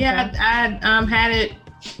 Yeah, I had it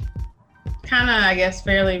kind of, I guess,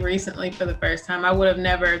 fairly recently for the first time. I would have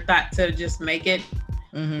never thought to just make it.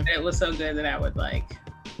 But it was so good that I would like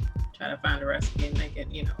try to find a recipe and make it,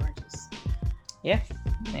 or just. Yeah,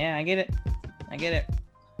 I get it.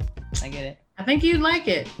 I think you'd like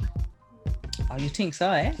it. Oh, you think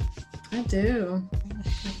so, eh? I do. I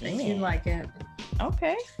think you'd like it.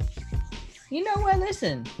 Okay. You know what?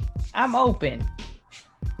 Listen, I'm open.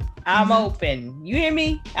 Open. You hear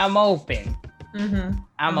me? I'm open.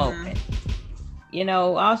 I'm open.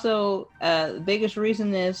 Also, the biggest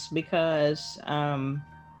reason is because,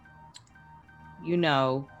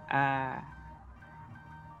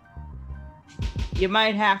 you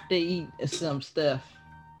might have to eat some stuff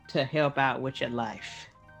to help out with your life.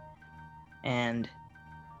 And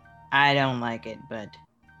I don't like it, but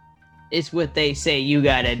it's what they say you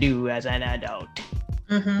gotta do as an adult.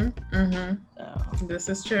 So, this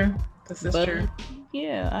is true. True.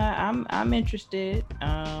 Yeah, I'm interested.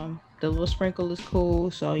 The little sprinkle is cool,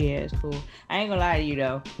 so yeah, it's cool. I ain't gonna lie to you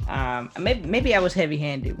though. Maybe I was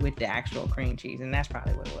heavy-handed with the actual cream cheese, and that's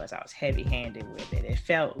probably what it was. I was heavy-handed with it. It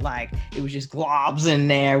felt like it was just globs in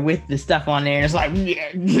there with the stuff on there. And it's like,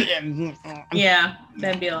 yeah,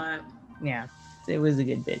 that'd be a lot. Yeah, it was a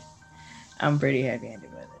good bit. I'm pretty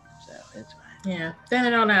heavy-handed with it, so it's fine. Yeah, thin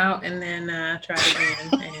it on out and then try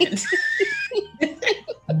it again.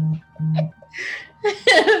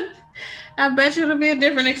 I bet you it'll be a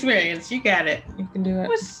different experience. You got it. You can do it.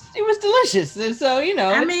 It was delicious, and so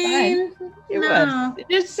I mean, fine.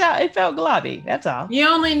 It felt globby. That's all. You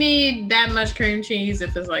only need that much cream cheese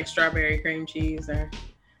if it's like strawberry cream cheese or.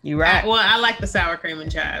 You right. I like the sour cream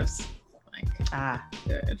and chives.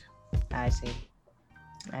 Good. I see.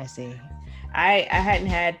 I see. I hadn't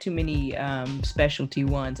had too many specialty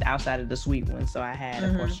ones outside of the sweet ones. So I had,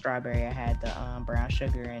 of course, strawberry. I had the brown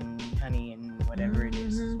sugar and honey and whatever it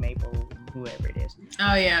is, maple, whoever it is.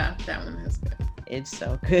 Oh yeah, that one is good. It's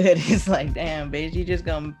so good. It's like, damn, bitch, you just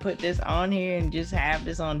gonna put this on here and just have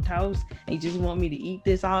this on toast, and you just want me to eat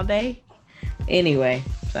this all day? Anyway,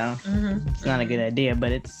 so it's not a good idea,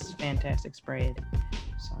 but it's fantastic spread.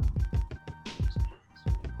 So.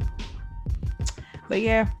 But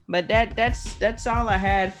yeah, but that's all I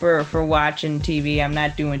had for watching TV. I'm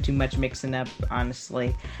not doing too much mixing up,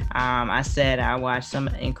 honestly. I said I watched some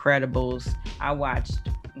Incredibles. I watched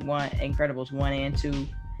Incredibles 1 and 2,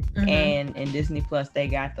 and in Disney Plus they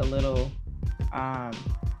got the little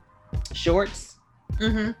shorts.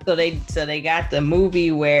 So they got the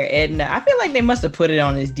movie where Edna. I feel like they must have put it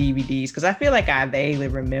on his DVDs because I feel like I vaguely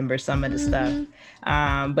remember some of the stuff.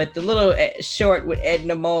 But the little short with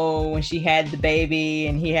Edna Mole when she had the baby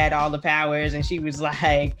and he had all the powers and she was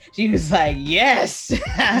like, yes,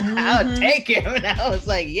 I'll take him. And I was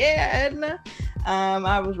like, yeah, Edna.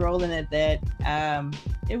 I was rolling at that.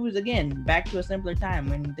 It was, again, back to a simpler time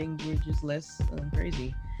when things were just less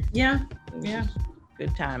crazy. Yeah.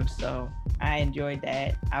 Good times. So I enjoyed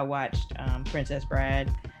that. I watched Princess Bride.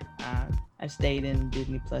 I stayed in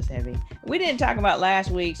Disney Plus heavy. We didn't talk about last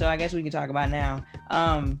week, so I guess we can talk about now.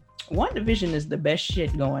 WandaVision is the best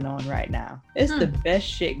shit going on right now. It's the best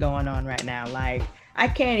shit going on right now. Like,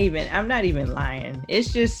 I'm not even lying.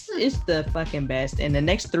 It's the fucking best. And the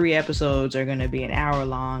next 3 episodes are going to be an hour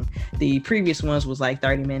long. The previous ones was like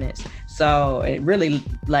 30 minutes. So it really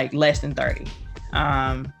like less than 30.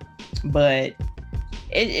 But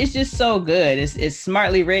it's just so good. It's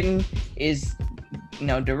smartly written. It's,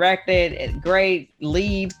 directed. Great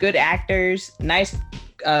leads, good actors, nice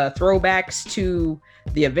throwbacks to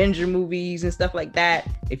the Avenger movies and stuff like that.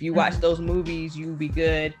 If you watch those movies, you'll be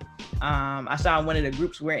good. I saw one of the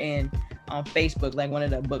groups we're in on Facebook, like one of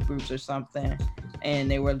the book groups or something, and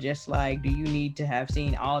they were just like, do you need to have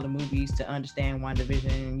seen all the movies to understand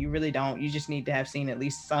WandaVision? You really don't. You just need to have seen at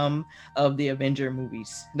least some of the Avenger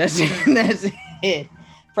movies. That's it.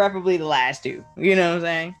 Preferably the last 2. You know what I'm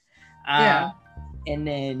saying? Yeah. And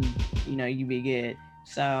then, you be good.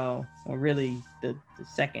 So, or really the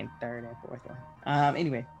second, third, and fourth one.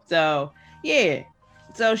 Anyway, so yeah.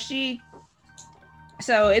 So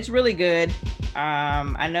it's really good.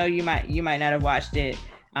 I know you might not have watched it.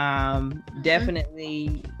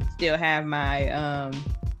 Definitely still have my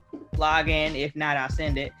login. If not, I'll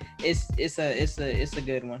send it. It's a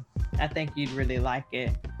good one. I think you'd really like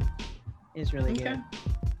it. It's really good.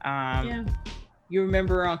 Yeah. You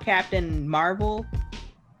remember on Captain Marvel,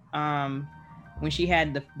 when she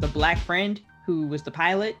had the black friend who was the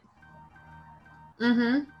pilot?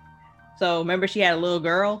 So remember she had a little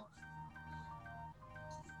girl?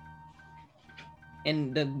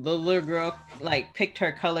 And the little girl like picked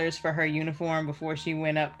her colors for her uniform before she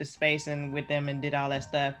went up to space and with them and did all that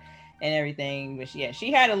stuff and everything. But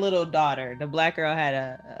she had a little daughter. The black girl had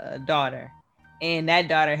a daughter, and that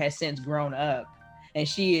daughter has since grown up. And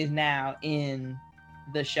she is now in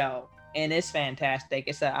the show, and it's fantastic.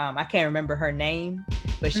 It's I can't remember her name,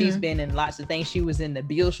 but she's been in lots of things. She was in the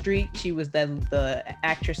Beale Street. She was the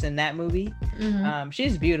actress in that movie.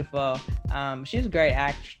 She's beautiful. She's a great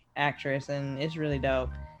actress, and it's really dope.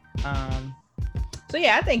 So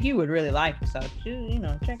yeah, I think you would really like it. So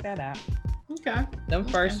check that out. Okay. Them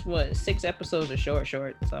first 6 episodes are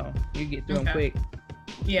short, so you get through them quick.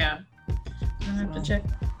 Yeah.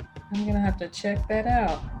 I'm gonna have to check that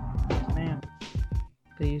out. Man,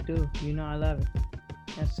 please do. I love it.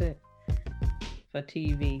 That's it for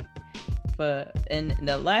TV. And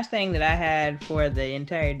the last thing that I had for the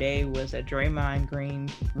entire day was a Draymond Green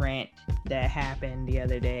rant that happened the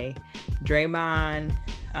other day. Draymond,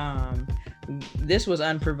 this was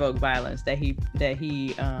unprovoked violence that he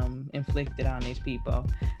inflicted on these people,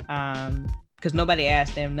 because nobody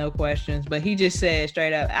asked him no questions, but he just said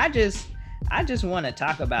straight up, I just want to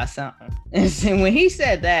talk about something. And so when he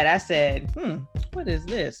said that, I said, what is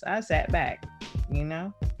this? I sat back, and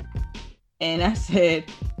I said,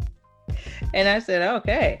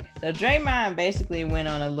 okay. So Draymond basically went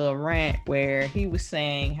on a little rant where he was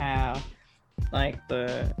saying how, like,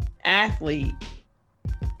 the athlete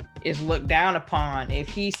is looked down upon if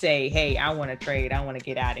he say, hey, I want to trade, I want to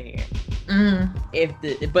get out of here.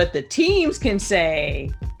 But the teams can say,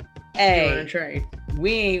 hey, trade.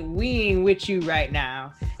 We ain't with you right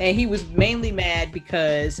now. And he was mainly mad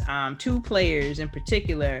because two players in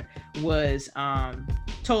particular was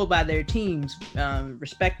told by their teams,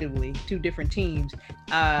 respectively, two different teams,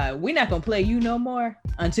 we're not gonna play you no more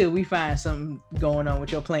until we find something going on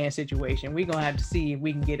with your playing situation. We're gonna have to see if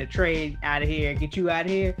we can get a trade out of here, get you out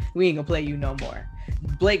of here. We ain't gonna play you no more.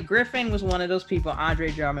 Blake Griffin was one of those people. Andre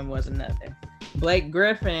Drummond was another. Blake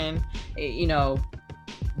Griffin, you know,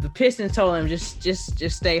 the Pistons told him just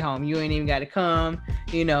stay home. You ain't even got to come.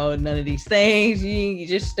 You know, none of these things. You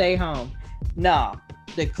just stay home. No,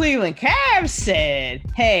 the Cleveland Cavs said,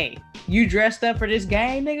 "Hey, you dressed up for this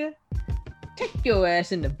game, nigga? Take your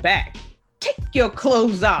ass in the back. Take your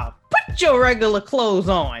clothes off. Put your regular clothes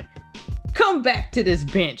on. Come back to this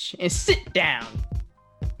bench and sit down."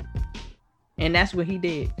 And that's what he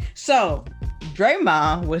did. So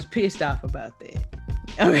Draymond was pissed off about that.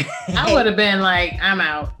 Okay. I would have been like, I'm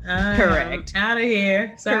out. Correct. Out of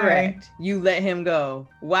here. Sorry. Correct. You let him go.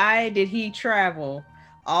 Why did he travel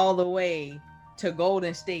all the way to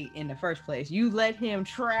Golden State in the first place? You let him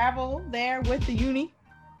travel there with the uni?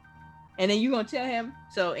 And then you gonna tell him?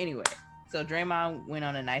 So anyway, so Draymond went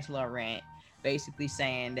on a nice little rant, basically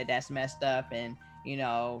saying that that's messed up. And, you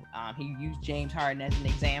know, he used James Harden as an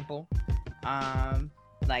example.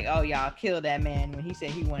 Like, oh, y'all killed that man when he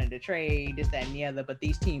said he wanted to trade this, that, and the other, but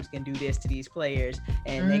these teams can do this to these players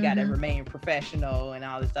and they got to remain professional and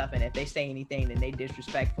all this stuff. And if they say anything, then they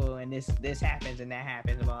disrespectful and this happens and that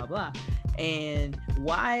happens, blah, blah. And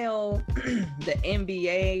while the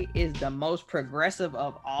NBA is the most progressive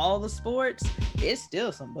of all the sports, it's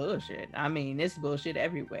still some bullshit. I mean, it's bullshit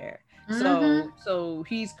everywhere. So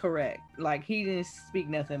he's correct. Like, he didn't speak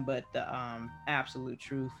nothing but the absolute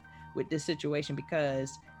truth with this situation,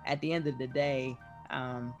 because at the end of the day,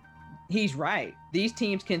 he's right. These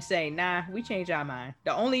teams can say, nah, we changed our mind.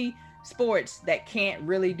 The only sports that can't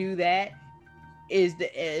really do that is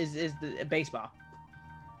the baseball.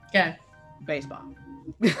 Okay. Baseball.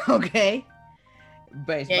 Okay.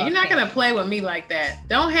 Baseball. Yeah, you're not gonna play with me like that.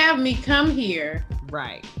 Don't have me come here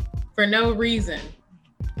right for no reason.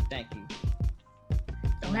 Thank you.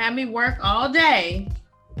 Don't have me work all day.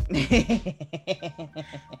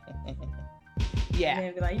 Yeah.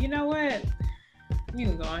 And be like, you know what? You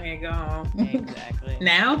can go ahead and go home. Exactly.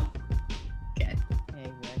 Now? Okay.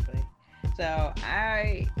 Exactly. So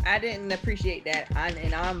I didn't appreciate that.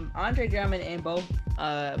 And Andre Drummond and both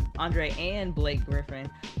Andre and Blake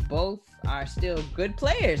Griffin both are still good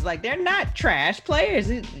players. Like, they're not trash players.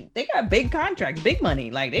 They got big contracts, big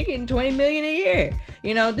money. Like, they're getting $20 million a year.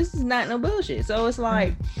 You know, this is not no bullshit. So it's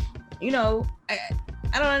like, you know,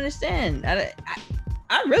 I don't understand.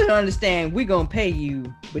 I really don't understand. We're going to pay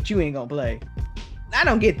you, but you ain't going to play. I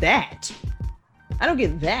don't get that.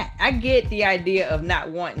 I get the idea of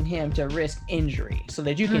not wanting him to risk injury so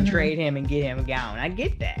that you can trade him and get him gone. I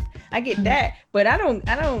get that. But I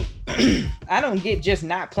don't get just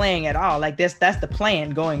not playing at all. Like, that's the plan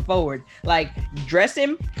going forward. Like, dress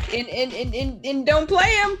him and don't play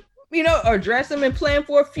him. You know, or dress him and play him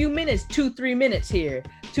for a few minutes, 2-3 minutes here,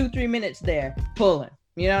 2-3 minutes there, pull him.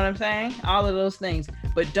 You know what I'm saying? All of those things.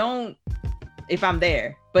 But don't, if I'm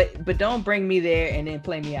there, but don't bring me there and then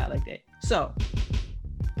play me out like that. So,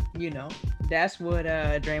 you know, that's what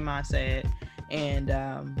Draymond said. And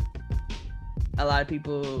a lot of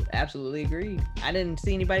people absolutely agreed. I didn't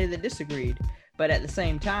see anybody that disagreed. But at the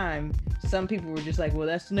same time, some people were just like, well,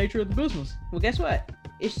 that's the nature of the business. Well, guess what?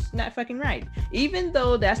 It's not fucking right. Even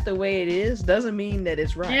though that's the way it is, doesn't mean that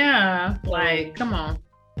it's right. Yeah, like, come on.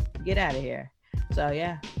 Get out of here. So,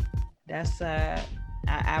 yeah, that's,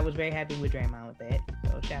 I was very happy with Draymond with that.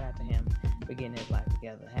 So, shout out to him for getting his life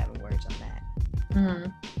together, having words on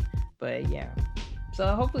that. But, yeah.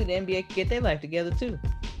 So, hopefully the NBA can get their life together, too.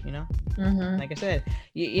 You know? Like I said,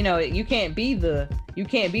 you know, you can't be the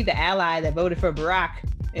ally that voted for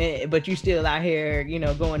Barack, but you still out here, you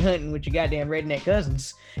know, going hunting with your goddamn redneck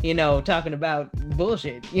cousins, you know, talking about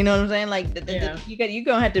bullshit. You know what I'm saying? Like, you're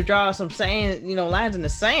gonna have to draw some sand, you know, lines in the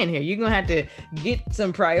sand here. You're gonna have to get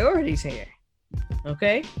some priorities here.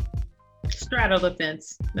 Okay? Straddle the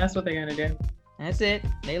fence. That's what they're gonna do. That's it.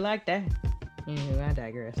 They like that. Anywho, I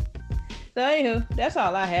digress. So anywho, that's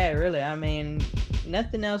all I had, really. I mean,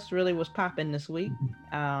 nothing else really was popping this week.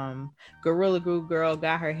 Gorilla Glue girl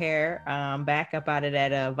got her hair back up out of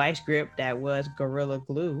that vice grip that was Gorilla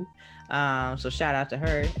Glue. So shout out to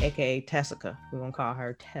her, aka Tessica. We're gonna call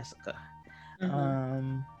her Tessica.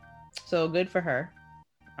 So good for her.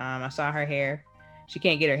 I saw her hair. She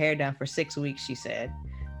can't get her hair done for 6 weeks, she said.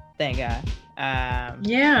 Thank God.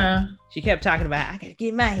 Yeah. She kept talking about, I gotta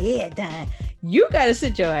get my hair done. you gotta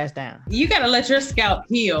sit your ass down. You gotta let your scalp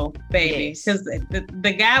heal, baby. Because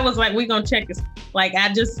the guy was like, "We gonna check this." Like,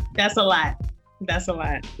 that's a lot. That's a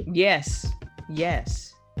lot. Yes.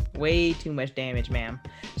 Way too much damage, ma'am.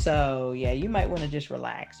 So yeah, you might want to just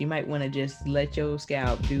relax. You might want to just let your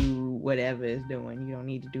scalp do whatever it's doing. You don't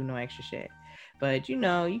need to do no extra shit. But you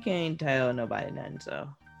can't tell nobody nothing. So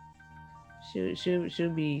she'll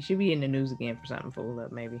be in the news again for something full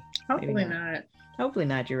up, maybe. Hopefully not. Hopefully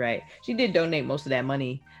not. You're right. She did donate most of that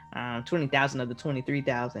money, 20,000 of the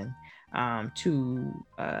 23,000, to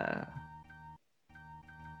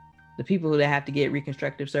the people that have to get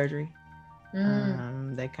reconstructive surgery.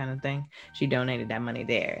 That kind of thing. She donated that money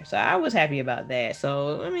there, so I was happy about that.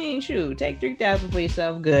 So I mean, shoot, take 3,000 for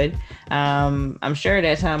yourself. Good. I'm sure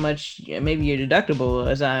that's how much maybe your deductible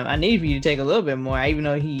was. I need for you to take a little bit more, even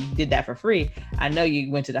though he did that for free. I know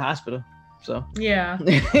you went to the hospital, so yeah.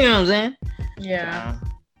 You know what I'm saying? Yeah.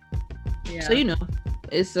 So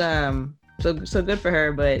it's so good for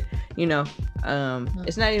her, but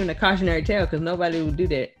it's not even a cautionary tale because nobody would do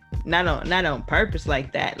that. Not on purpose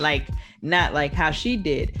like that, like not like how she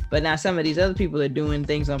did, but now some of these other people are doing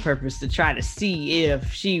things on purpose to try to see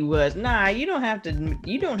if she was. You don't have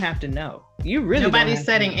to know. You really nobody's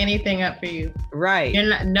setting anything up for you, right? You're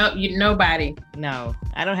not nobody. No,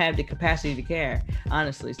 I don't have the capacity to care,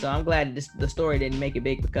 honestly. So I'm glad the story didn't make it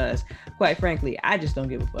big because, quite frankly, I just don't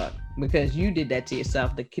give a fuck because you did that to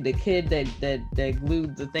yourself. The kid that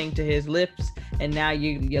glued the thing to his lips and now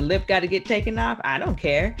your lip got to get taken off. I don't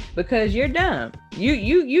care because you're dumb.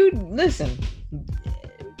 You listen.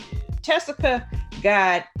 Tessica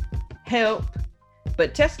got help.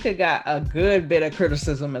 But Tessica got a good bit of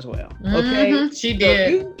criticism as well. Okay, she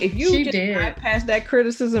did. So if you just bypassed that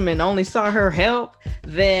criticism and only saw her help,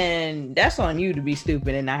 then that's on you to be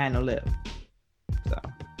stupid and not have no lip. So,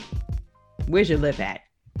 where's your lip at?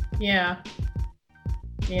 Yeah.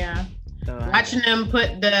 So watching them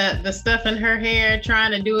put the stuff in her hair,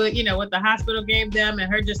 trying to do it, what the hospital gave them,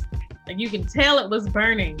 and her just like you can tell it was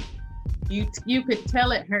burning. You could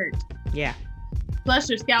tell it hurt. Yeah. Plus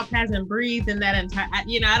your scalp hasn't breathed in that entire,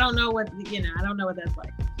 I don't know what that's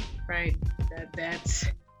like, right? That's,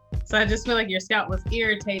 so I just feel like your scalp was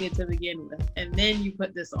irritated to begin with. And then you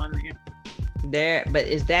put this on there. But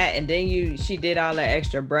is that, and then she did all that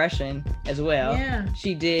extra brushing as well. Yeah.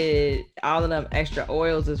 She did all of them extra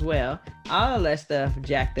oils as well. All of that stuff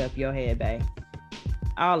jacked up your head, babe.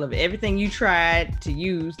 All of it. Everything you tried to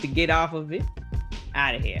use to get off of it,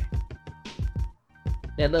 out of here.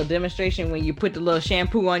 That little demonstration when you put the little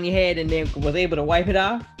shampoo on your head and then was able to wipe it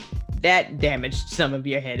off, that damaged some of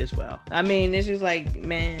your head as well. I mean, it's just like,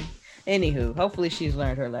 man. Anywho, hopefully she's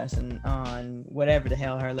learned her lesson on whatever the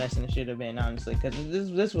hell her lesson should have been, honestly, because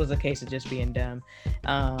this was a case of just being dumb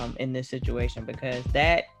in this situation. Because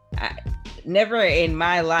never in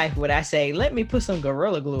my life would I say, let me put some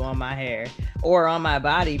Gorilla Glue on my hair or on my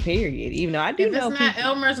body, period. Even though I do know if it's not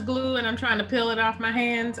Elmer's glue and I'm trying to peel it off my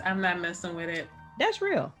hands, I'm not messing with it. That's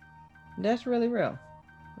real. That's really real.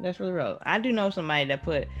 I do know somebody that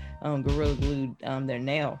put Gorilla Glue their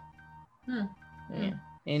nail. Yeah.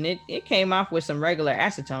 And it came off with some regular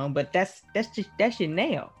acetone, but that's your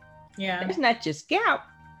nail. Yeah. It's not your scalp.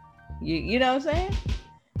 You know what I'm saying?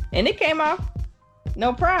 And it came off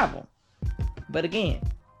no problem. But again,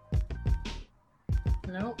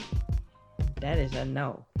 nope. That is a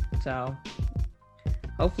no. So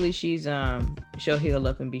hopefully she'll heal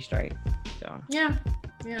up and be straight. So yeah.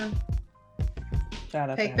 Shout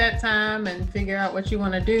out Take that time and figure out what you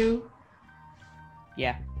want to do.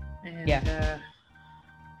 Yeah. And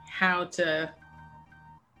how to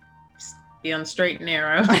be on the straight and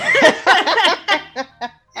narrow.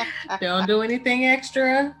 Don't do anything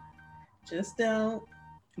extra. Just don't.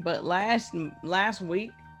 But last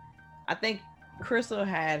week, I think Crystal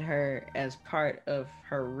had her as part of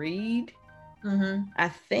her read. Mm-hmm. I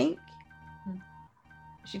think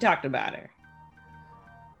she talked about her.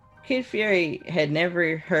 Kid Fury had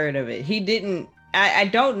never heard of it. He didn't. I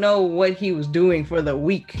don't know what he was doing for the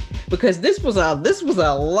week because this was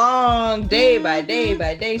a long day by day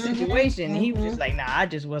situation. Mm-hmm. He was just like, nah, I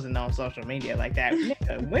just wasn't on social media like that.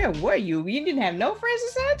 Nigga, where were you? You didn't have no friends to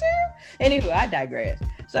send to? Anyway, I digress.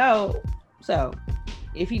 So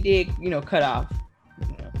if he did, cut off,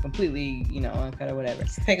 completely, uncut or whatever.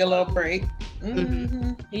 Just take a little break.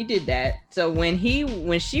 Mm-hmm. He did that. So when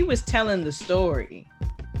she was telling the story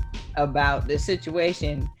about the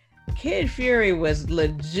situation, Kid Fury was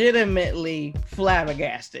legitimately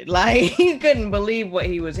flabbergasted. Like, he couldn't believe what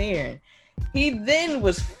he was hearing. He then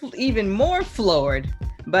was even more floored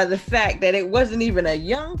by the fact that it wasn't even a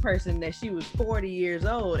young person, that she was 40 years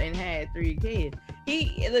old and had 3 kids.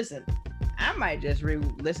 Listen, I might just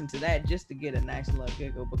listen to that just to get a nice little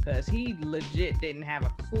giggle, because he legit didn't have a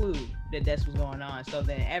clue that that's what's going on. So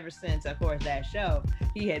then ever since, of course, that show,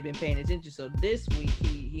 he had been paying attention. So this week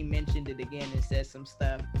he mentioned it again and said some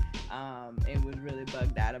stuff. And was really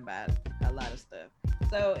bugged out about a lot of stuff.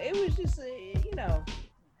 So it was just,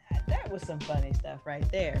 that was some funny stuff right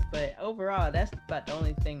there. But overall, that's about the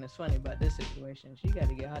only thing that's funny about this situation. She got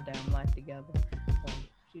to get her damn life together.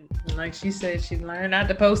 So, like she said, she learned not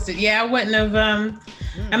to post it. Yeah, I wouldn't have.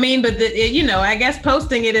 I mean, but I guess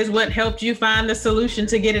posting it is what helped you find the solution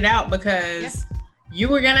to get it out, because you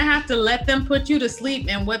were gonna have to let them put you to sleep,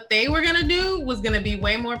 and what they were gonna do was gonna be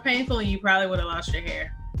way more painful, and you probably would have lost your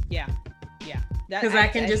hair. Yeah. Because I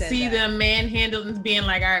can just see them manhandling, being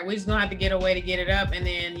like, all right, we're just gonna have to get a way to get it up, and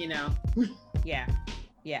then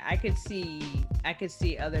Yeah, I could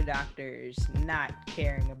see other doctors not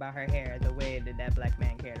caring about her hair the way that black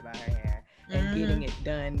man cared about her hair, and getting it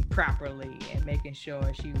done properly and making sure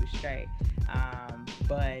she was straight.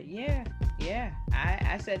 But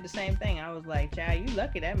I said the same thing. I was like, child, you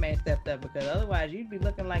lucky that man stepped up, because otherwise you'd be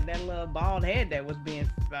looking like that little bald head that was being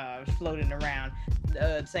floating around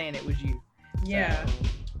saying it was you. Yeah. So,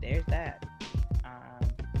 there's that.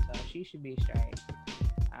 So she should be straight.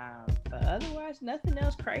 But otherwise, nothing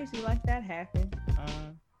else crazy like that happened.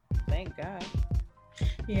 Thank God.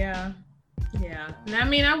 Yeah. And I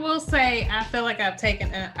mean, I will say, I feel like I've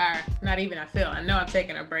taken I know I've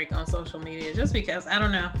taken a break on social media, just because, I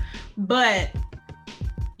don't know. But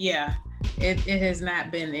yeah, it has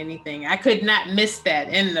not been anything. I could not miss that.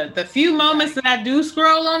 And the few moments that I do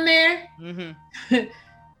scroll on there,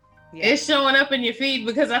 it's showing up in your feed,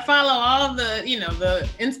 because I follow all the, the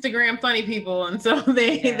Instagram funny people. And so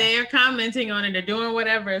they are commenting on it or doing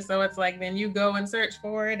whatever. So it's like, then you go and search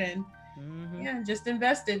for it, and just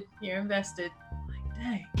invested. You're invested. Like,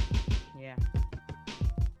 dang. Yeah.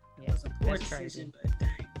 It's a poor decision, but dang.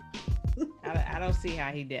 I don't see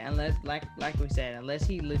how he did, unless, like we said, unless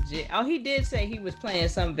he legit. Oh, he did say he was playing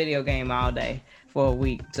some video game all day for a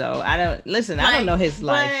week. So I don't know his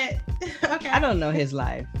life. Okay. I don't know his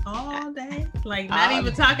life all day. Like, not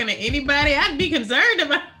even talking to anybody. I'd be concerned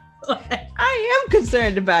about. I am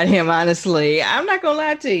concerned about him, honestly. I'm not gonna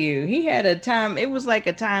lie to you. He had a time. It was like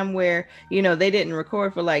a time where they didn't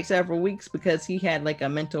record for like several weeks because he had like a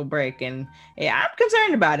mental break, and I'm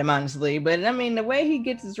concerned about him, honestly. But I mean, the way he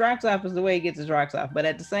gets his rocks off is the way he gets his rocks off. But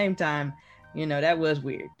at the same time, that was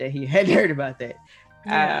weird that he had heard about that.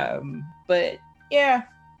 Yeah. But yeah,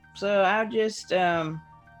 so I'll just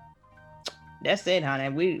that's it, honey.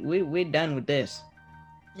 We're done with this.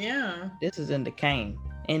 Yeah. This is in the cane.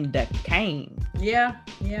 In the cane. Yeah.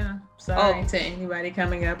 Sorry to anybody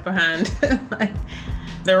coming up behind. Like,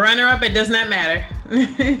 the runner-up, it does not matter.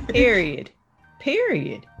 Period.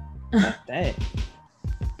 That's that.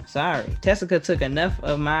 Sorry. Tessica took enough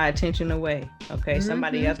of my attention away. Okay,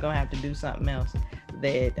 somebody else gonna have to do something else.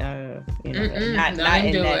 That not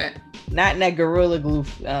in that Gorilla Glue.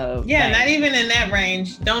 Thing. Not even in that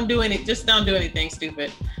range. Don't do anything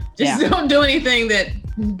stupid. Don't do anything that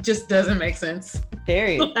just doesn't make sense.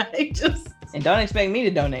 Period. And don't expect me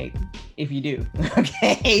to donate if you do.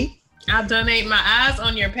 Okay. I'll donate my eyes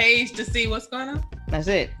on your page to see what's going on. That's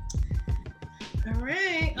it. All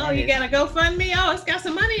right. Oh, you got a GoFundMe? Oh, it's got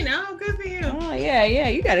some money now. Good for you. Oh, yeah.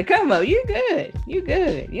 You got to come up. You good. You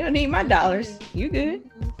don't need my dollars. You good.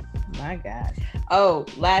 My God. Oh,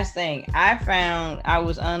 last thing. I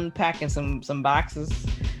was unpacking some boxes.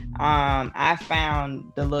 I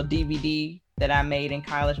found the little DVD that I made in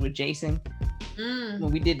college with Jason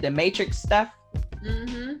when we did the Matrix stuff.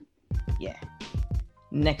 Yeah.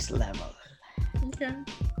 Next level. Okay.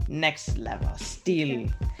 Next level. Still.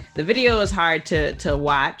 The video is hard to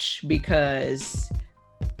watch because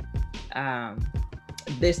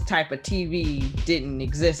this type of TV didn't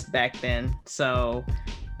exist back then. So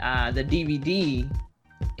the DVD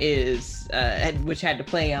is which had to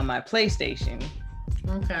play on my PlayStation.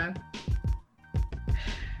 Okay.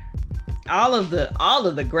 All of the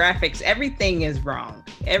graphics, everything is wrong.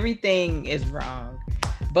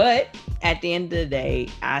 But at the end of the day,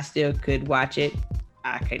 I still could watch it.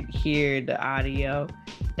 I could hear the audio.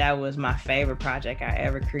 That was my favorite project I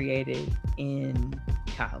ever created in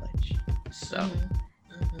college. So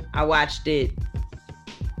I watched it.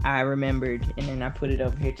 I remembered, and then I put it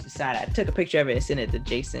over here to the side. I took a picture of it and sent it to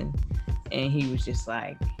Jason, and he was just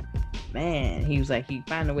like, man, he was like, he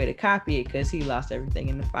found a way to copy it because he lost everything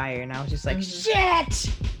in the fire. And I was just like,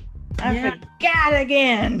 shit, I forgot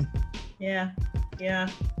again. Yeah.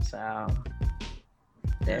 So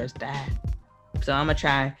there's that. So I'm gonna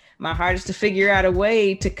try my hardest to figure out a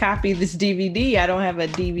way to copy this DVD. I don't have a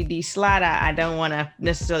DVD slot. I don't want to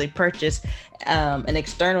necessarily purchase an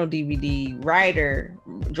external DVD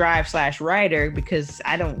drive/writer because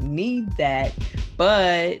I don't need that.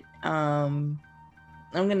 But I'm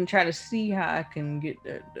gonna try to see how I can get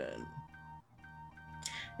that done.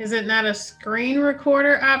 Is it not a screen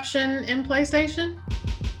recorder option in PlayStation?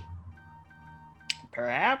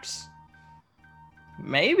 Perhaps.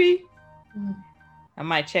 Maybe. I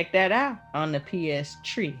might check that out on the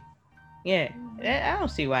PS3. Yeah, I don't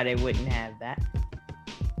see why they wouldn't have that.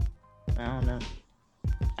 I don't know.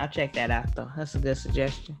 I'll check that out though. That's a good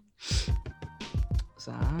suggestion.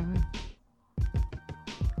 So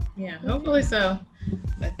yeah, hopefully so.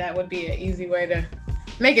 But that would be an easy way to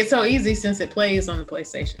make it so easy since it plays on the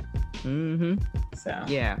PlayStation. Mm-hmm. So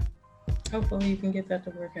yeah. Hopefully you can get that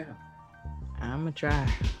to work out. I'm gonna try.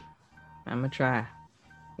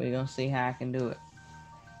 We're gonna see how I can do it.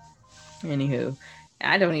 Anywho,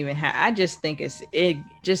 I just think it's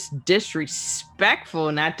just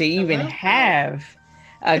disrespectful not to even have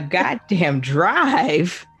a goddamn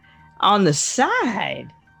drive on the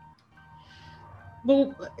side.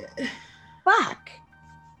 Well, Fuck.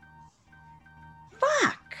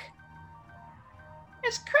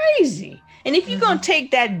 That's crazy. And if you're gonna take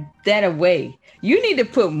that away, you need to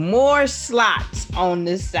put more slots on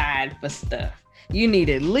this side for stuff. You need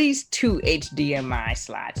at least 2 HDMI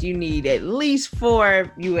slots. You need at least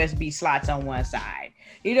 4 USB slots on one side.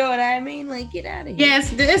 You know what I mean? Like, get out of here.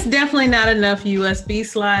 Yes, it's definitely not enough USB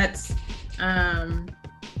slots. I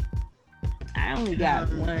only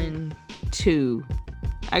got 1, 2.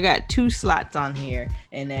 I got 2 slots on here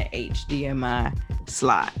and that HDMI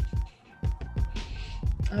slot.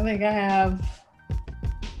 I think I have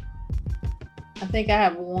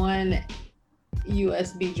 1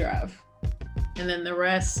 USB drive. And then the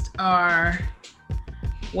rest are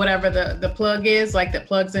whatever the plug is, like that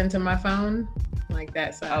plugs into my phone, like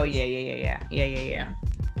that size. Oh yeah.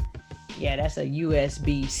 Yeah, that's a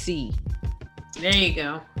USB-C. There you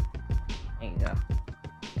go.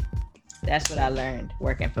 That's what I learned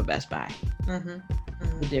working for Best Buy. The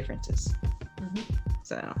differences.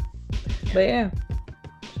 So, but yeah.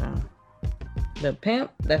 So, the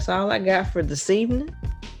pimp. That's all I got for this evening.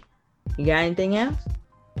 You got anything else?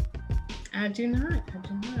 I do not.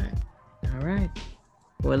 All right.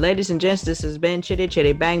 Well, ladies and gents, this has been Chitty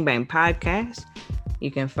Chitty Bang Bang Podcast.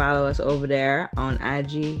 You can follow us over there on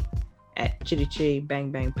IG at Chitty Chitty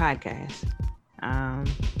Bang Bang Podcast.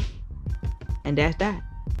 And that's that.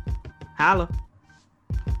 Holla.